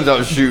He agent. comes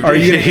out shooting. Are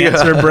you gonna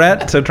answer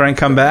Brett to try and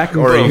come back,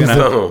 or are you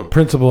gonna? Boom.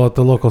 Principal at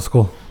the local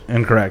school.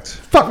 Incorrect.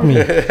 Fuck me.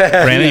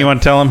 Brandon, you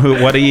want to tell him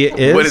what he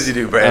is? What does he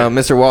do, Brad?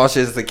 Mr. Walsh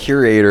is the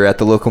curator at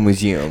the local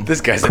museum. This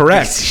guy's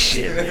Correct. a piece of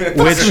shit.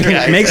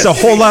 Which makes a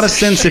whole lot of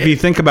sense if you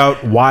think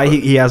about why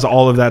he has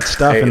all of that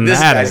stuff Hey, in this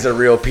the attic. guy's a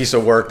real piece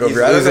of work over He's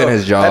here. I don't losing know-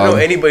 his job. I don't know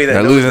anybody that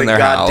They're knows losing the their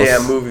goddamn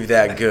house. movie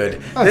that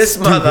good. This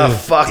stupid.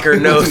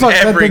 motherfucker knows Fuck,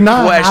 that every did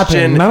not question.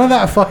 happen. None of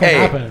that fucking Hey,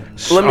 happened.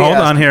 let me Hold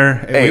ask- on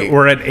here. Hey.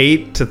 We're at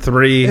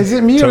 8-3 Is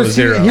it me to or is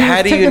he? 0. He was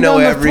How do you taking know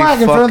down the every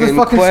flag in front of the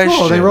fucking fucking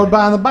school. They question? rode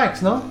by on the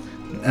bikes, no?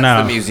 That's No.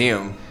 the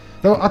museum.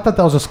 I thought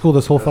that was a school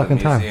this whole fucking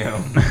time.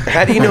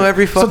 How do you know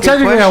every So fucking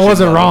technically I question,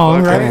 wasn't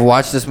wrong, motherfucker? right? I've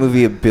watched this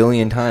movie 1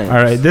 billion times. All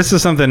right, this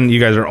is something you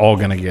guys are all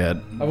gonna get.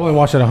 I've only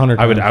watched it 100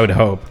 times. I would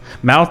hope.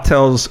 Mouth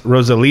tells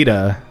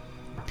Rosalita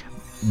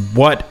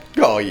what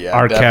Oh yeah,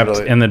 are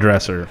definitely. kept in the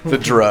dresser. The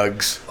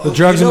drugs. The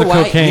drugs You and know the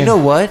what? cocaine. You know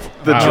what?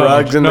 The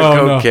drugs and the no,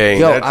 no. cocaine.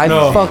 Yo, That's- I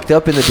no. fucked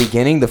up in the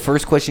beginning. The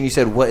first question you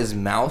said, what is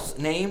Mouth's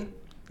name?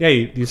 Yeah,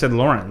 you said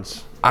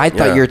Lawrence. I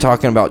thought Yeah. you were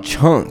talking about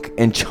Chunk,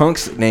 and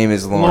Chunk's name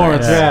is Lawrence.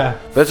 Lawrence, yeah.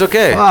 That's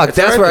okay. Fuck, It's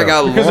that's all where I right,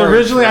 got Because Lawrence.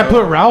 originally I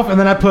put Ralph and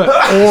then I put or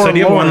So do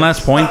you have one Lawrence.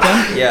 less point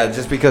then? Yeah,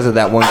 just because of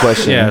that one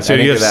question. Yeah, so I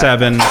you think have of that.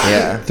 7,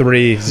 Yeah.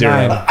 3, 0.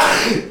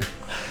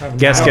 Nine.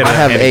 Guess I get I a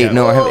have handicap. 8.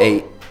 No, I have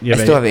 8. You I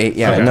have still 8. have 8.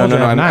 Yeah, Okay. no,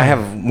 I I have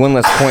have one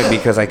less point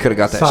because I could have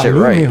got that shit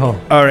Salud, right. mijo.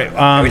 All right.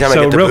 Every time I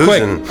So get to real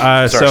quick, boozing,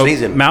 start so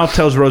sneezing. Mouth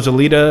tells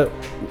Rosalita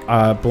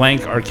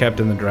blank are kept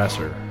in the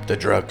dresser. The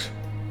drugs.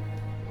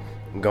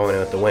 I'm going in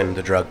with the wind.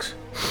 The drugs.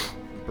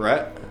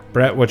 Brett?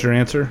 Brett, what's your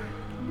answer?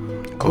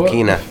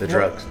 Coquina. The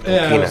drugs. Yeah, it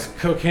Coquina. was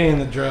cocaine,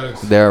 the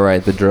drugs. They're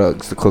right. The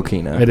drugs, the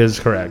coquina. It is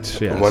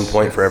correct. Yes. 1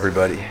 point for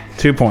everybody.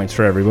 2 points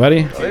for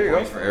everybody. There you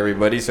go. For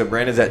everybody. So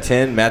Brandon's at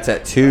 10, Matt's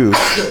at 2.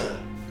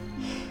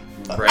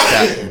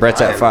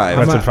 Brett's at 5.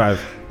 Brett's at 5.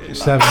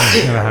 7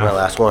 and a My half.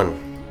 last one.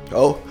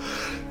 Oh.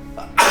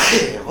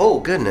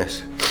 Oh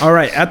goodness. All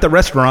right. At the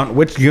restaurant,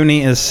 which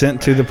Goonie is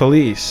sent to the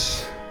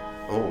police?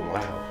 Oh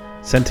wow.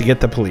 Sent to get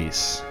the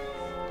police.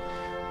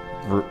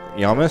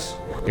 Yamas?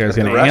 You guys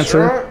The gonna answer?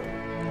 restaurant?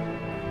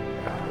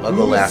 I'll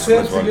go last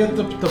Sent one. to get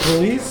the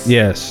police?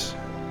 Yes.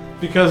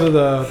 Because of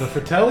the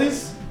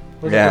Fratellis?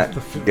 Or Yeah.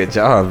 the Good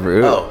job,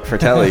 Brute. Oh.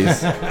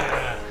 Fratelli's.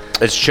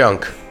 It's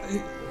Chunk.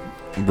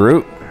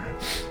 Brute?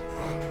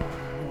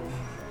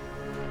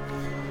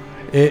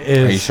 It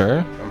is Are you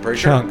sure? I'm pretty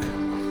sure. Chunk.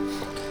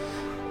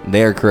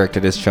 They are correct.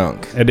 It is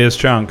Chunk. It is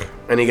Chunk.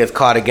 And he gets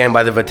caught again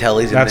by the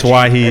Vitellis. and That's then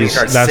why and he he's.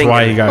 starts That's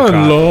why he singing. got Oh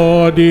caught.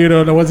 Lord, you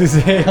don't know what's he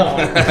saying.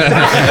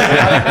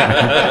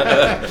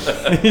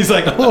 He's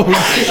like, oh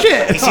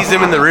shit. He sees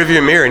him in the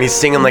rearview mirror and he's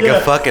singing like a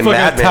fucking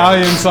madman.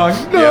 Italian song.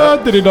 Da,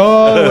 da, da,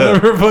 da,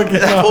 whatever fucking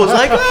That fool's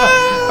like,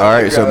 ah! All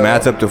right, so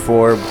Matt's up to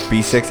 4,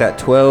 B6 at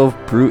 12,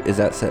 Brute is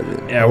at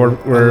 7. Yeah,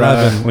 we're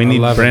 11. we need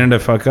 11. Brandon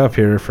to fuck up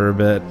here for a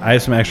bit. I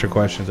have some extra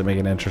questions to make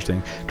it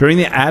interesting. During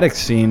the attic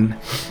scene,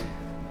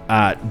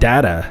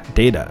 Data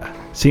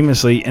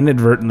seamlessly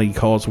inadvertently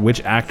calls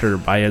which actor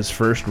by his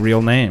first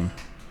real name.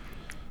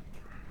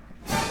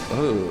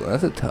 Oh,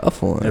 that's a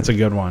tough one. It's a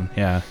good one.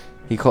 Yeah.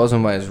 He calls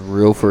him by his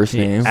real first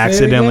name.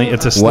 Accidentally,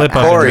 it's a slip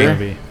up in Corey. the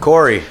movie.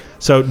 Corey.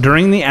 So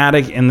during the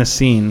attic in the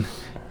scene,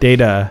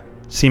 Data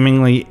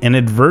seemingly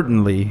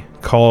inadvertently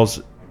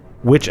calls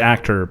which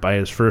actor by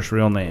his first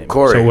real name?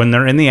 Corey. So when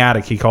they're in the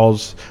attic, he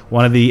calls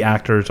one of the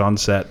actors on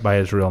set by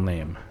his real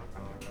name.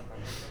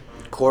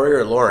 Corey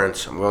or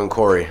Lawrence? I'm going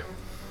Corey.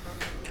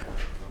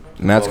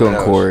 Matt's going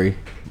Corey.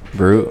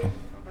 Brute.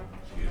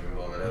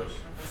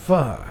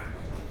 Fuck.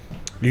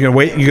 You can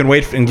wait. You can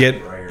wait and get.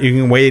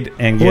 You can wait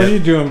and get. What are you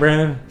doing,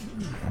 Brandon?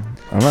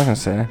 I'm not gonna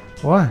say.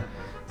 Why?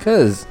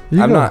 Cause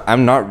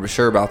I'm not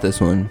sure about this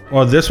one.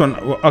 Well, this one.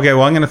 Okay.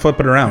 Well, I'm gonna flip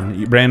it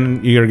around.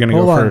 Brandon, you're gonna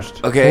go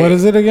first. Okay. What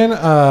is it again?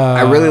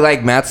 I really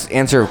like Matt's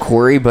answer of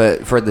Corey,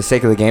 but for the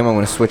sake of the game, I'm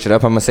gonna switch it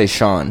up. I'm gonna say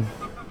Sean.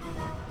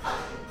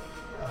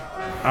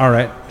 All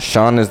right.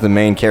 Sean is the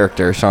main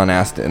character. Sean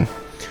Astin.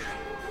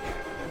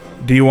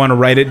 Do you want to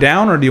write it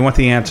down or do you want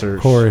the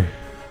answers? Corey.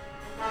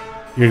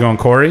 You're going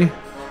Corey? You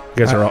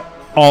guys are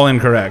all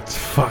incorrect.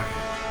 Fuck.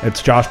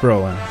 It's Josh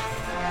Brolin.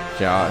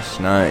 Josh,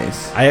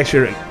 nice. I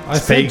actually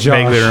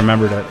vaguely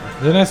remembered it.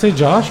 Didn't I say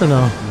Josh or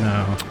no?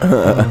 No.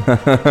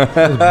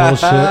 That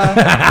was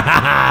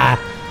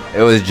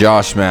bullshit. It was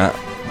Josh, Matt.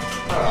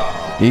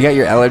 You got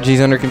your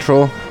allergies under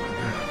control?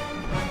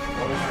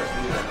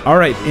 All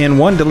right. In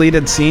one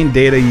deleted scene,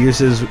 Data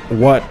uses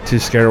what to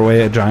scare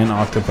away a giant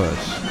octopus?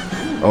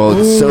 Oh,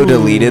 it's so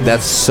deleted.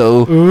 That's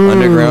so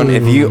underground.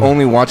 If you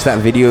only watch that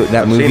video,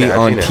 that movie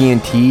on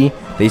TNT,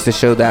 they used to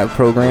show that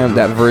program,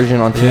 that version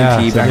on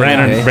TNT back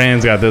in the day.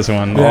 Brandon's got this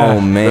one.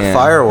 Oh, man. The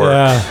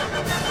fireworks.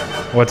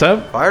 Yeah. What's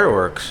up?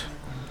 Fireworks.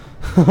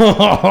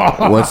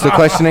 What's the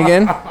question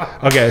again?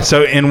 Okay,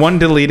 so in one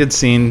deleted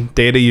scene,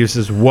 Data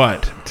uses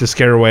what to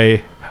scare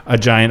away a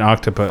giant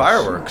octopus?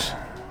 Fireworks.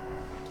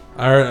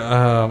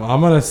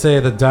 I'm gonna say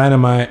the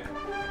dynamite.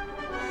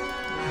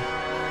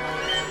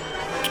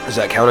 Does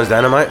that count as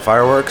dynamite?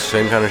 Fireworks?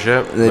 Same kind of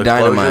shit? The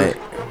dynamite.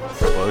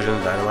 Explosion,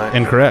 dynamite?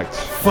 Incorrect.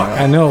 Fuck,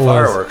 I know it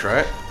was. Fireworks,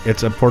 right?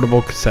 It's a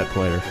portable cassette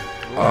player.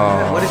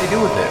 What does he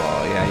do with it?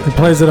 Oh, yeah. He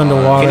plays it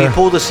underwater. Can you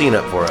pull the scene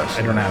up for us?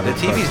 I don't have the it.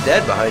 TV's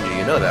dead behind you.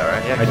 You know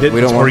that, right? I did.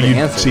 We don't where want the you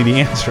answer. see the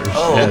answers.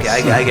 Oh, Yes.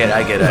 okay. I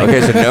get it.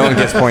 Okay, so no one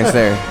gets points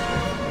there.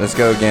 Let's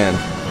go again.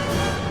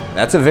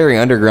 That's a very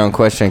underground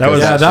question. That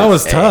was- that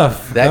was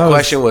tough. That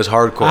question was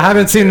hardcore. I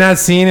haven't seen that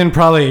scene in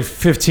probably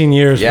 15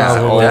 years. Yeah,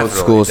 probably. old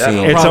school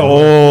scene. It's Probably,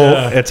 old.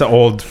 yeah. It's an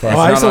old. Oh,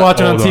 I used to watch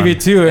it on TV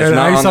too, It's and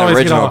not I used on to the always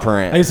original get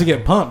print. I used to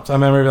get pumped. I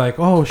remember like,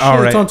 oh shit, All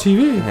right. it's on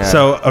TV. Yeah.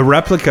 So a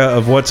replica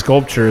of what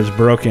sculpture is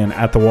broken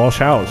at the Walsh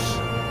house?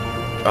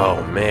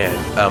 Oh man.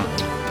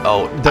 I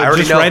already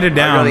Just know. write it I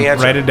down. know the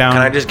answer. Write it down.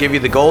 Can I just give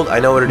you the gold? I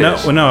know what it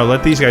is. No.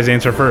 Let these guys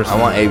answer first. I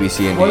want A, B,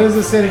 C, and D. What does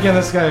it say again?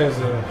 This guy is.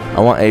 I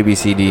want A, B,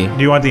 C, D.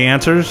 Do you want the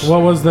answers?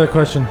 What was the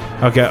question?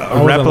 Okay,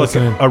 I wasn't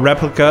listening. a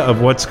replica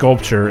of what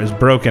sculpture is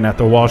broken at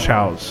the Walsh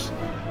house?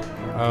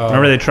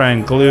 Remember they try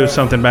and glue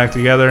something back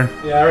together?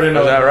 Yeah, I already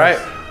know. Is that right?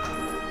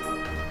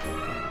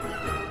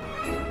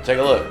 Take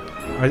a look.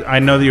 I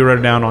know that you wrote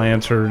it down. I'll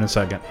answer in a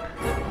second.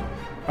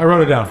 I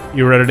wrote it down.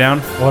 You wrote it down?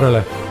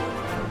 Orale.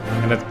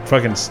 I'm gonna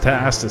fucking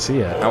ask to see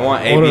it. I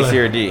want A, B, C,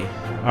 or D.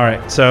 All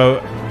right. So,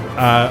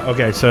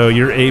 okay. So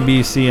your A,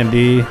 B, C, and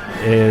D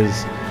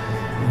is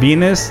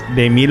Venus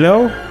de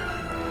Milo,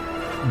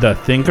 The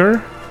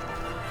Thinker,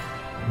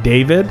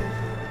 David,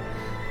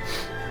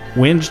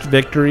 Winged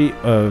Victory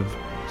of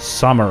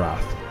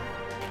Samarath.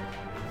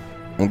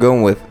 I'm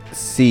going with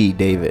C,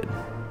 David.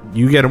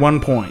 You get 1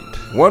 point.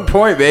 1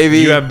 point, baby.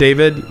 You have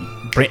David.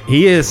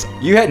 He is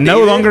You had no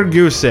David? longer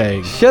goose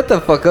egg. Shut the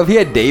fuck up. He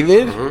had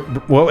David?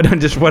 What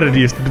did you write, Put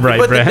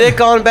the Brad?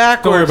 dick on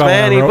backwards, about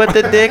man. what I He wrote. put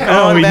the dick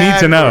Oh, on we need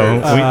to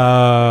backwards.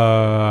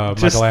 know.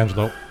 Just-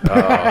 Michelangelo.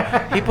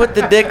 He put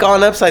the dick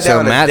on upside So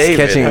down. Matt's It's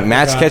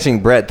David. catching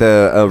Brett.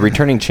 The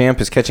returning champ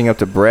is catching up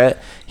to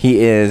Brett.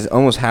 He is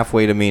almost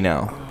halfway to me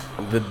now.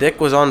 The dick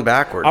was on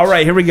backwards. All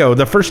right, here we go.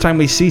 The first time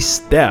we see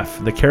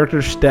Steph, the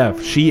character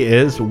Steph, she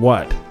is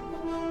what?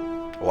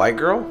 White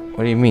girl?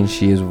 What do you mean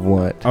she is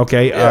what?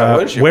 Okay, Yeah,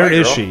 what is she, where white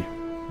is girl? she?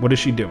 What is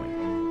she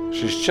doing?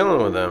 She's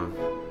chilling with them.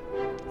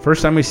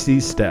 First time we see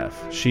Steph,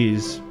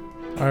 she's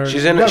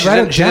She's in a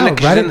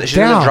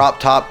drop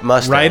top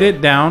Mustang. write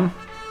it down.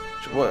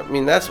 Well, I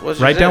mean, that's what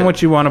she's Write down in.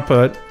 what you want to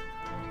put,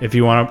 if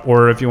you want to,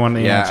 or if you want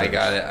the Yeah, answers. I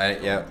got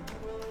it. Yep.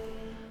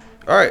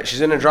 All right,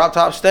 she's in a drop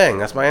top Stang.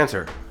 That's my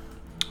answer.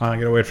 I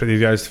gotta wait for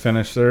these guys to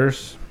finish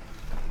theirs.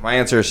 My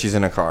answer is she's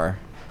in a car.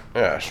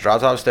 Yeah, she's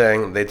drop top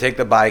Stang. They take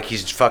the bike. He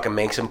fucking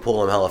makes him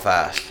pull him hella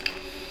fast.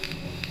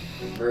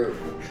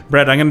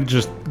 Brett, I'm gonna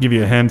just give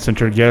you a hint since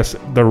your guess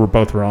they were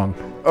both wrong.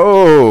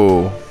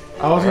 Oh.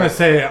 I was gonna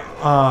say.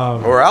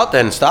 We're out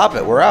then. Stop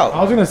it. We're out.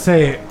 I was gonna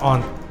say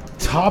on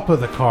top of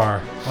the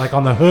car, like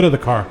on the hood of the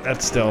car.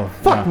 That's still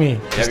Fuck me.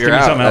 Just give me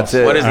something else.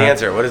 What is the All right.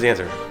 answer? What is the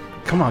answer?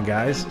 Come on,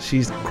 guys.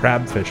 She's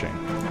crab fishing.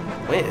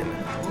 When?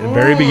 The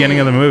very beginning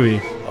of the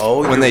movie.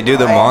 Oh, When they do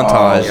the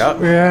montage. Yep.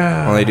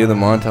 Yeah. When they do the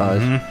montage.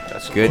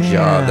 That's Good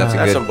job. That's a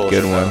That's some good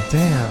bullshit, one. though.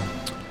 Damn.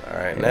 All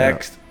right,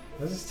 next.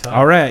 This is tough.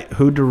 All right,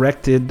 who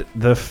directed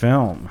the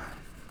film?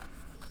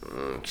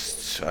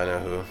 I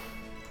know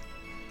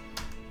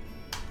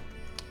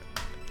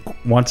who.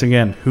 Once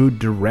again, who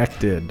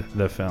directed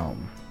the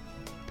film?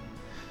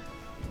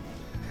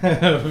 Are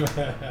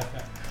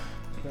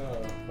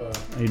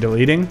you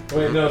deleting?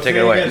 Wait, no. Take it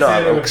away. No,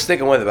 I'm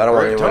sticking with it. But I don't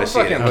want anyone to see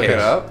it. Look it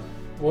up.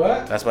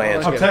 What? That's my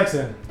answer. I'm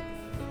texting.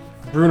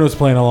 Bruno's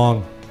playing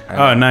along.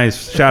 Oh,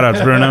 nice. Shout out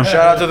to Bruno.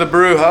 Shout out to the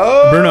Brew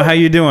Ho. Bruno, how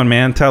you doing,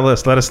 man? Tell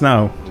us. Let us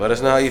know. Let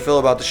us know how you feel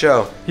about the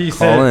show. He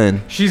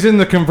said she's in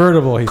the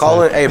convertible. He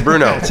Call said. in. Hey,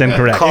 Bruno. It's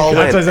incorrect. Call in.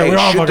 That's what I said. Hey, We're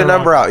all shoot the fucking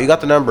number wrong. out. You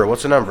got the number.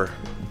 What's the number?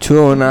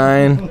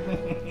 209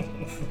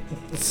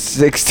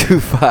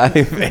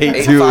 625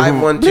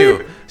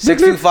 8512.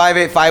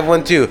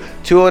 625-8512.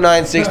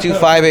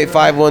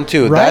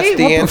 209-625-8512. Right? That's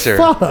the What answer.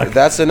 fuck?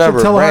 That's the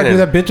number. Tell her Brandon,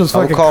 that bitch was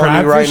I'm fucking calling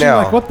you right crabfishing. now.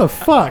 Like, what the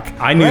fuck?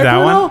 I knew Right, that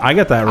Bruno? one. I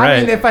got that I right.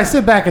 mean, if I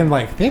sit back and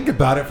like think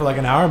about it for like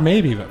an hour,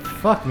 maybe, but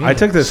fuck me. I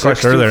took this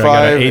question earlier. I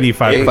got an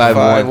 85.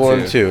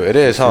 8512. It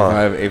is, huh?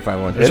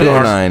 8512. It is.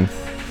 209.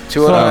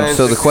 209.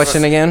 So the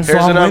question again?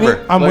 Here's the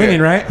number. I'm winning,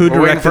 right? Who We're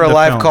waiting directed for a the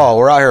live film? call.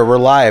 We're out here. We're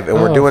live, and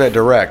we're Oh. doing it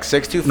direct.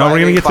 625. No, we're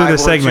gonna get through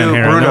this segment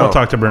here, and then we'll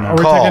talk to Bruno. Are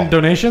we Call. taking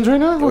donations right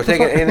now? We're What the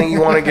taking fuck? anything you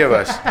want to give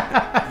us.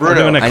 We're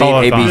doing Bruno, a call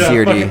I need A, B, C,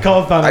 or D. Fucking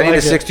call-a-thon, I need like a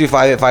it.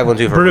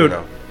 625-8512 for Bruno,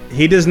 Bruno.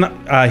 he does not.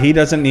 He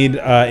doesn't need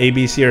A,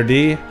 B, C, or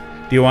D. Do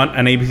you want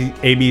an A,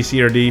 B,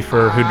 C, or D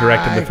for who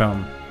directed the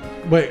film?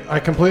 Wait,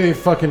 I completely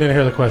fucking didn't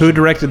hear the question. Who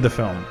directed the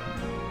film?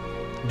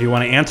 Do you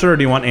want to answer, or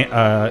do you want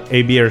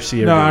A, B, or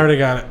C, or No, D? I already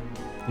got it.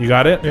 You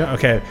got it? Yeah.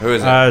 Okay. Who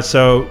is it?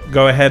 So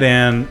go ahead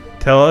and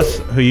tell us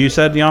who you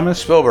said, Yamas.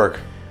 Spielberg.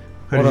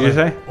 Who did you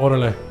say?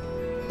 Orale.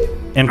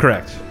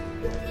 Incorrect.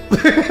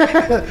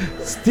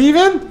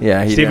 Steven?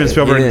 Yeah, Steven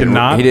Spielberg did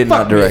not. He did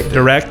not direct.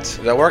 Direct. Is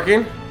that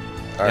working?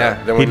 All Yeah.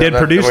 then He did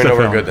produce we the know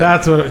we're film. good then.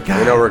 That's what.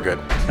 We know we're good.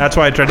 That's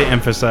why I tried to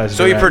emphasize.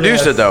 So he direct.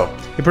 produced it though.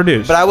 He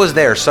produced. But I was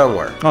there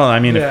somewhere. Well, I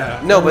mean, Yeah.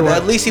 No, but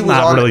at least he was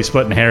not on. really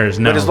splitting hairs.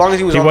 No, But as long as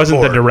he was he on the wasn't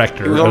board. the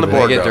director. He was on the of it.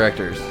 board. They get though.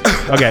 directors.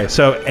 Okay,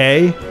 so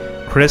A,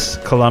 Chris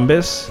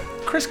Columbus.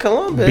 Chris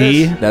Columbus.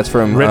 B, That's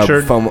from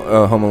Richard. Home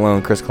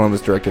Alone. Chris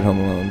Columbus directed Home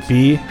Alone.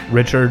 B,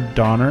 Richard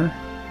Donner.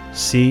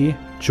 C,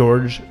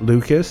 George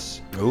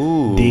Lucas.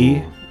 Ooh.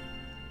 D,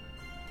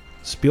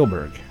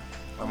 Spielberg.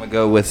 I'm going to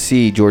go with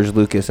C, George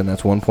Lucas, and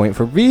that's 1 point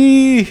for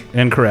B.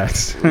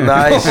 Incorrect.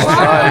 Nice. We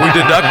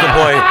deduct the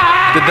point.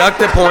 Deduct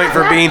the point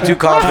for being too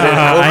confident.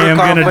 I am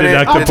gonna Overconfident.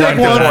 deduct the Deduct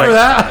point for point.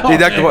 that.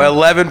 Deduct the point.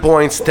 11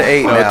 points to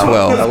 8 now.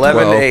 12.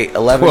 11 to 8.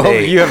 11 to 12.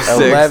 8. You have 6.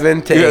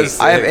 11 to You have 8.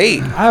 I have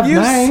 8. I have You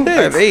have 9.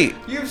 I have 8.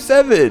 You have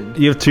 7.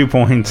 You have 2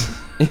 points.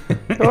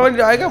 Oh,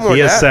 I got more He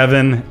than has that.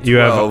 7. You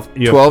have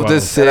 12 to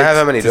 6. And I have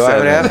how many? Do I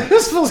have?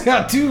 This fool's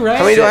got 2, right?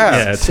 How many do I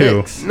have?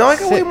 Yeah, 2. No, I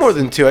got way more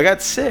than 2. I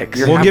got 6.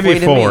 You're We'll give you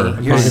halfway to 4.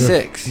 me. You're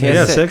 6. He has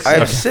Yeah, 6. 6. I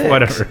have Okay, 6.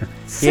 Whatever.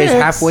 He is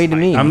halfway to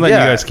me. I'm letting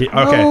Yeah. you guys keep.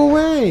 Okay. No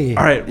way.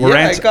 All right. We're Yeah, I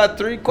answering. got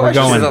 3 We're questions.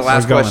 This going. is the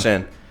last We're going.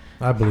 question.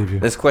 I believe you.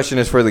 This question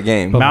is for the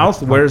game.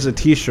 Mouth wears a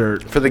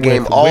T-shirt For the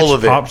game, with all which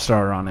of it. pop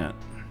star on it.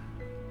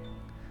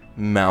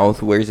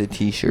 Mouth wears a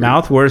T-shirt.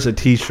 Mouth wears a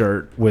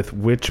T-shirt with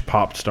which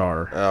pop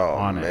star Oh,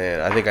 on it?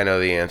 man. I think I know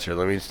the answer.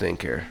 Let me just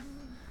think here.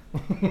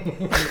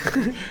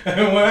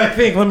 When I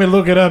think, let me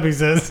look it up, he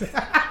says.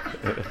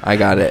 I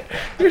got it.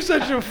 You're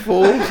such a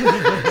fool.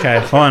 Okay,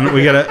 hold on.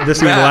 We gotta. This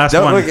is the Matt, last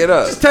don't one. look it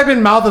up. Just type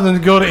in mouth and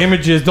then go to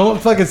images. Don't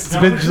fucking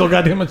spend so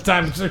goddamn much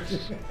time. Fuck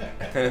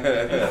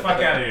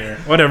out of here.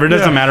 Whatever. It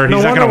doesn't matter. He's No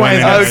not wonder gonna why win.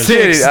 he's got I'm anyways.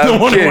 kidding. No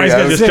I'm wonder why he's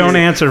kidding. got Just don't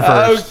answer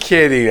I'm first.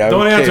 kidding. I'm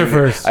Don't answer kidding.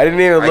 first. I didn't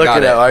even I look got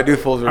it it. up. I do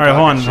fools. All right,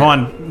 hold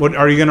on. What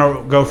are you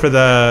gonna go for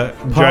the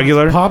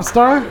jugular? Pop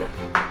star?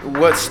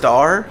 What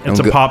star? It's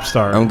a pop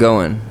star. I'm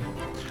going.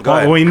 Go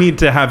ahead. Well, we need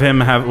to have him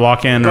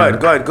walk in. Go or- ahead.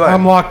 Go ahead. Go ahead.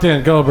 I'm locked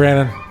in. Go,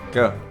 Brandon.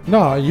 Go.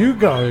 No, you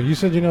go. You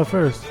said you know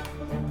first.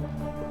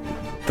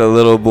 The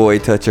little boy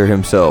toucher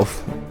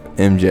himself,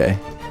 MJ.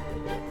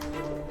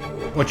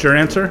 What's your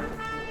answer?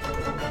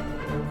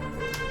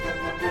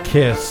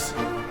 Kiss.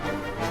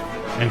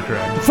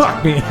 Incorrect.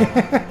 Fuck me.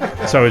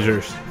 So is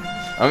yours.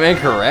 I'm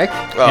incorrect.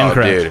 Oh,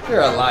 Incorrect. dude.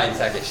 You're a lying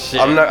sack of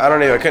shit. I'm not. I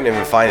don't even. I couldn't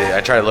even find it.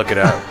 I tried to look it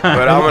up,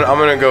 but I'm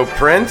gonna go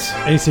Prince.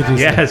 ACDC.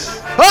 Yes.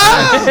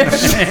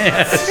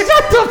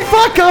 Shut the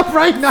fuck up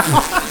right now.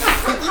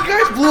 You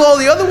guys blew all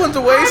the other ones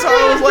away, so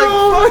I was like,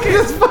 fuck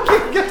this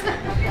fucking guy.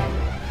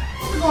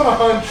 I'm on a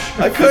hunch.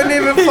 I couldn't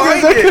even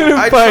find it.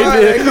 I tried.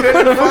 I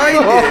couldn't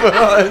find it.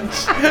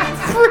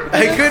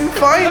 I couldn't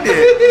find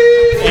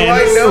it. Do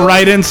I know? And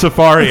right in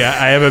Safari,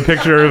 I have a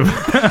picture of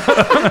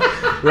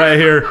right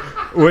here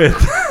with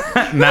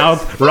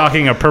Mouth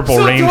rocking a purple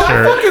rain Do I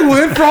shirt. fucking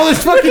win for all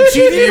this fucking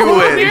cheating? You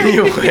win.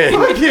 You win.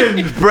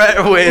 Fucking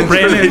Brett wins for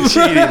Brandon- the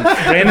cheating.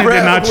 Brandon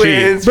did not cheat.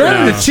 wins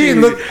Brandon for the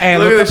cheating. Look, hey,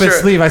 Look look at up the his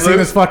shirt. sleeve. I see Look-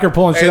 this fucker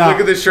pulling Hey, shit out. look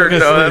at the shirt, Look at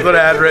his though. That's sleeve. what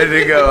I had ready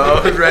to go. I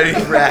was ready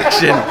for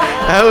action.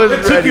 I was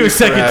It took you a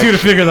second too to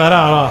figure that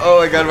out, huh? Oh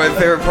my god, my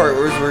favorite part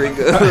was where he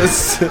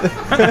goes.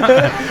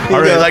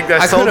 Alright, like that.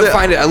 I couldn't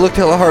find it. I looked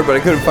hella hard, but I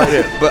couldn't find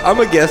it. But I'm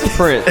a guess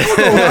Prince. I'm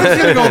just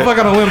gonna go fuck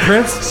on a limb,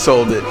 Prince.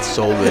 Sold it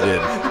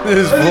in.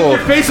 This is bull. Your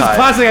face is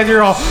plastic and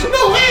you're all,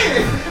 no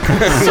way!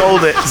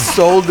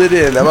 Sold it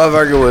in. That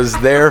motherfucker was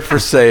there for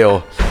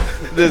sale.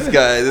 This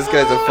guy's a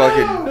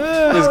fucking.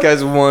 This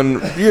guy's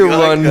one. You're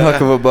one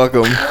huck of a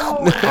buckum.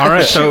 All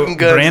right, so Shooting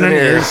guns Brandon in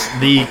here. is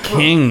the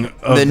king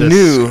of the,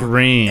 new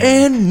screen.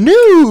 and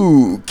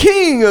new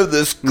king of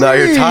the screen. No,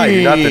 you're tied.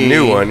 You're not the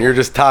new one. You're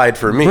just tied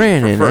for me.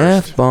 Brandon for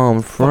first.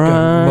 F-bomb Friday.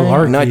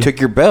 malarkey. No, I took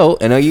your belt,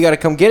 and now you got to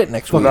come get it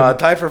next week. No,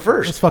 tied for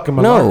first. It's fucking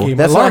No, malarkey.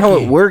 that's not how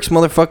it works,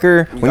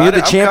 motherfucker. When Got you're the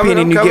it. I'm champion coming,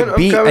 and you I'm get coming,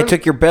 beat, I'm I coming.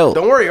 took your belt.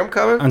 Don't worry, I'm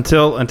coming.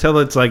 Until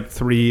it's like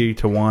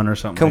 3-1 or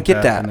something. Come like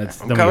get that. and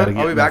it's- I'm then we coming. gotta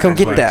I'll be back Come next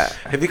get week. that.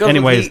 If he comes with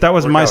Anyways, heat, that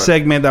was we're my coming.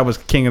 segment. That was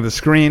king of the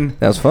screen.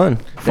 That was fun.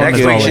 Next as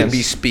week always. should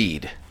be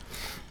speed.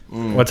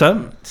 What's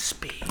up?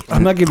 Speed.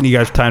 I'm not giving you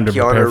guys time to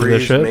prepare Keanu for this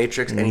Reeves, shit.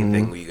 Matrix,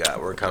 anything we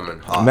got, we're coming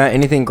hot. Matt,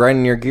 anything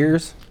grinding your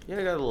gears? Yeah,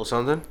 I got a little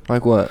something.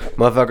 Like what?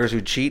 Motherfuckers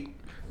who cheat,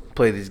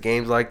 play these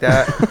games like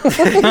that.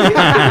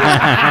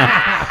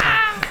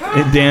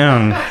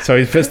 Damn. So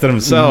he's pissed at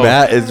himself.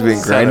 Matt has been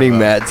Son grinding of a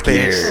Matt's bitch.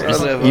 gears.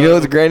 Son of You a know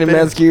what's grinding bitch.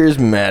 Matt's gears?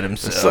 Matt Son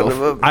himself.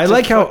 of a- I just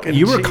like how fucking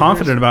you were cheaters.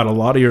 confident about a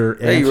lot of your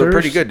answers. Hey, you were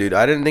pretty good, dude.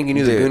 I didn't think you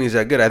knew the Dude, Goonies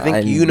that good. I think I-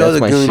 you know that's the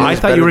my Goonies. shit. I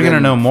thought you better were gonna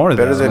than- know more,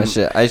 Better though.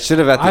 than I should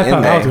have at the I end thought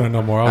I there. was gonna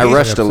know more. I was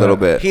rushed a upset. little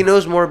bit. he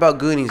knows more about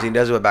Goonies than he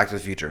does about Back to the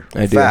Future.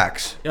 I do.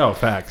 Facts. Oh,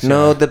 facts.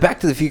 No, yeah. the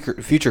Back to the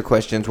Future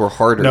questions were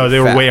harder. No,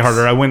 they were way Facts.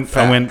 harder. I went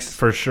Facts.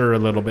 for sure a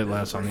little bit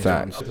less on these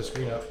Facts. ones. Put the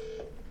screen up.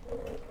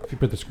 If you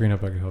put the screen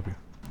up, I can help you.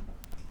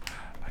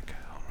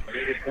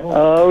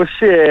 Oh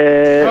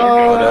shit.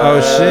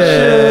 Oh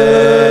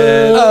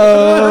shit.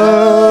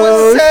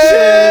 Oh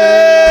shit.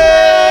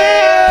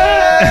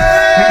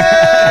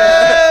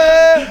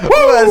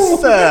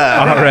 What's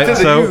up? All right,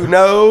 so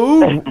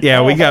No.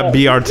 yeah, we got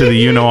BR to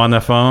the on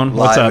the phone.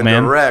 What's Live up, and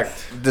man?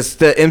 Direct. This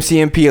the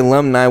MCMP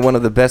alumni, one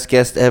of the best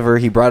guests ever.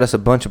 He brought us a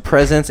bunch of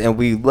presents, and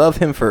we love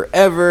him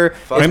forever.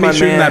 Let me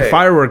shooting that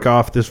firework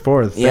off this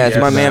 4th. Yeah, it's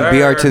my man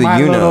sir. BR to the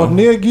My little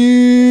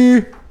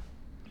niggy.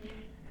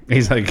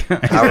 He's like,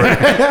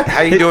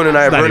 How you doing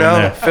tonight, It's not even Bruno?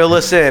 there. Fill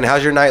us in.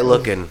 How's your night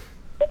looking?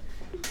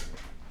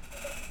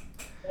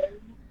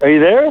 Are you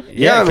there?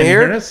 Yeah, I'm can you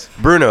here. hear us?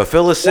 Bruno,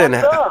 fill us in.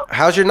 What's up?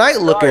 How's your night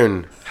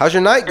looking? How's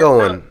your night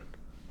going?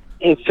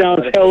 It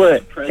sounds hella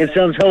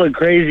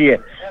crazy.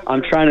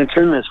 I'm trying to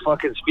turn this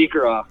fucking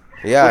speaker off.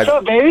 Yeah. What's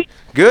up, baby?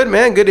 Good,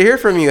 man. Good to hear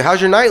from you.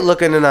 How's your night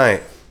looking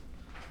tonight?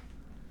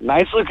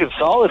 Night's looking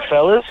solid,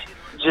 fellas.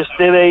 Just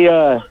did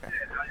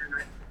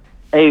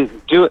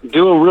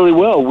doing really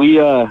well. We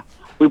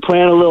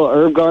planted a little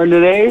herb garden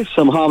today.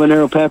 Some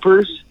habanero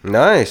peppers.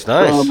 Nice,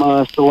 nice. Some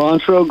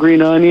cilantro,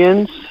 green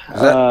onions.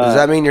 Does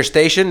that mean you're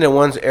stationed in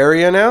one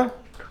area now?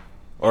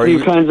 Or are Two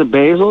you? kinds of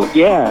basil.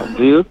 Yeah,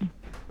 dude.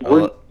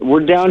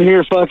 We're down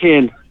here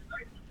fucking.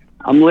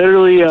 I'm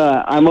literally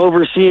I'm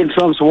overseeing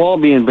Trump's wall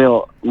being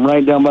built. I'm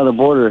right down by the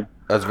border.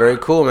 That's very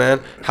cool,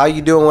 man. How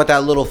you doing with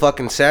that little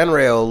fucking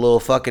Sanrail, little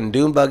fucking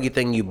dune buggy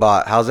thing you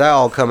bought? How's that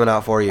all coming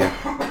out for you?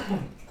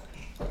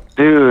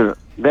 Dude,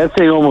 that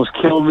thing almost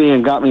killed me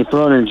and got me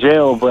thrown in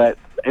jail, but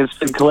it's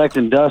been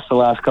collecting dust the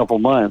last couple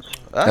months.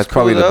 That's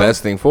probably cool, the though.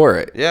 best thing for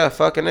it. Yeah,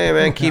 fucking A,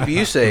 man. Keep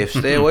you safe.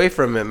 Stay away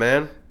from it,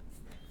 man.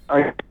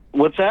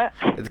 What's that?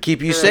 To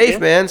keep you Say safe,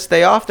 again? man.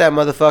 Stay off that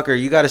motherfucker.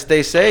 You got to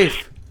stay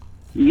safe.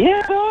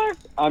 Yeah, dog.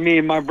 I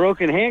mean, my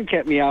broken hand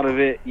kept me out of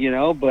it,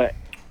 but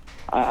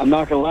I'm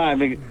not gonna lie. I've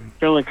been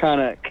feeling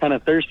kind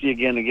of thirsty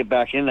again to get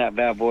back in that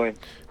bad boy.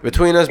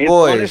 Between us It's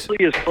boys. honestly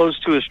as close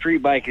to a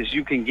street bike as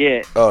you can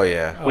get. Oh,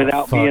 yeah.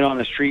 Without fuck. being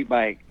on a street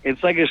bike.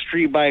 It's like a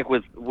street bike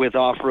with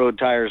off-road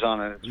tires on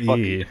it. It's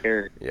fucking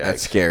scary. Yeah,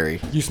 That's scary.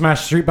 You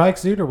smash street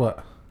bikes, dude, or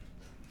what?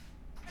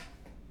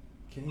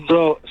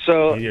 So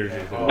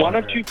why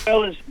don't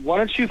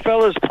you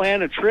fellas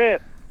plan a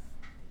trip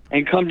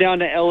and come down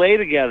to LA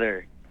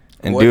together?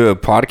 And do a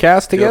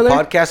podcast together? Do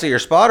a podcast at your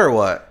spot or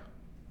what?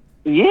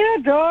 Yeah,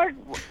 dog.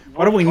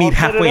 What do we meet I'll set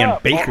halfway it in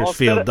up.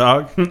 Bakersfield,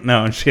 dog? No,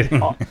 I'm kidding.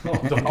 Don't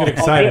get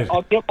excited.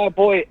 I'll get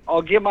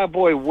my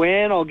boy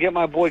Win. I'll get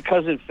my boy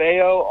cousin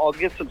Feo. I'll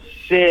get some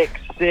sick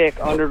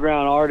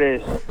underground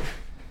artists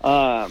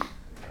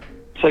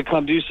to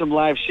come do some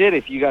live shit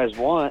if you guys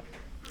want.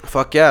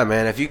 Fuck yeah,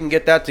 man. If you can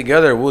get that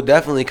together, we'll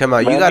definitely come out.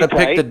 You got That'd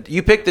to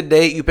be pick the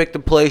date, you pick the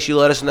place, you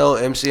let us know.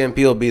 MCMP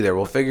will be there.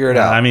 We'll figure it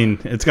out. I mean,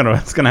 it's gonna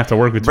have to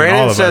work between Brandon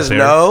all of us says here.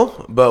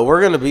 no, but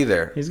we're going to be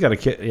there. He's got a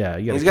kid. Yeah,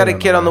 He's got a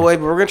kid on the way,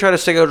 but we're going to try to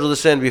schedule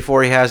this in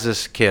before he has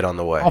this kid on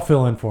the way. I'll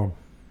fill in for him.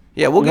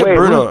 Yeah, we'll get Wait,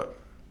 Bruno.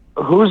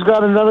 Who's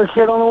got another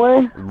kid on the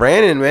way?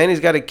 Brandon, man, he's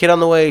got a kid on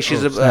the way.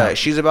 She's snap.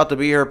 she's about to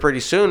be here pretty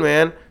soon,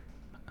 man.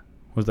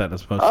 Was that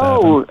supposed to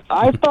happen? Oh,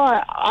 I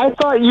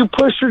thought you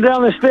pushed her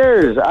down the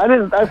stairs. I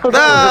thought that was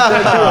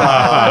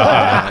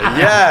a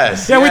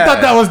Yes. Yeah, we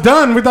thought that was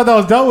done. We thought that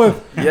was dealt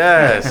with.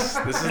 Yes.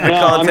 This is the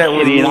No, I'm content we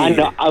kidding. need. I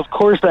know, of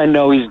course, I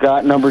know he's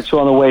got number 2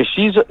 on the way.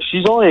 She's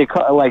only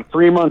like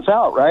 3 months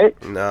out, right?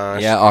 No.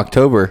 Yeah,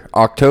 October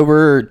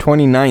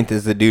 29th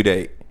is the due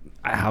date.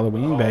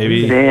 Halloween,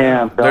 baby.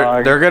 Damn,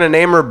 dog. They're going to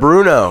name her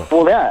Bruno.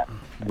 Well, that.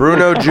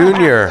 Bruno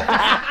Jr.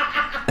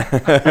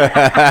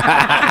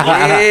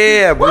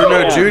 Yeah,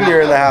 Bruno Jr.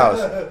 in the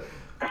house.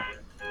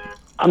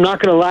 I'm not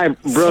gonna lie,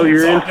 bro.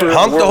 You're in for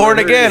Honk the horn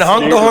again.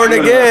 Honk the horn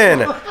again.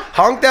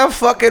 Honk that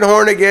fucking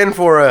horn again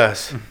for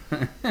us.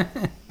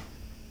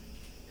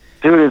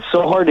 Dude, it's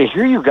so hard to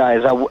hear you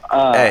guys.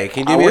 Hey,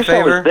 can you do me a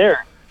favor?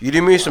 You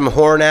do me some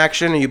horn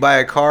action, and you buy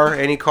a car,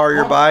 any car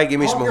you're buying, give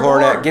me some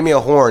horn. Give me a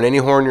horn, any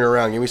horn you're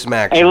around. Give me some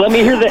action. Hey, let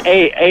me hear the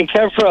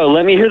Kevpro.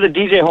 Let me hear the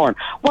DJ horn.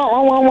 Wah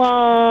wah wah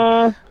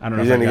wah. I don't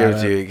know. He's if gonna give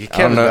it to you.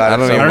 I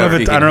don't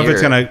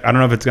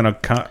know if it's gonna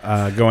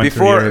go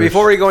in.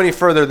 Before we go any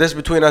further, this is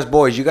between us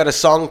boys. You got a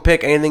song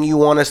pick? Anything you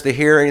want us to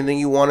hear? Anything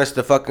you want us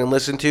to fucking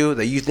listen to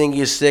that you think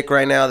is sick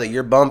right now that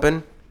you're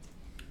bumping?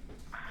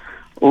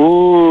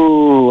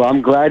 Ooh,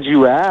 I'm glad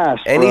you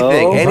asked. Bro.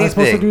 Anything. Am I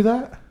supposed to do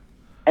that?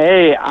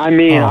 Hey, I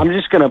mean, I'm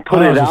just going to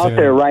put it out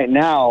there right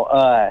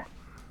now.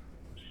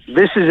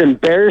 This is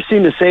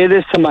embarrassing to say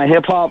this to my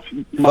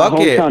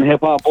hometown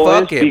hip-hop boys.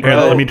 Fuck it, Here,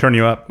 let me turn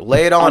you up.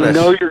 Lay it on us. I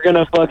know you're going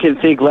to fucking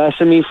think less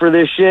of me for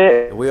this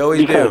shit. We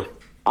always do.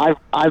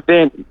 I've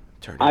been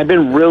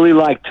really,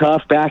 like,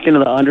 tough back into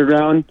the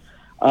underground.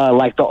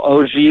 Like the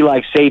OG,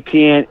 like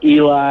Sapient,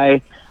 Eli,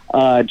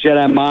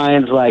 Jedi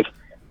Minds, like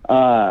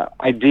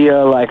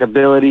Idea, like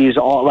Abilities,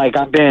 all, like,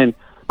 I've been...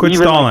 Quit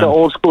even stalling. like the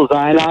old school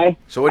Zion.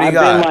 So what do you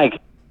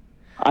got?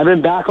 I've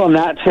been back on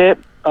that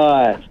tip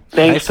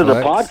thanks to the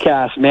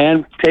podcast,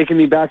 man, taking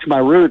me back to my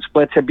roots.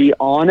 But to be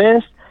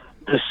honest,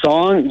 the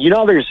song,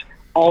 there's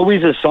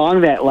always a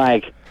song that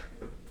I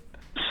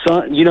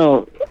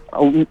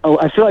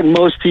feel like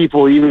most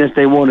people, even if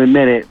they won't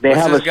admit it, they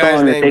have a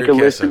song that they can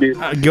listen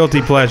to.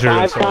 Guilty pleasure.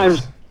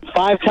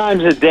 Five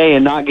times a day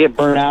and not get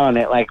burnt out on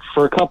it. Like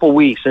for a couple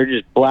weeks, they're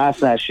just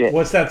blasting that shit.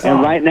 What's that song?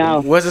 And right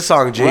now, what's the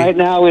song, G? Right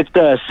now, it's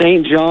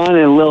St. John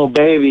and Lil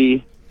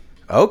Baby.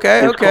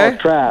 Okay, It's called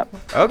Trap.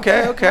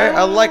 Okay.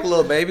 I like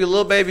Lil Baby.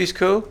 Lil Baby's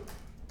cool.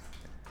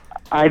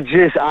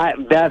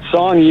 That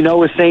song,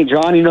 with St.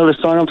 John, the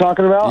song I'm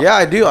talking about? Yeah,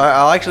 I do.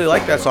 I actually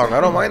like that song.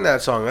 I don't mind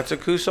that song. That's a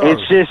cool song.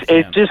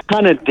 It's just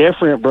kind of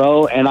different,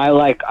 bro. And I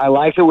like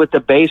it with the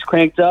bass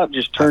cranked up,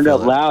 just turned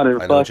up loud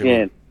and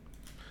fucking.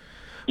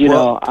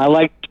 I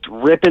like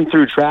ripping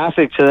through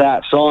traffic to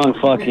that song.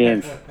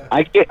 Fucking,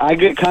 I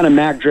get kind of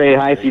Mac Dre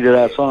hyphy to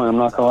that song. I'm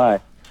not gonna lie.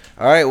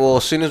 All right. Well,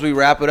 as soon as we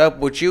wrap it up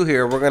with you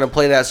here, we're gonna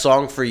play that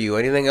song for you.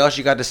 Anything else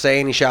you got to say?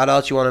 Any shout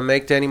outs you want to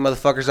make to any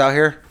motherfuckers out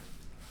here?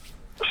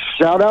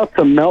 Shout out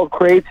to Milk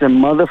Crates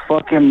and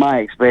motherfucking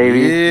Mics, baby.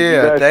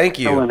 Yeah, thank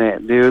you. Killing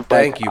it, dude.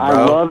 Thank you, bro.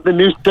 I love the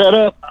new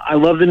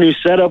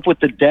setup. with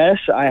the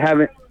desk.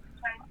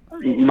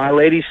 My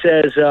lady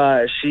says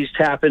she's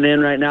tapping in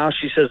right now.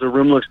 She says the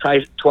room looks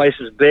twice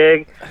as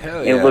big.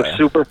 Hell yeah. It looks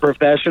super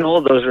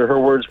professional. Those are her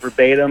words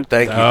verbatim.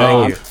 Thank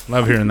you.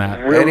 Love hearing that.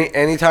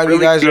 Anytime you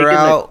guys are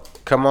out,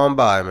 come on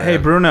by, man. Hey,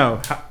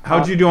 Bruno,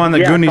 how'd you do on the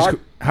Goonies?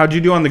 How'd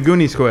you do on the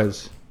Goonies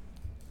quiz?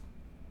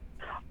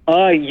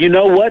 You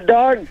know what,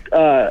 dog?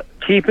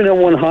 Keeping it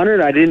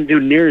 100, I didn't do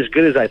near as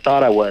good as I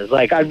thought I was.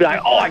 Like, I'd be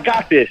like, oh, I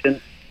got this. And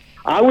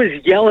I was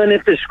yelling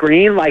at the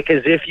screen like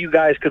as if you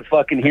guys could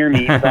fucking hear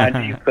me,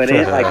 but you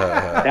couldn't. Like,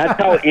 that's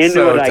how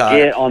into I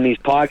get on these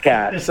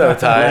podcasts. So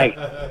tight.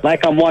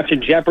 Like I'm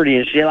watching Jeopardy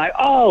and shit. Like,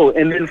 oh,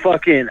 and then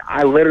fucking,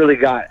 I literally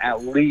got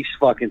at least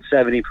fucking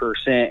 70%,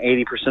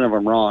 80% of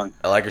them wrong.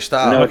 I like your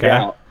style. No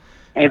doubt.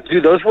 And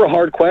dude, those were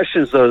hard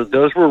questions.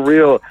 Those were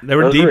real. They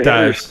were deep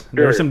dives.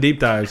 There were some deep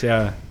dives.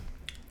 Yeah.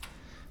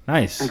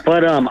 Nice.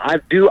 But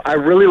I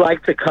really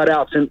like the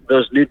cutouts and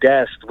those new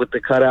desks with the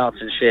cutouts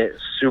and shit.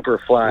 Super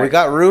fly. We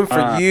got room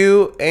for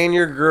you and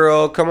your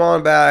girl. Come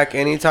on back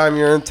anytime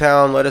you're in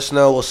town. Let us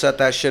know. We'll set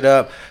that shit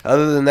up.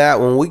 Other than that,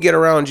 when we get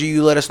around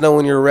you let us know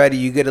when you're ready.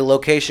 You get a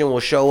location, we'll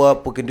show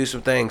up. We can do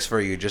some things for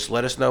you. Just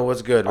let us know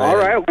what's good, man. All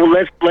right. Well,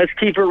 let's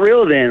keep it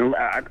real then.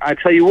 I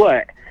tell you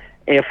what.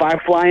 If I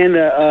fly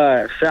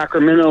into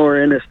Sacramento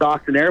or into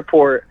Stockton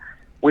Airport,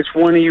 which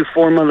one of you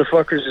four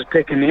motherfuckers is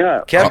picking me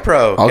up?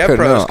 Kevpro. I'll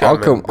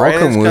come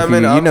with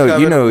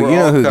you. You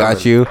know who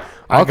got you.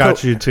 I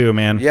got you too,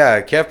 man.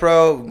 Yeah,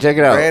 Kevpro. Check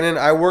it out. Brandon,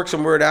 I work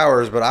some weird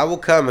hours, but I will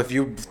come. If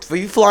you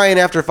fly in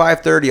after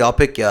 5:30, I'll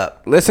pick you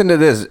up. Listen to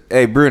this.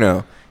 Hey,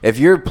 Bruno. If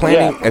you're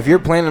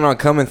planning on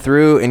coming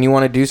through and you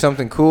want to do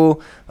something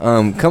cool,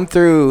 come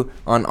through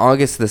on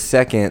August the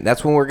 2nd.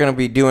 That's when we're going to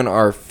be doing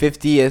our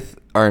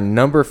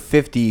number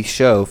 50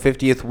 show,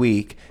 50th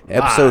week,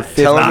 episode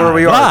 50. Tell them where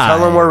we are. Tell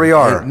them where we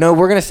are. No,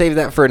 we're gonna save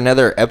that for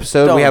another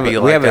episode. Don't we have be we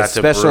like have a that to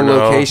special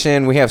Bruno.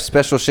 location. We have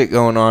special shit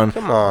going on.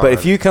 Come on. But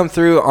if you come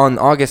through on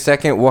August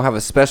 2nd, we'll have a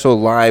special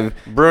live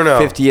Bruno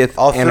 50th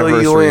I'll fill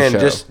anniversary you in. show.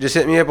 Just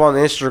hit me up on the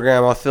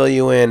Instagram. I'll fill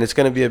you in. It's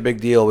gonna be a big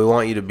deal. We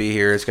want you to be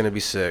here. It's gonna be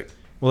sick.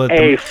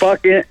 Hey,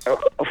 fuck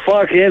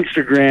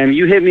Instagram.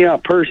 You hit me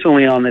up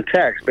personally on the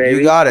text, baby.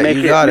 You got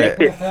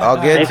it. I'll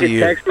get to you.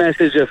 Text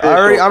message official.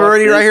 I'm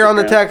already right here on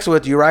the text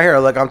with you. Right here.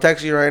 Look, I'm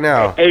texting you right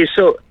now. Hey,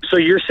 so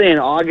you're saying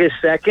August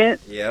 2nd?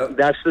 Yep.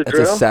 That's the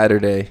drill? That's a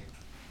Saturday.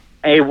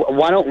 Hey,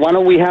 why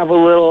don't we have a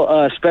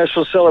little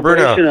special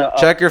celebration? Bruno,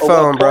 check your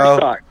phone,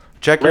 bro.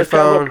 Check your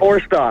phone. Let's have a pour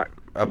stock.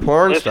 A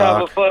porn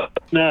stock.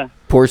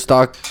 Pour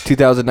stock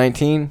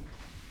 2019.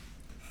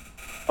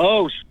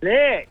 Oh,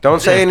 sick.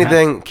 Don't say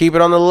anything. Keep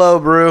it on the low,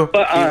 Brew.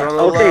 Keep it on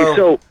the low.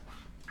 So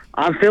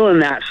I'm feeling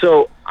that.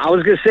 So I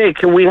was gonna say,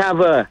 can we have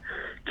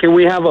Can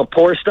we have a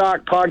Poor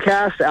Stock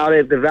podcast out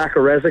at the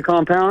Vacareza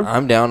compound?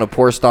 I'm down to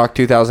Poor Stock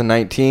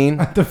 2019.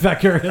 The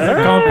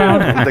Vacareza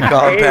compound. The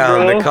compound. Hey,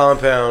 bro. The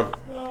compound.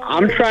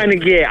 I'm trying to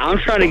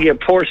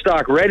get Poor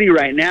Stock ready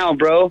right now,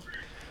 bro.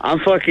 I'm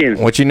fucking.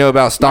 What you know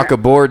about Stock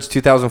of Boards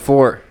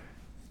 2004?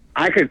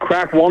 I could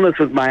crack walnuts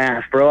with my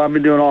ass, bro. I've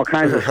been doing all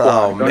kinds of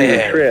stuff. Don't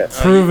even trip.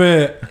 Prove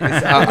it. Hey,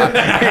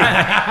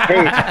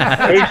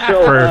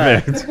 so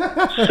Perfect.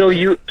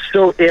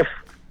 So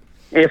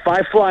if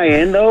I fly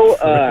in though,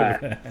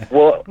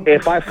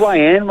 if I fly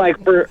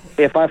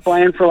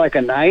in for like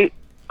a night,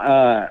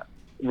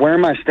 where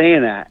am I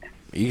staying at?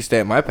 You can stay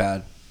at my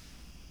pad.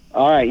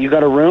 All right, you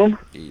got a room?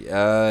 You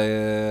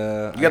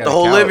got the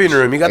whole living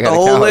room. You got the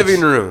whole living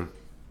room.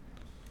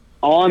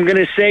 All I'm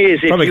gonna say is,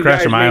 if Probably you crash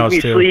guys at my make house,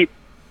 me too. sleep,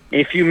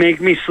 if you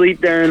make me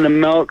sleep there in the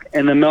Milk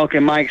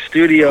and Mike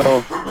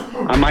studio,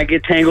 I might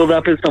get tangled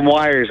up in some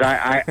wires.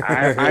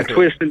 I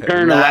twist and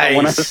turn a lot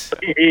when I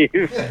sleep.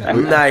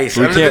 Nice.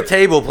 Under the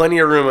table. Plenty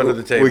of room under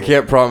the table. We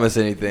can't promise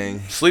anything.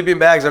 Sleeping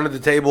bags under the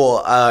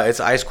table. It's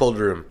an ice cold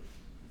room.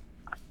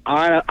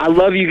 I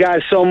love you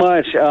guys so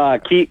much.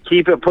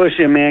 Keep it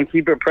pushing, man.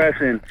 Keep it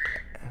pressing.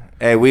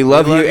 Hey, we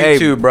love you. Hey,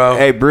 too, bro.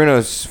 Hey,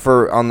 Bruno's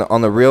for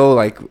on the real,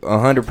 like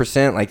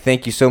 100%. Like,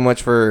 thank you so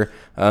much for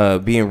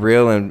being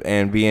real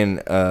and being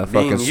a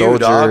fucking soldier.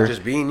 Dog,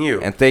 just being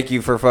you. And thank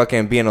you for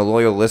fucking being a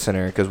loyal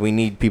listener, because we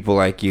need people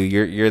like you.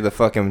 You're the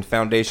fucking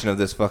foundation of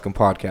this fucking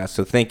podcast.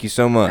 So thank you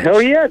so much. Hell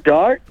yeah,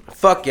 dog.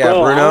 Fuck yeah,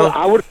 Bro, Bruno.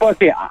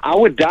 I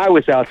would die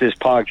without this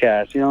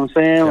podcast. You know what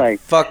I'm saying? Like,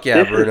 fuck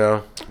yeah,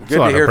 Bruno. Good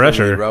to hear from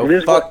you,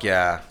 bro. Fuck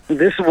yeah.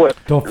 This is what.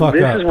 Don't fuck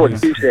this up, is what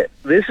please. you said.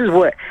 This is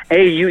what.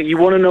 Hey, you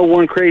want to know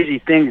one crazy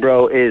thing,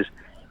 bro? Is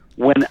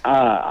when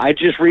I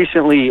just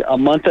recently a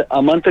month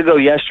ago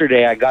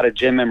yesterday I got a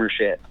gym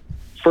membership.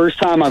 First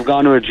time I've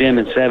gone to a gym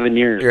in 7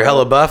 years. You're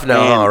hella buff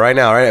now, huh? Right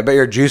now, right? I bet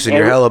you're juicing.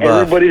 You're hella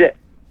buff. Everybody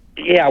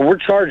yeah, we're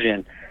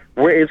charging.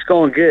 It's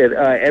going good.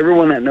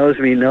 Everyone that knows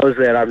me knows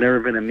that I've never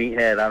been a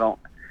meathead. I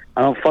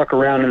don't fuck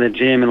around in the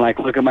gym and like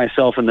look at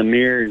myself in the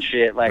mirror and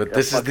shit. Like, but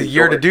this is the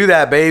year to do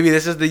that, baby.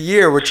 This is the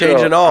year. We're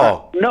changing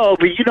all. No,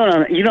 but you know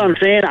what I'm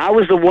saying? I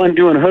was the one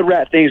doing hood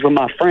rat things with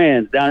my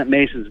friends down at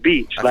Mason's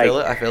Beach.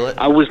 I feel it.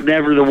 I was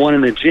never the one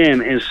in the gym,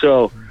 and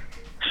so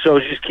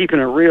just keeping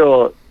it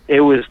real,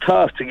 it was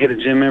tough to get a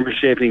gym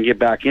membership and get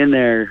back in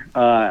there.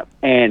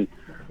 And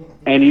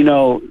you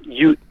know,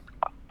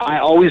 I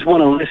always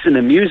want to listen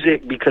to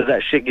music because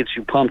that shit gets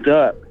you pumped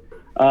up.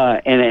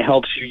 And it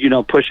helps you, you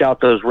know, push out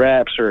those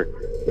reps or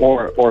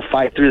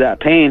fight through that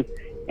pain.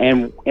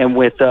 And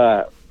with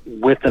the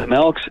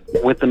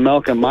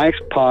Milk and Mike's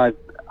pod,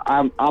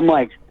 I'm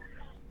like,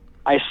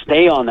 I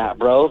stay on that,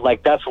 bro.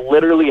 Like, that's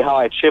literally how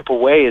I chip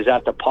away, is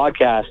at the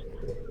podcast,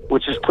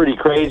 which is pretty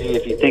crazy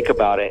if you think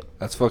about it.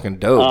 That's fucking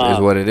dope, is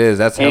what it is.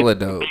 That's hella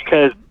dope.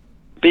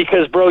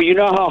 Because, bro, you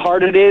know how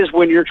hard it is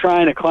when you're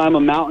trying to climb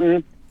a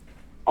mountain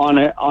on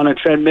a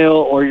treadmill,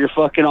 or you're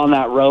fucking on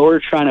that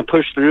rower trying to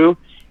push through,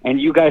 and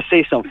you guys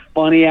say some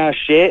funny ass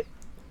shit,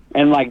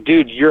 and like,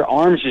 dude, your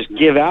arms just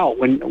give out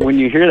when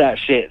you hear that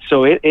shit.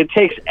 So it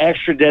takes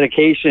extra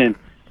dedication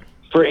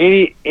for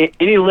any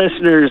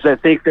listeners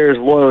that think they're as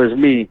loyal as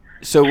me.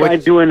 So try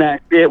doing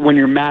that shit when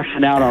you're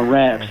maxing out on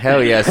reps.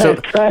 Hell yeah.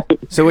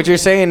 So what you're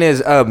saying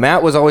is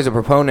Matt was always a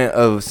proponent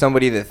of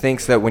somebody that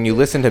thinks that when you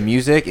listen to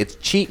music, it's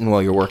cheating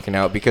while you're working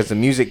out, because the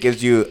music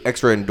gives you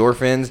extra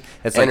endorphins.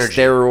 It's like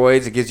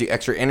steroids. It gives you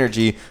extra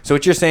energy. So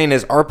what you're saying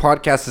is our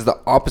podcast is the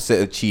opposite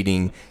of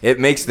cheating. It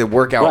makes the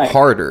workout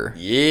harder.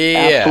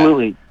 Yeah.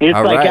 Absolutely. It's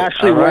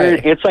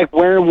it's like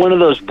wearing one of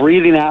those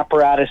breathing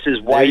apparatuses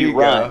while you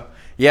run.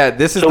 Yeah,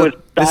 this is it's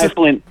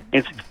stifling.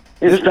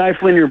 It's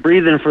stifling your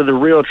breathing for the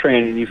real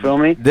training. You feel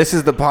me? This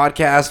is the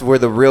podcast where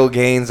the real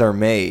gains are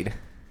made.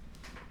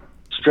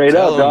 Straight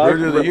up, dog.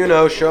 Brew to the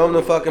Uno. Show them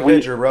the fucking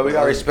picture, bro. We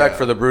got respect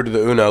for the Brew to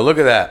the Uno. Look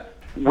at that.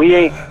 We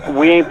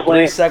ain't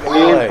playing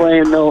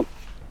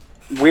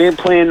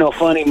no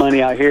funny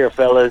money out here,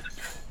 fellas.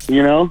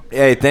 You know?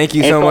 Hey, thank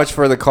you so much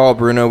for the call,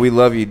 Bruno. We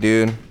love you,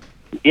 dude.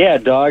 Yeah,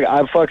 dog.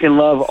 I fucking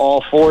love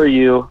all four of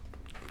you.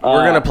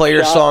 We're gonna play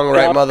your song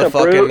right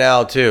motherfucking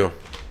now too.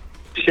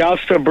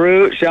 Shouts to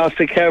Brute. Shouts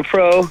to Kev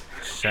Pro.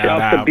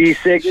 Shouts to B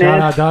Sickness.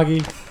 Shout out,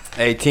 doggy.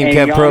 Hey, Team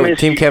Kev Pro.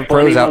 Team Kev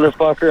Pro's out.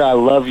 Motherfucker, I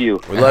love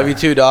you. We love you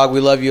too, dog. We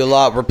love you a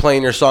lot. We're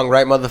playing your song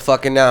right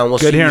motherfucking now, and we'll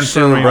see you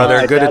soon, brother.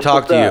 Right, good to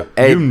talk to you.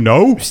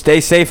 Hey,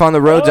 stay safe on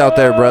the roads out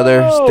there,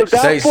 brother.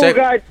 Stay safe.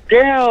 Got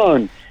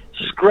down.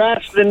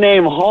 Scratch the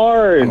name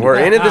hard. We're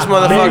in it, this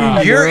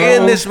motherfucker. You're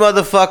in this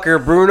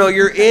motherfucker, Bruno.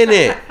 You're in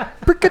it.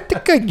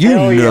 You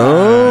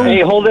know.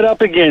 Hey, hold it up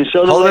again.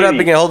 Show the Hold it up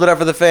lady. again. Hold it up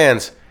for the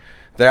fans.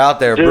 They're out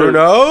there, Dude.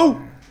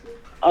 Bruno.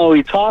 Oh,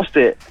 he tossed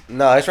it.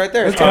 No, it's right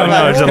there. It's Oh,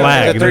 no, it's a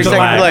lag. It's a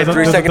 3-second delay.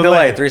 3-second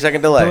delay.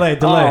 3-second delay.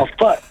 Oh,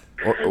 fuck.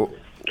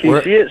 Can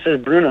you see it? It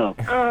says Bruno.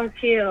 Oh,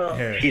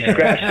 cute. He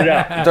scratched it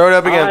out. Throw it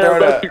up again. Throw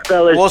it up.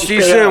 We'll see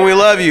you soon. We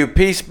love you.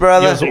 Peace,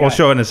 brother. Yes, we'll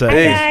show it in a second.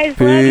 Peace.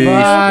 Peace. We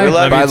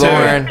love Bye, you too.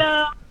 Lauren.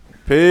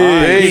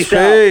 Peace.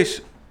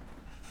 Peace.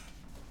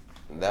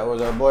 That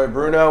was our boy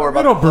Bruno. We're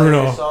about Little to play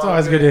Bruno. his It's song.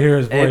 always good to hear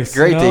his voice. It's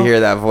great to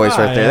hear that voice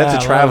right there.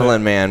 That's a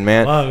traveling man.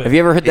 Have you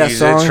ever heard that He's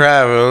song? a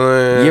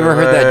traveling. You ever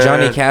heard that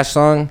Johnny Cash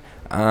song?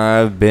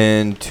 I've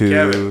been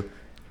to.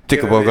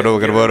 Give Bruno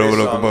his You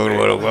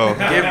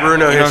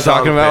know what I'm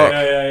talking about?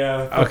 Yeah.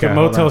 Okay,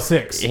 Motel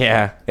 6.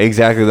 Yeah,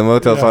 exactly. The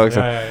Motel song.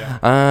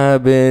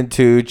 I've been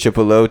to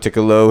Chipolo,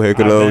 Tickolo,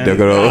 Hickolo,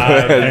 Dickolo.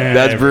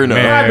 That's Bruno.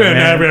 I've been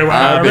everywhere.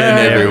 I've been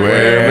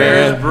everywhere,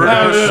 There's man.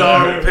 Bruno's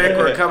song pick.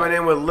 We're coming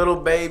in with Little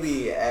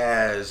Baby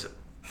as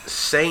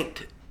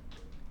Saint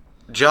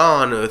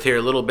John with here.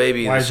 Little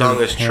Baby. The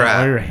song is Why are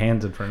Trap. your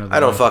hands in front of the I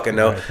don't mic? fucking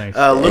know. All right, thanks.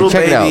 Little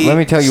Check Baby. it out. Let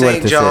me tell you Saint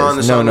what this John,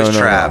 is. The song is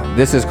Trap.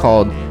 This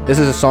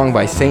is a song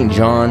by Saint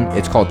John.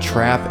 It's called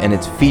Trap, and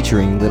it's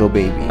featuring Little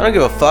Baby. I don't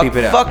give a fuck. Keep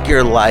it up. Fuck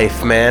your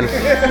life, man.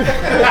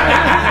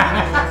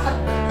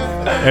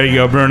 There you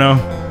go, Bruno.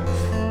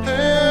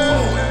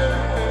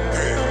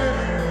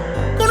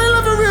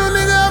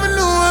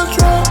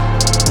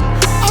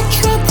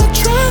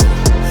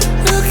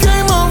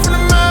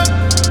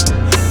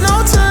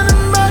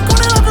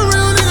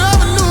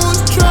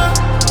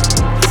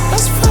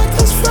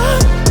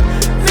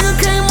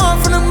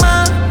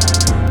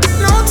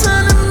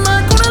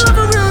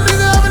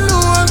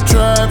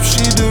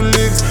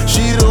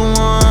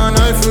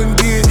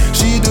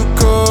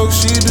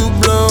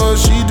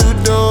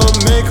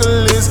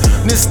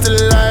 This the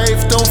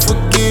life, don't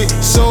forget.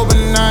 Sober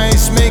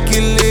nights, make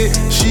it lit.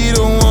 She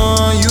the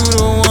one, you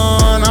the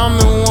one,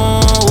 I'm the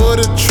one. What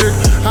a trick,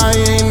 I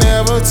ain't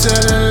never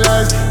telling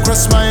lies.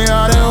 Cross my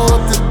heart and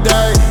hope to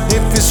die.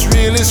 If it's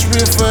real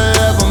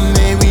forever.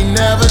 May we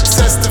never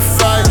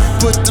testify.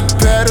 Put the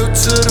pedal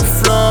to the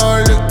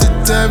floor, look the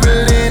devil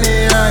in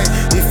the eye.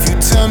 If you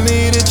tell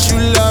me that you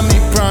love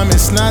me,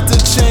 promise not to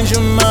change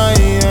your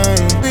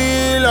mind.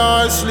 We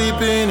are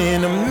sleeping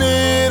in the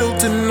middle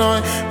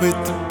tonight with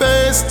the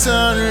bass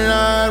turn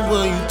light.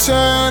 Will you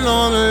turn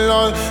on the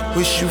light?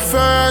 Wish you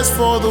fast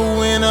for the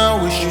winner.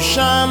 Wish you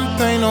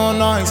champagne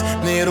on ice.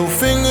 Middle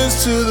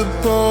fingers to the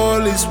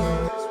police.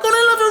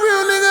 Gonna love a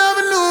real nigga, have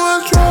a new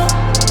one drop.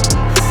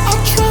 I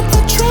trap.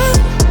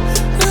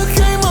 Nigga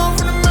came off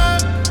from the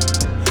map.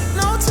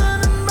 No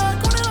turning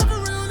back. Gonna love a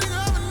real nigga,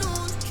 have a new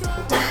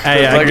one drop.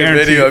 Hey, There's like a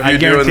video of you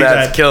doing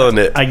that's killing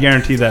it. I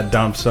guarantee that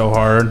dumps so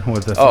hard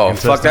with the. Oh, fucking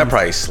fuck, system. that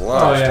price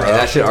slumps, bro.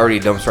 That shit already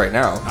dumps right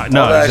now.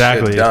 No, All that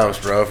exactly. shit dumps,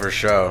 bro, for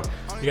sure.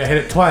 You gotta hit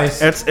it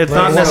twice. It's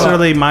not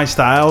necessarily my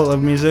style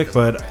of music,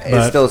 but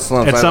It still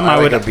slumps. It's something I I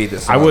like would. to beat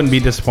the I wouldn't be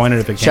slumps. disappointed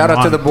if it came Shout out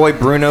on. to the boy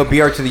Bruno,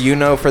 BR to the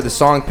Uno for the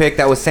song pick.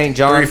 That was St.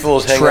 John. Three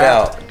fools hanging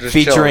Trapped, out. Just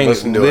featuring chilling,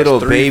 listen to us. Little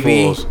Three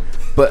Baby. fools.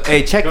 But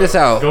hey, check this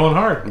out. Going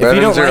hard. If you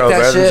don't like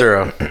that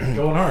shit,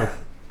 Going hard.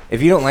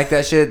 if you don't like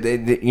that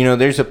shit, you know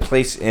there's a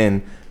place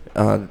in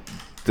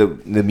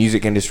the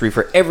music industry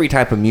for every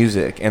type of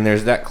music, and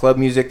there's that club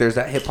music, there's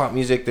that hip hop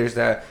music, there's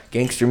that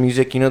gangster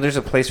music. You know, there's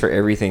a place for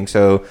everything.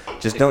 So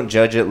just don't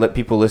judge it. Let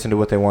people listen to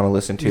what they want to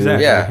listen to.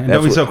 Exactly. Yeah, And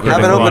don't be so have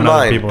critical an open on other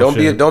mind. people's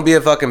shit. Don't be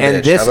a fucking bitch.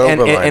 And this, have an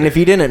open mind. and if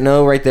you didn't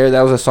know, right there,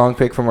 that was a song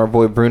pick from our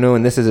boy Bruno,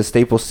 and this is a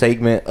staple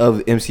segment of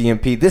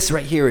MCMP. This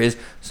right here is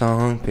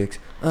song picks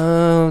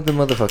of the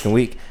motherfucking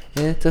week.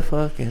 It's a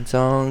fucking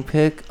song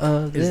pick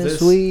of this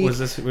week. Was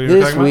this what you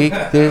were talking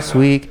about? This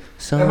week,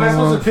 song Am I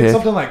supposed to pick pick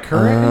something like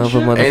current and of a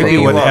shit? motherfucking Anything you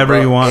week. want, whatever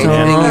bro. you want, Anything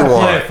man. you Yeah,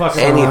 want. fuck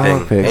Anything.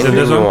 Song pick. Anything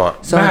you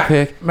want. Song Matt,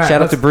 pick. Matt,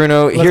 Shout out to let's-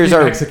 Bruno. let's Here's be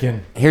our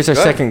Mexican. here's our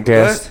Good, second good.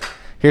 guest.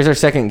 Here's our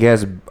second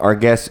guest. Our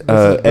guest, is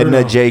Edna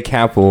Bruno. J.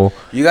 Capel.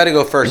 You got to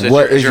go first. It's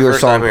What it's is your first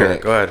time song here.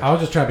 pick? Go ahead. I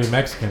was just trying to be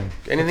Mexican.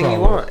 Anything That's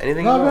you all. want.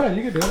 Anything No, you go want. ahead.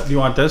 You can do it. Do you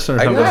want this or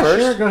I can something? go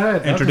first. Sure, go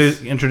ahead.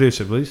 Introduce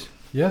it, please.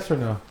 Yes or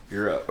no?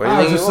 You're up. Oh,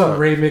 Anything just you some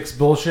want. remix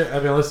bullshit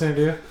I've been listening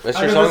to. That's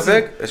I've your been song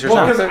listening- pick? That's your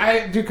well, song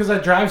pick? because I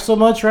drive so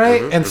much,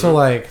 right? And so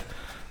like,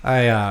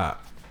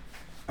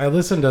 I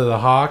listen to the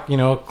Hawk, you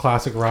know,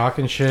 classic rock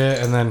and shit,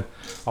 and then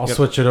I'll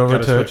switch it over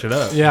gotta to switch it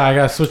up. Yeah, I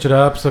gotta switch it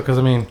up. So because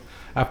I mean,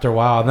 after a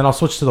while, and then I'll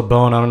switch to the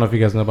Bone. I don't know if you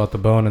guys know about the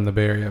Bone in the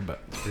Bay Area, but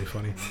it's pretty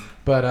funny.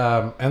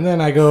 But and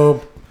then I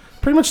go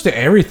pretty much to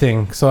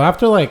everything. So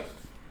after like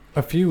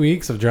a few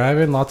weeks of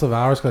driving, lots of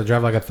hours, because I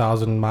drive like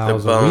 1,000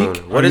 miles The a Bone.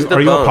 week. What is the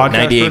Are you a Bone?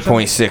 podcast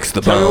 98.6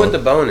 The Tell me Bone. what the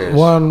Bone is.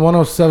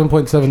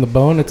 107.7 The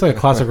Bone. It's like a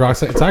classic rock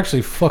set. It's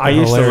actually fucking I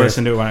used hilarious. to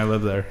listen to it when I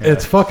lived there. Yeah.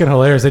 It's fucking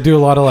hilarious. They do a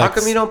lot of How like.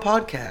 come you don't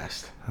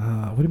podcast?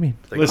 What do you mean?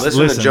 Like, Listen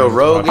listen to Joe to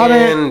Rogan,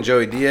 podcast.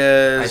 Joey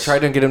Diaz. I tried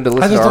to get him to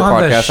listen to just our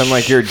don't have the podcast. I'm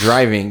like, you're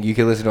driving. You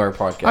can listen to our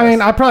podcast. I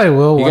mean, I probably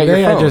will You one got your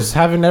day. I phone. just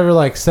haven't never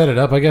like set it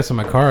up. I guess in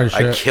my car and I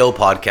shit. kill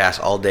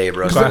podcasts all day,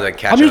 bro. As soon as I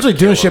catch I'm up, usually kill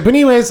doing them. shit, but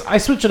anyways, I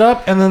switch it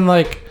up and then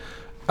like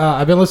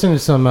I've been listening to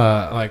some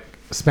like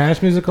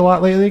Spanish music a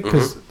lot lately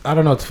because I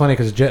don't know. It's funny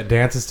because Jet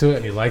dances to it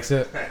and he likes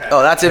it.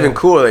 Oh, that's even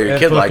cooler that your And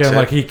kid likes fucking, it.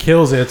 Like he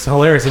kills it. It's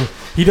hilarious, and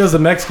he does the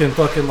Mexican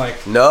fucking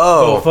like. No.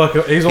 Oh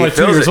fuck! He's only 2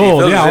 feels years it. He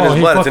old. feels it Yeah, in his he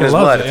blood. It's in fucking his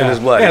loves blood. it. It's in Yeah. his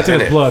blood. Yeah, It's it's in in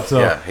his it. blood. So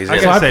Yeah, he's I in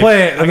so gotta I say,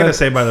 play it. I and gotta then-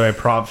 say, by the way,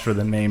 props for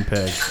the name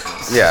pick.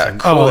 Yeah,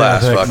 cool Oh, yeah,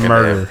 ass thanks. fucking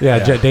Murder. name. Yeah,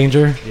 Jet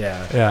Danger.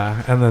 Yeah.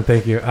 Yeah, and then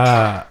thank you.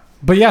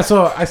 But yeah,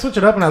 so I switch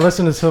it up and I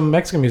listen to some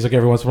Mexican music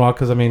every once in a while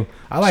because I mean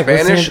I like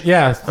Spanish. listening.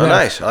 Oh,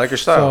 nice. I like your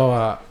style.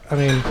 So I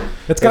mean,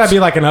 it's gotta be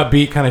like an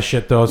upbeat kind of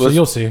shit though. So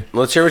you'll see.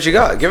 Let's hear what you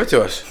got. Give it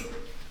to us.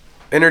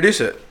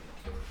 Introduce it.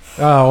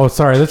 Oh,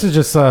 sorry. This is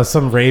just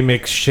some Ray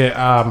mix shit.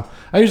 I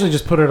usually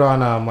just put it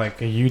on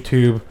like a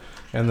YouTube,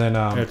 and then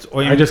I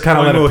just kind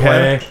of let it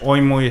play. Oy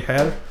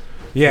mujer.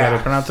 Yeah. How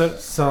to pronounce it?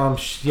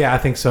 Yeah, I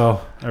think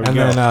so. There we and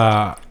go.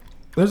 then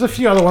there's a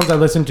few other ones I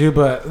listen to,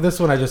 but this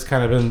one I just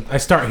kind of I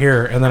start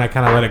here, and then I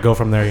kind of let it go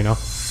from there, you know.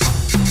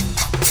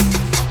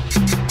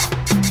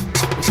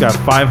 It's got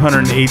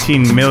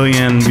 518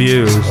 million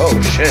views.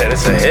 Oh shit!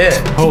 It's a hit.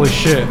 Holy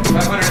shit!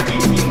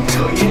 518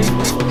 million.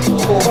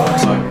 Oh my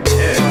god.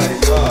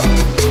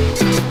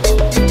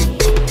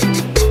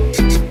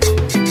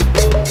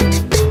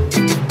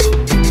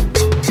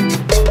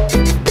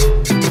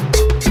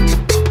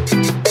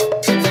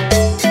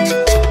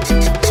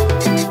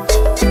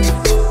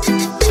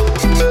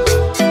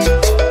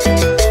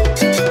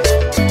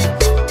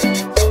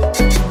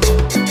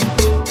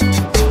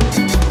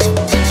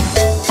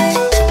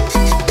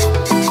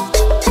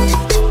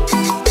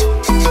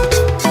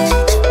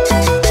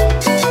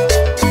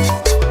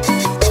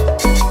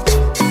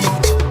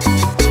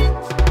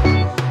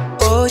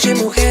 Oye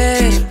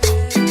mujer,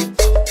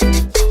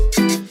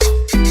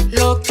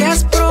 lo que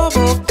has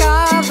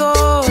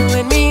provocado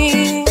en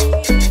mí,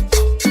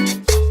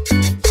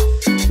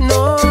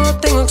 no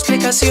tengo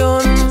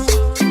explicación,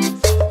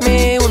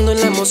 me hundo en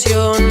la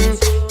emoción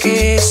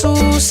que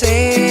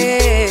sucede.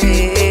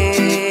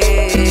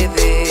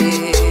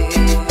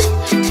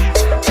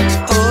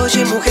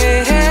 Oye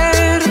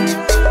mujer,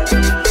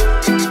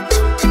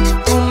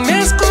 tú me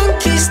has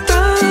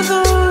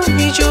conquistado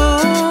y yo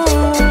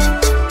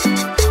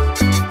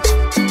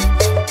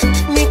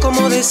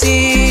cómo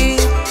decir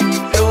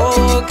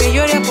lo que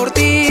yo haría por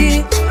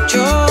ti.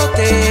 Yo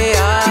te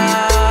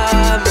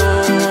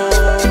amo.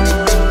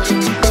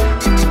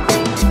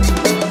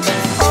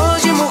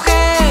 Oye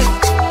mujer,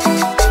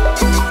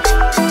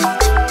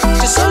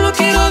 yo solo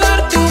quiero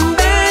darte un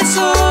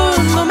beso,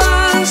 no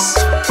más.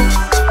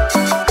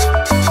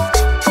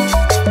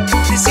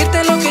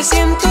 Decirte lo que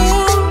siento,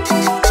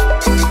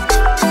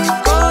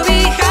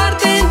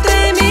 cobijarte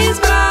entre mis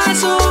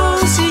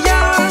brazos y ya.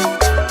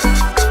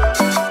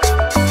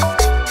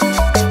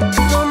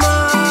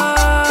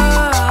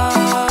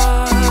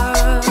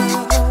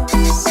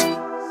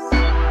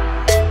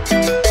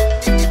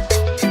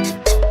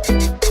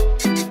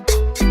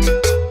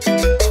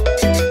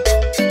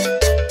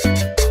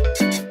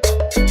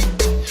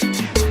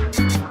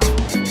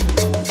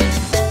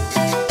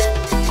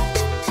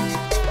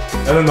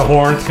 And then the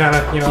horns kind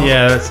of, you know.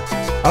 Yeah,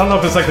 I don't know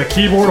if it's like the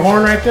keyboard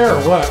horn right there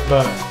or what,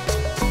 but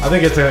I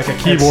think it's like a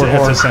keyboard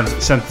horn. It's a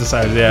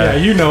synthesizer, yeah. Yeah,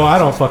 you know, I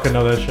don't fucking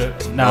know that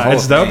shit. No,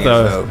 it's dope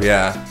though.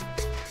 Yeah.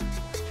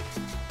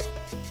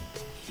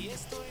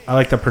 I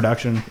like the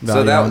production.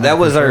 So that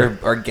was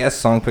our guest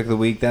song pick of the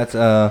week. That's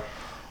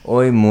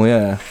Oy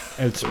Mujer.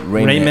 It's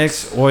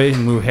remix Oy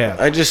Mujer.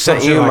 I just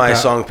sent you my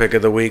song pick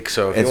of the week,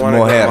 so if you want to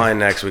go mine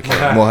next, we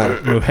can.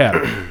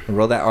 Mujer.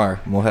 Roll that R.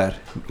 Mujer.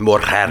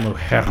 Mujer.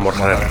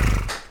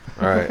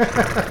 All right.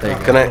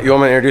 Hey, you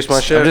want me to introduce my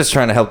shit? I'm just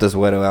trying to help this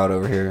weirdo out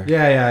over here.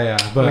 Yeah.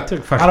 But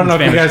I don't know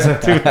if you guys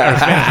have two Spanish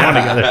one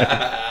together.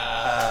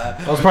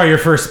 That was probably your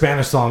first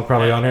Spanish song,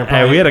 probably on here.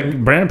 Hey, we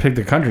had Brandon picked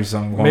the country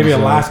song. Maybe your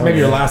last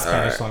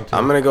Spanish song too.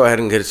 I'm gonna go ahead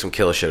and get some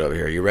killer shit over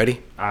here. You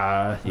ready?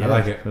 Yeah, I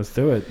like it. Let's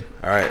do it.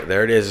 All right,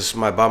 there it is. This is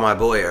by my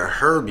boy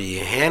Herbie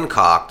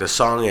Hancock. The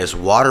song is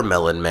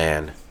Watermelon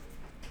Man.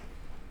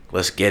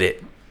 Let's get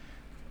it.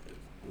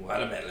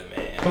 Watermelon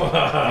Man.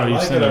 Are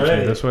you sending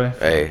it this way?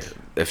 Hey,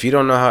 if you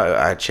don't know how,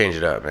 I change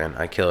it up, man.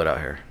 I kill it out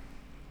here.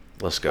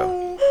 Let's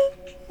go.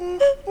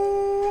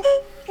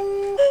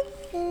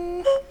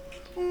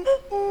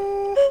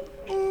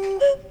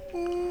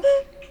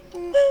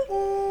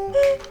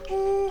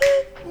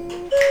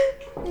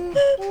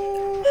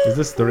 Is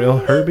this the real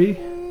Herbie?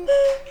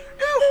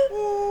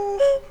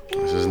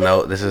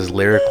 This is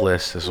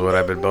lyricless. This is what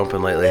I've been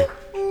bumping lately.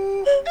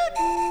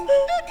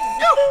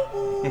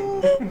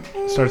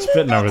 Start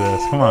spitting over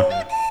this. Come on.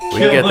 We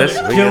can get this.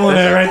 Killing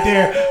it right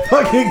there.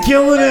 Fucking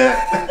killing it.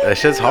 That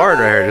shit's hard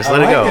right here. Just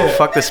let it go.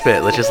 Fuck the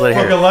spit. Let's just let it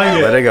go.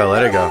 Let it go.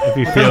 Let it go. If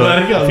you feel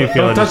let it go. If you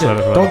feel Don't touch it.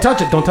 Don't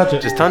touch it. Don't touch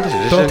it. Just touch it.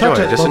 Just Don't enjoy touch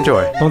it. it. Just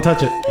enjoy. Don't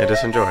touch it. Yeah,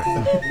 just enjoy.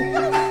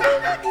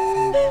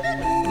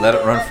 Let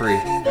it run free.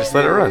 Just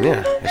let it run.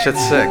 Yeah, that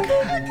shit's sick.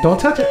 Don't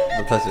touch it.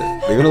 Don't touch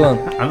it. Leave it alone.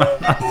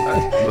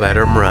 Let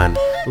him run.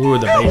 Ooh,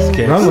 the bass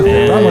kicks. Run with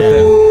it. Run with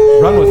it.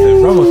 Run with it.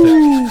 Run with it.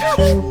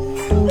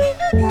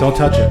 Don't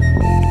touch it.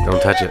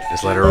 Don't touch it.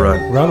 Just let her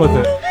run. Run with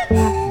it.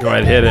 Go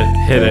ahead, hit it.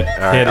 Hit it.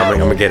 All right, I'm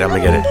gonna get it.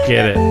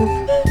 Get it.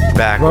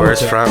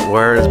 Backwards,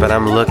 frontwards, but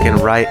I'm looking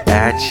right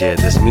at you.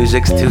 This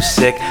music's too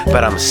sick,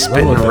 but I'm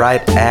spitting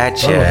right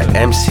at you.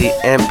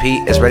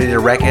 MCMP is ready to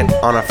wreck it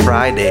on a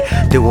Friday.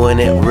 Doing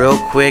it real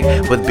quick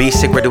with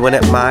B-Sick, we're doing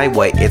it my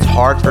way. It's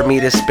hard for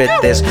me to spit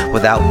this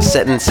without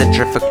setting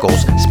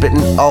centrifugals.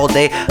 Spitting all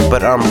day,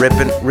 but I'm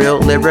ripping real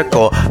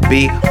lyrical.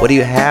 B, what do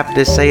you have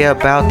to say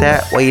about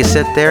that? While you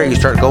sit there, you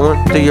start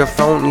going through your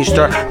phone and you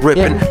start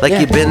ripping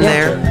you've been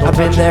there. I've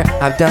been there,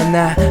 I've done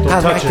that.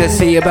 I'd like to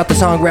see about the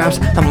song raps.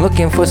 I'm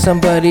looking for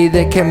somebody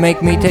that can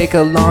make me take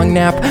a long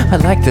nap. I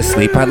like to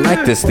sleep.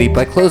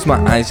 I close my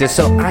eyes just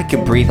so I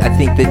can breathe. I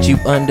think that you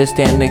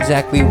understand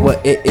exactly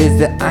what it is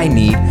that I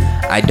need.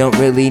 I don't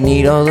really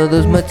need all of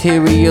those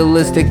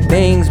materialistic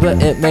things,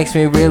 but it makes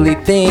me really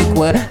think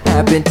what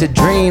happened to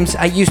dreams.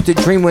 I used to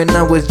dream when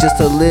I was just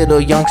a little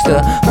youngster,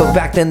 but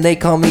back then they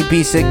called me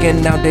B-Sick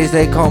and nowadays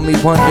they call me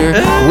Wonder.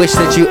 Wish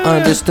that you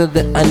understood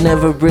that I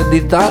never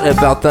really thought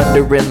about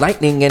thunder and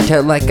lightning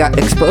until I got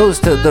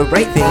exposed to the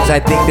right things. I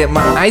think that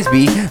my eyes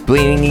be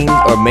bleeding,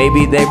 or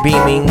maybe they're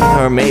beaming,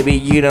 or maybe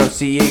you don't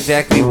see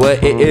exactly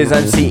what it is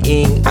I'm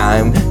seeing.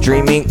 I'm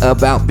dreaming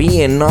about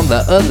being on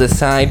the other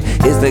side.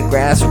 Is the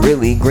grass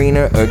really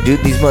greener, or do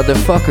these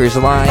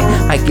motherfuckers lie?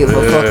 I give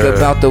a fuck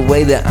about the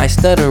way that I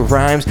stutter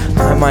rhymes.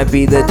 I might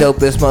be the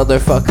dopest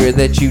motherfucker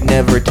that you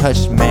never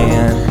touched,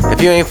 man.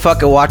 If you ain't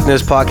fucking watching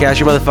this podcast,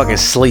 you're motherfucking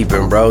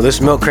sleeping, bro.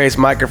 This Milk Crates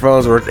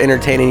microphones, we're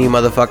entertaining you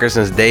motherfuckers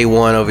since day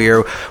one over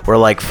here. We're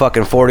like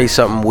fucking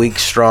 40-something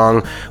weeks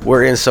strong.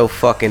 We're in so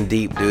fucking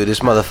deep, dude.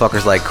 This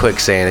motherfucker's like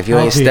quicksand. If you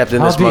ain't stepped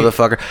in this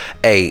motherfucker,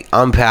 hey,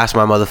 I'm past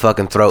my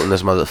motherfucking throat in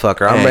this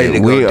motherfucker. I'm ready to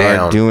go down.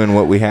 We are doing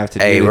what we have to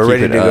do. Hey, we're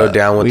ready to go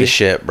down with the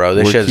shit, bro.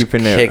 This shit's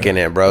kicking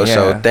it, bro. Yeah.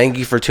 So thank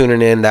you for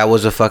tuning in. That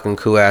was a fucking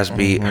cool ass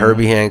beat.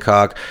 Herbie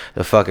Hancock,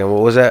 the fucking,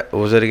 what was that? What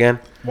was it again?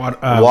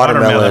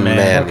 Watermelon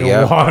Man.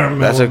 Yeah,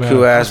 that's a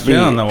cool ass beat.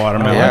 On the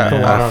watermelon.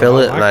 Yeah, I feel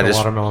it, and I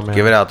just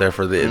give it out there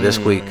for this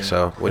week.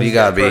 So, what do you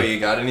got, B? You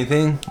got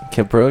anything,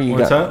 Kid Pro? You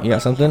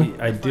got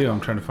something? I do. I'm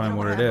trying to find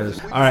what it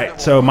is. All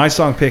right, so my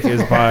song pick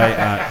is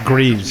by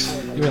Greaves.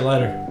 Give me a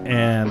lighter.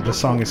 And the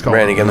song is called.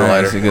 Randy, give me the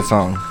lighter. It's a good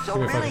song.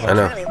 I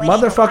know.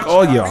 Motherfuck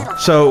all y'all.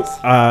 So,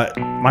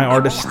 my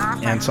artist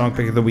and song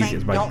pick of the week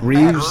is by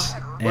Greaves,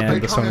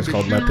 and the song is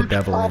called "Let the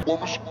Devil In."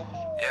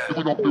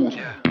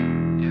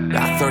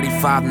 Got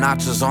 35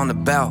 notches on the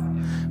belt.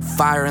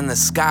 Fire in the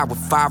sky with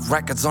 5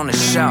 records on the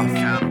shelf.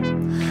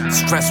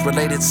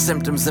 Stress-related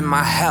symptoms in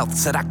my health.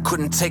 Said I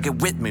couldn't take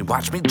it with me.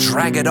 Watch me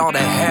drag it all to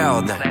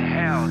hell.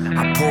 Then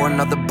I pour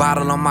another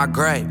bottle on my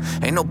grave.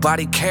 Ain't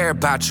nobody care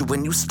about you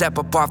when you step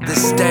up off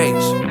this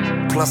stage.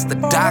 Plus the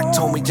doc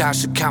told me I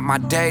should count my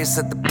days.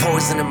 Said the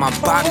poison in my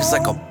body's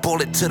like a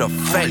bullet to the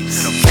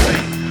face.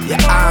 Yeah,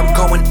 I'm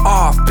going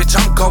off, bitch,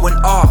 I'm going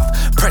off.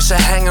 Pressure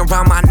hanging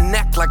around my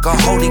neck like a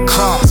holy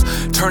cross.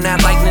 Turn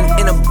that lightning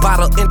in a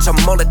bottle into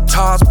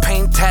Molotovs.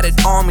 Paint tatted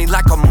on me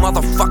like a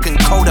motherfucking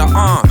coat of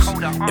arms.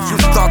 If you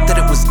thought that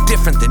it was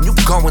different, then you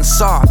going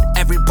soft.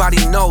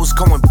 Everybody knows,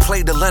 go and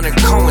play the Leonard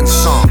Cohen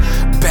song.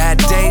 Bad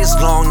days,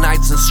 long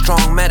nights, and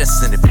strong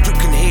medicine. If you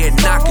can hear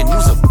it knocking,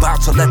 you's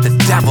about to let the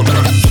devil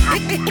in.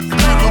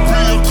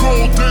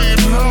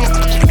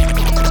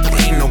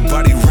 Ain't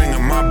nobody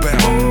ringing my bell.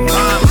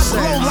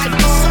 Roll like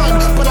the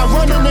sun, but I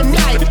run in the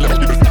night.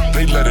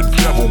 They let a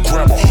devil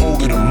grab a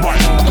hold of the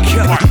mic.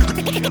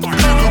 It'll be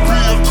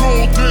a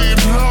cold day in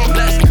hell.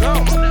 Let's go.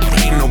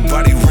 Ain't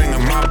nobody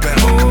ringing my bell.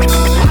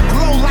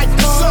 Roll like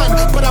the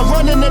sun, but I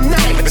run in the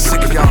night.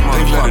 Sick of y'all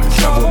They let a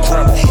devil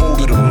grab a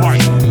hold of the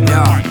mic.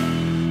 Yeah,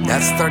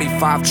 that's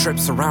 35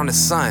 trips around the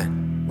sun.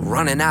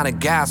 Running out of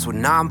gas with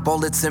 9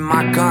 bullets in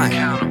my gun.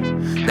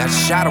 That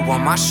shadow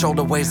on my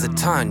shoulder weighs a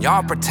ton.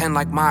 Y'all pretend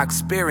like my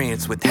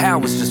experience with hell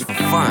was just for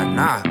fun.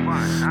 Nah,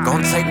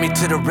 gon' take me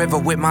to the river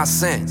with my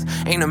sins.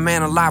 Ain't a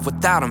man alive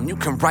without them, you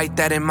can write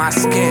that in my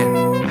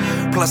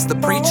skin. Plus the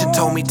preacher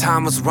told me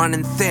time was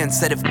running thin.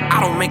 Said if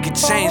I don't make a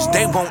change,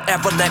 they won't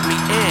ever let me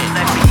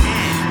in.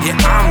 Yeah,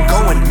 I'm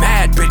going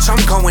mad, bitch, I'm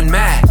going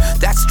mad.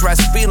 That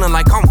stress feeling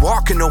like I'm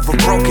walking over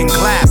broken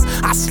glass.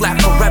 I slap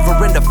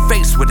forever in the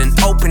face with an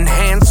open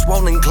hand.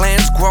 Swollen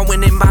glands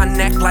growing in my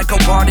neck like a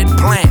watered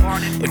plant.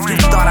 If you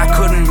thought I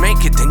couldn't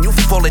make it, then you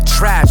full of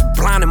trash.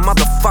 Blinding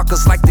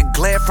motherfuckers like the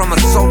glare from a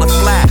solar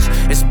flash.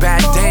 It's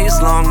bad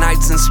days, long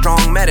nights, and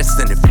strong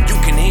medicine. If you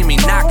can hear me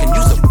knocking,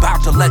 you's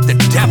about to let the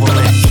devil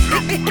in.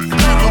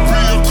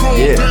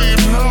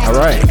 Yeah,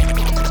 alright.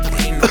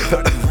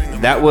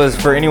 That was,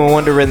 for anyone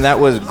wondering, that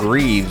was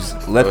Greaves,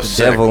 Let the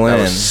Devil In.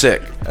 That was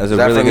sick. That's a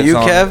really good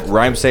song. Kev?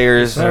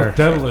 Rhymesayers.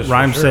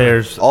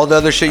 Rhymesayers. All the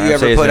other shit you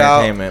ever Rhymesayers put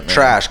out, Entertainment, man.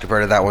 trash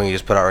compared to that one you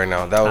just put out right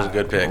now. That was a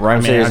good pick.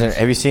 Rhymesayers.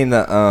 Have you seen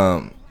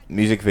the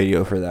music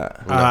video for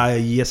that?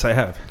 Yes, I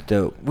have.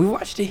 Dope. We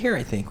watched it here,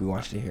 I think. We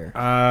watched it here.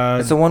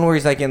 It's the one where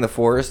he's like in the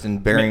forest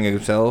and burying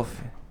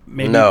himself.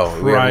 Maybe no,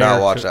 we have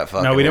not watched that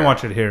fucking. No, we didn't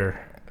watch it here.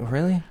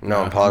 Really?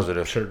 No, I'm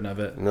positive. Certain of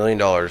it. $1 million.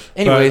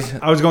 Anyways,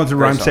 but I was going through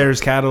Rhymesayers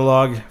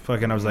catalog.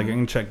 Fucking, I was like, I'm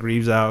gonna check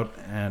Greaves out,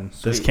 and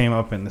this came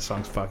up, and the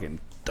song's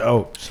fucking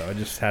dope. So I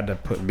just had to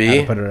put B?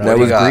 had to put it out. That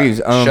was Greaves.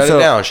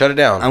 Shut it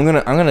down. I'm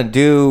gonna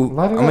do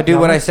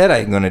what I said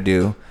I'm gonna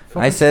do.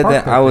 I said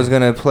that I was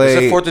gonna play.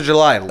 It's the 4th of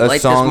July. A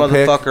Light song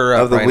this motherfucker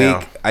up of the right week.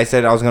 now. I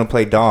said I was gonna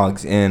play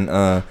Dogs in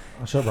I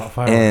should have brought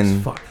fireworks.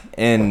 and Fuck.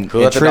 and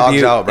Who let the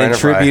dogs out, in Brandon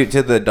Fry? tribute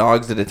to the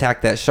dogs that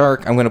attacked that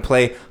shark. I'm gonna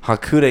play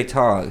Hakure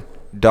Ta,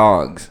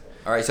 Dogs.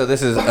 All right, so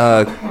this is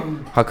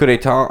Hakure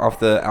Ta off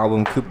the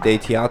album Coupe de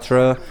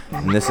Théâtre,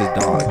 and this is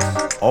Dogs.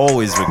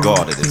 Always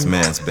regarded as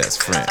man's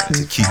best friend,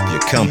 to keep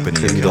your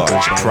company and guard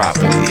your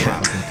property.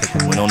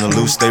 When on the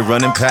loose, they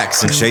run in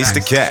packs and chase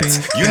the cats.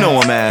 You know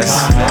them as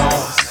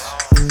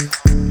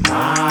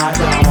my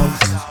dogs.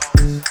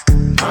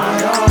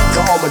 To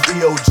all my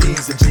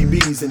DOGs and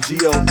GBs and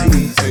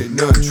GODs, ain't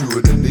nothing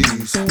truer than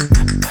these.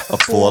 a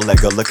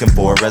four-legger looking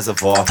for a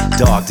reservoir.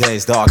 Dog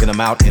days, dogging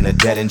them out in a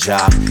dead-end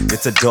job.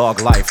 It's a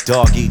dog life,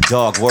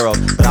 dog-eat-dog world.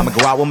 But I'ma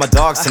go out with my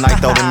dogs tonight,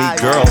 though, to meet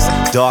girls.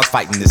 Dog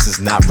fighting, this is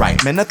not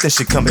right. Man, nothing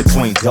should come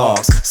between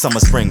dogs. Summer,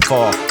 spring,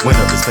 fall,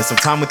 winter. But spend some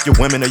time with your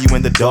women or you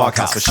in the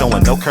doghouse. For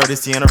showing no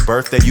courtesy on her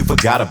birthday, you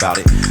forgot about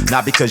it.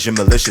 Not because you're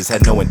malicious,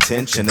 had no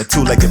intention. A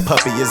two-legged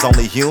puppy is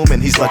only human,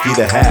 he's lucky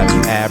to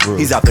have you.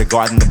 He's out there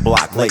guarding the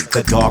block late.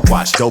 The dog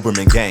watch,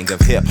 Doberman gang of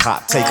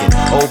hip-hop. Taking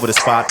over the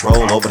spot,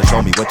 roll over to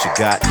show me what you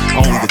got.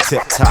 Only the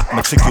tip-top,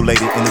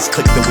 matriculated in this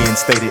clique that we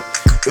instated.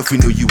 If we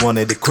knew you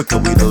wanted it quicker,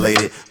 we'd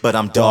elate it. But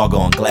I'm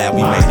doggone glad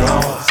we made it.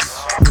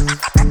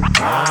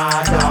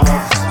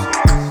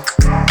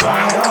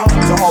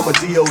 To all my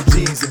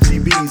DOGs and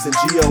GBs and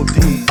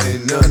GODs,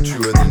 ain't nothing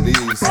truer than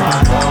these.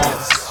 My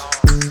dogs.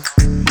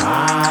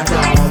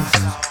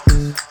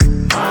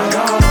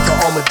 To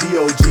all my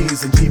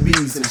DOGs and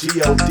GBs and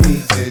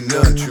GODs, ain't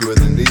nothing truer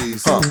than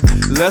these.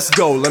 Let's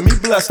go, let me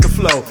bless the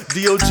flow.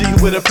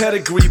 DOG with a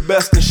pedigree,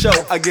 best in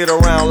show. I get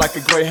around like a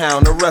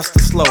greyhound, the rest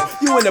is slow.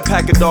 You in a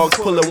pack of dogs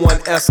pulling one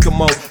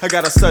Eskimo. I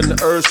got a sudden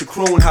urge to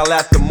croon, howl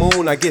at the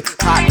moon. I get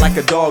hot like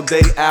a dog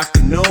day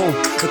afternoon.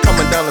 I'm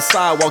coming down the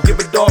sidewalk, give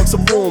a dog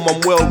some room.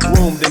 I'm well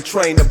groomed and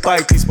trained to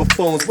bite these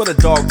buffoons. What a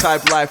dog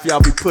type life y'all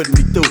be putting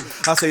me through.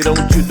 I say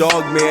don't you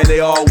dog man,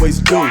 they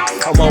always do.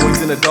 I'm always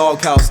in the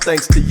doghouse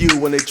thanks to you.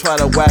 When they try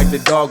to wag the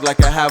dog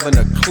like I haven't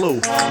a clue.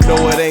 No,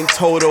 it ain't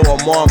Toto or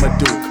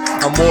Marmaduke.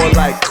 I'm more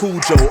like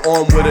Cujo,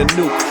 armed with a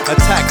nuke.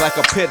 Attack like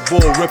a pit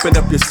bull, ripping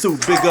up your suit.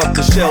 Big up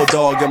the shell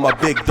dog and my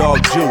big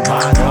dog Jew.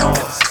 My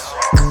dogs.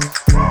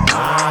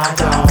 My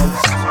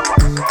dogs.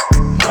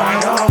 My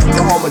dogs.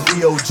 To all my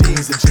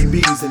DOGs and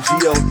GBs and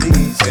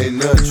GODs, ain't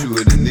nothing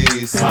truer than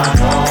these. My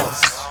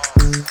dogs.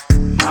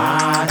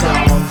 My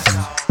dogs.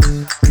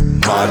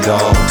 My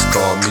dogs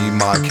call me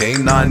my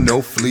canine,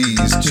 no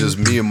fleas. Just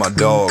me and my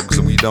dogs,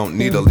 and we don't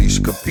need a leash,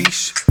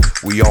 capiche?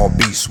 We all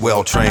beasts,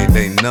 well trained,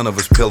 ain't none of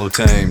us pillow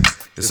tame.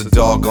 It's a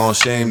doggone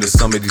shame that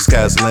some of these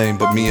cats lame,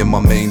 but me and my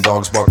main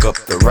dogs bark up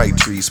the right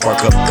tree,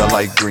 spark up the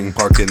light green,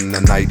 park in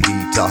the night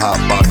heat, a hot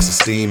box of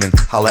steam and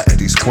holla at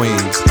these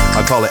queens.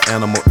 I call it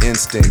animal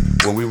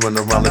instinct when we run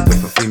around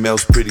looking for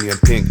females pretty and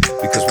pink,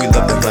 because we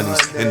love the honeys,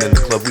 and in the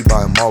club we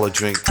buy them all a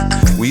drink.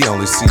 We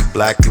only see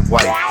black and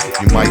white.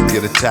 You might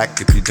get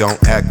attacked if you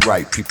don't act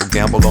right. People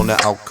gamble on the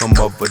outcome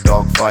of a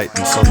dog fight,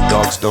 and some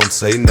dogs don't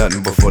say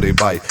nothing before they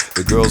bite.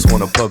 The girls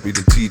want a puppy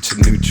to teach a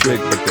new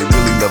trick, but they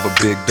really love a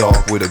big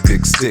dog with a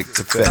big stick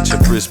to fetch, a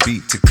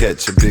frisbee to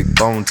catch, a big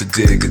bone to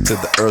dig into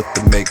the earth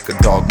to make a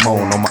dog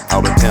moan. On my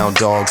out of town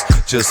dogs,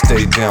 just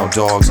stay down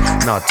dogs.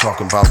 Not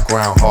talking about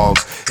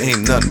groundhogs,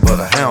 ain't nothing but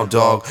a hound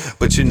dog,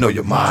 but you know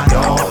you're my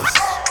dogs.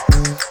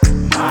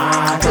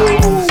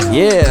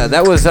 Yeah,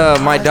 that was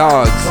My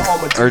Dogs,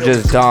 or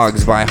just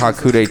Dogs by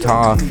Hakure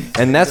Ta.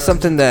 And that's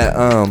something that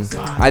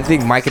I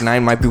think Micah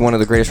 9 might be one of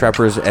the greatest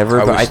rappers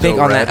ever, but I think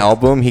on that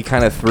album he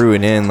kind of threw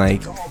it in,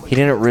 like he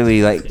didn't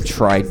really like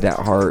try that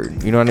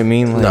hard. You know what I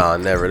mean? Like, no,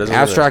 never.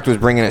 Abstract was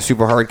bringing it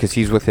super hard because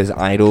he's with his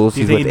idols.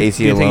 He's with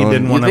AC Alone. You think he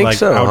didn't want to like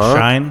so,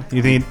 outshine?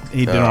 You think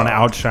he didn't want to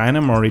outshine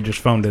him, or he just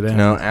phoned it in?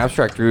 No,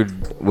 Abstract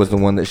Rude was the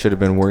one that should have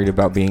been worried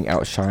about being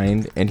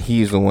outshined, and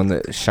he's the one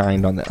that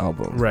shined on the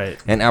album. Right.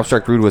 And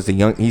Abstract Rude was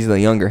he's the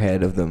younger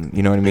head of them.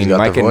 You know what I mean? He's got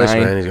Micah the voice,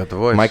 9, man. He's got the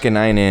voice. Micah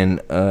 9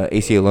 and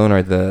AC Alone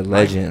are the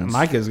legends.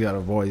 Micah's got a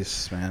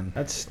voice, man.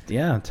 That's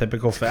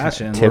typical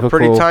fashion. We're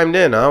pretty timed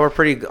in, huh? We're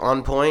pretty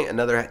on point.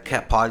 Another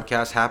cat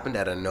podcast happened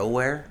out of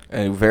nowhere.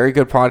 A very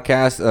good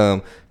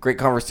podcast. Great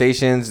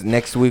conversations.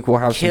 Next week we'll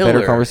have some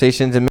better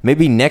conversations, and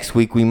maybe next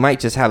week we might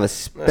just have a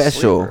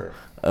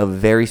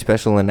very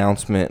special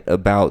announcement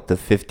about the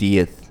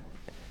 50th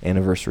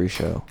anniversary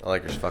show. I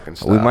like your fucking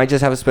stuff. We might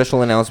just have a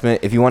special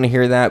announcement. If you want to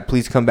hear that,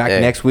 please come back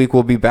next week.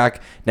 We'll be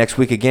back next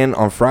week again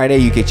on Friday.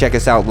 You can check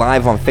us out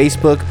live on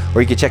Facebook,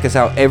 or you can check us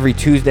out every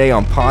Tuesday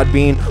on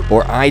Podbean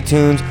or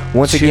iTunes.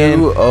 Once again,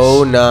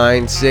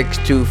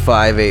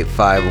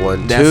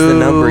 209-625-8512. that's the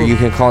number. You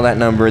can call that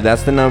number.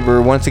 That's the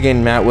number. Once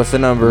again, Matt, what's the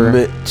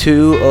number?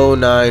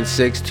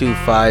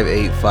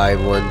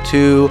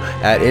 209-625-8512.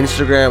 At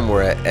Instagram,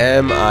 we're at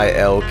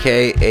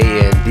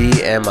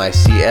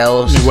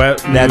MILKANDMICL.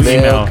 That's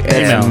email.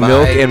 It's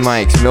Milk and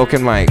Mike's. Milk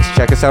and Mike's.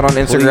 Check us out on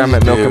Instagram Please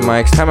at Milk do. and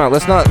Mike's. Time out.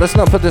 Let's not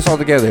put this all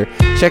together.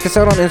 Check us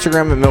out on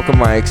Instagram at Milk and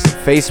Mike's.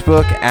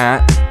 Facebook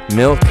at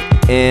Milk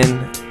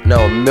and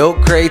No,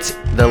 Milk Crates,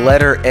 the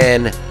letter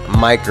N,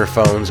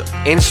 microphones.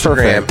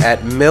 Instagram Perfect.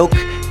 at Milk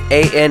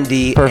AND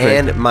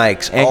Perfect. and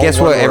Mike's. And all guess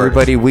one what, word.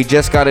 everybody? We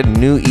just got a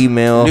new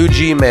email. New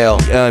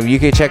Gmail. You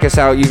can check us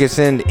out. You can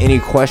send any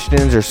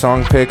questions or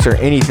song picks or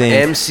anything.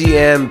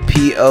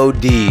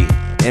 MCMPOD.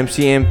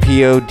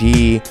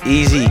 MCMPOD.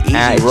 Easy.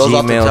 At Rolls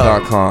off the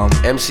tongue. gmail.com.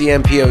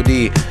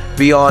 MCMPOD.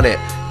 Be on it.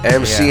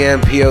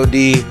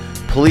 MCMPOD.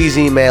 Please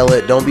email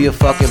it. Don't be a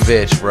fucking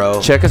bitch,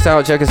 bro. Check us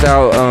out.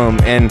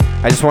 And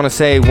I just want to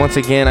say once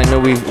again, I know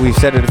we've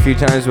said it a few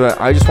times, but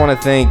I just want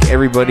to thank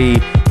everybody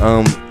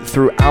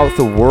throughout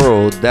the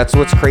world. That's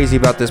what's crazy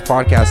about this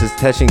podcast, is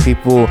touching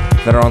people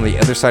that are on the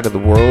other side of the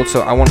world.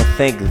 So I want to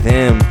thank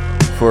them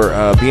for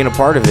being a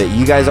part of it.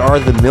 You guys are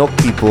the milk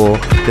people,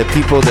 the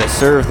people that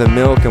serve the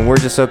milk, and we're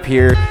just up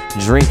here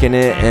drinking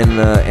it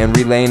and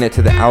relaying it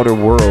to the outer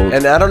world.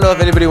 And I don't know if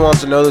anybody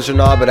wants to know this or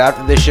not, but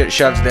after this shit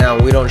shuts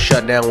down, we don't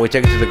shut down. We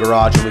take it to the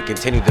garage and we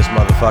continue this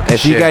motherfucking If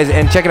shit. you guys,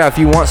 and check it out, if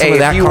you want some of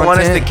that if you content,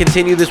 want us to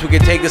continue this, we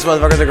can take this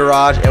motherfucker to the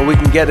garage and we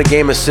can get a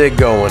game of SIG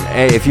going.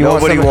 Hey, if you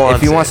want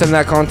some of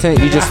that content,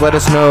 you just let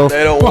us know.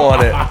 They don't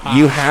want it.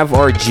 You have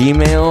our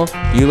Gmail.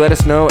 You let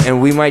us know,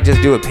 and we might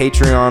just do a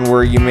Patreon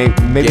where you maybe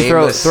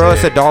throw us $1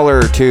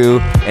 or $2,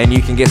 and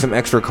you can get some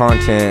extra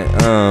content.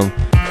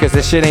 Because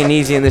this shit ain't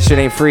easy and this shit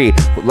ain't free.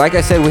 Like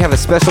I said, we have a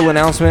special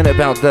announcement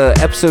about the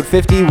episode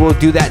 50. We'll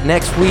do that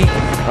next week.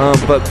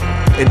 But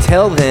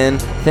until then,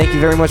 thank you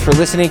very much for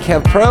listening,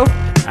 Kev Pro.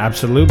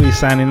 Absolutely.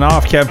 Signing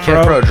off, Kev Pro.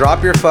 Kev Pro,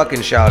 drop your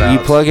fucking shout out. You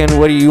plug in.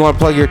 What do you want to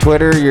plug? Your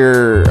Twitter,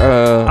 your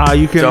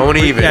you can don't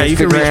even. Yeah, you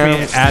can reach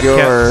me at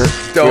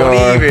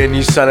Kev.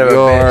 You son of a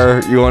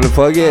bitch. You want to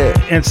plug it?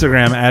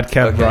 Instagram at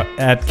Kev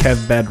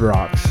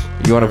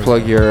Bedrocks. You want to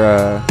plug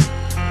your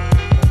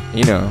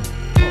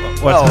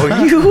What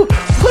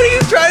are you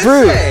trying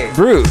to say?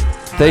 Brute.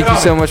 Thank you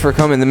so much for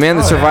coming. The man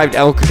that survived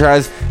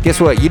Alcatraz. Guess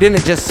what? You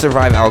didn't just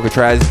survive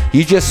Alcatraz.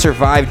 You just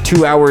survived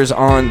 2 hours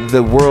on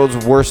the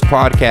world's worst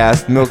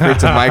podcast, Milk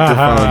Crates and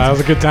Microphones. That was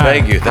a good time.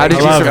 Thank you. How did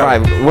you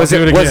survive? Was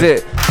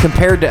it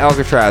compared to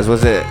Alcatraz?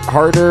 Was it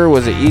harder?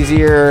 Was it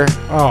easier?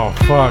 Oh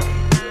fuck!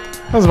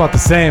 That was about the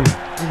same.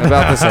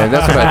 About the same.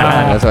 That's what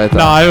I thought.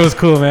 No, it was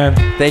cool, man.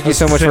 Thank you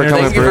so much for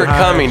coming, Thank you for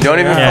coming. Don't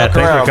even fuck thanks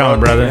around. for coming,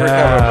 brother.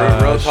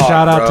 Real talk,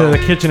 Shout out bro. to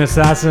the Kitchen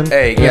Assassin.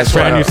 Hey, guess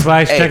brand what? new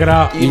spice. Hey, Check it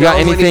out. You got know how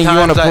many anything you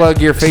want to times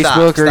plug? Your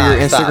Facebook or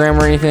your Stop. Instagram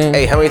or anything?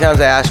 Hey, how many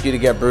times I asked you to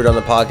get Brute on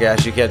the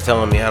podcast? You kept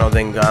telling me, I don't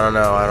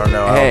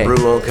know. Hey.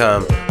 Brute won't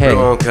come. Hey. Brute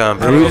won't come.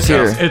 Brute's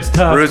here. It's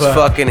tough. Brute's but-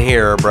 fucking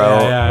here,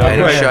 bro. Yeah.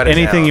 And Okay. shut it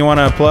Anything down. you want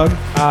to plug?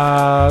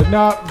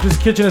 No, just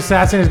Kitchen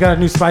Assassin. He's got a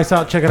new spice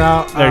out. Check it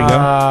out. There you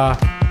go.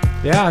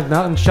 Yeah,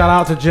 nothing. Shout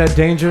out to Jet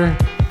Danger.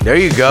 There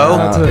you go. Shout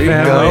out to the There you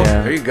family. go.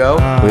 Yeah. There you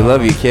go. We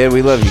love you, kid.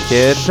 We love you,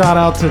 kid. Shout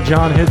out to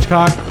John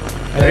Hitchcock.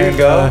 There you And,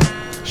 go.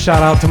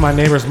 Shout out to my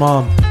neighbor's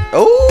mom.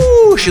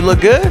 Oh, she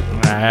look good.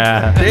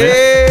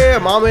 Yeah,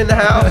 mama in the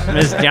house.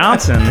 Miss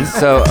Johnson.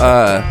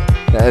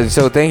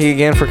 So thank you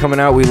again for coming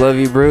out. We love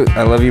you, Brute.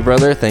 I love you,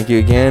 brother. Thank you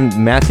again,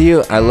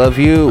 Matthew. I love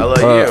you. I love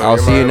you. I'll You're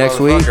see you my next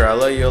week. motherfucker. I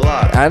love you a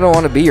lot. I don't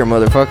want to be your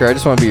motherfucker. I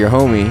just want to be your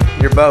homie.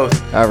 You're both.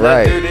 All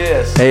right. That dude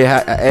is. Hey,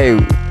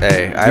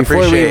 Hey, I before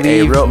appreciate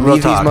we leave, real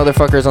leave talk. these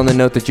motherfuckers on the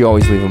note that you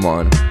always leave them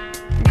on.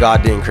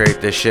 God didn't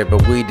create this shit,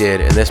 but we did.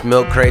 And this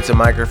Milk Crates and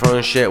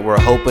microphone shit, we're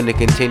hoping to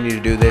continue to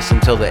do this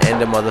until the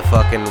end of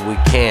motherfucking we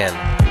can.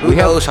 Who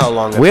knows how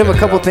long it's We have a gonna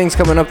couple go. things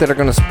coming up that are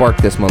going to spark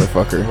this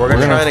motherfucker. We're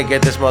gonna try to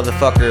get this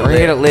motherfucker We're gonna lit.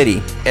 get it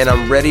litty. And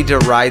I'm ready to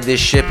ride this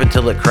ship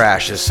until it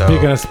crashes. So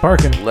Speaking of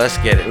sparking. let's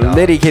get it. dog.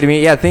 Liddy, kidding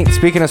me? Yeah,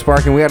 speaking of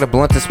sparking, we got a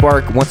blunt to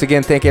spark. Once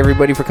again, thank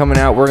everybody for coming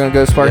out. We're gonna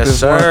go spark Yes, this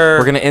blunt. sir.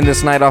 We're gonna end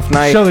this night off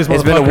night. Show these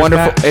It's been a motherfuckers,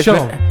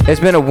 wonderful. Matt.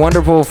 It's been a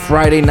wonderful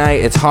Friday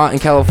night. It's hot in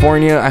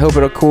California. I hope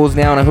it cools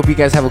down. I hope you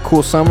guys have a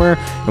cool summer,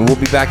 and we'll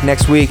be back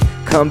next week.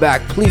 Come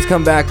back, please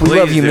come back. We Please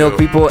love you, do. milk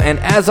people. And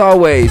as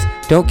always,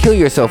 don't kill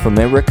yourself,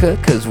 America,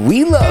 cause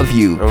we love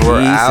you. And we're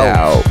Peace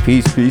out.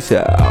 Peace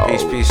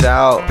out. Peace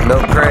out.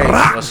 Milk Crates.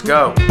 Let's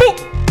go.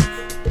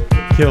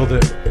 Killed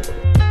it.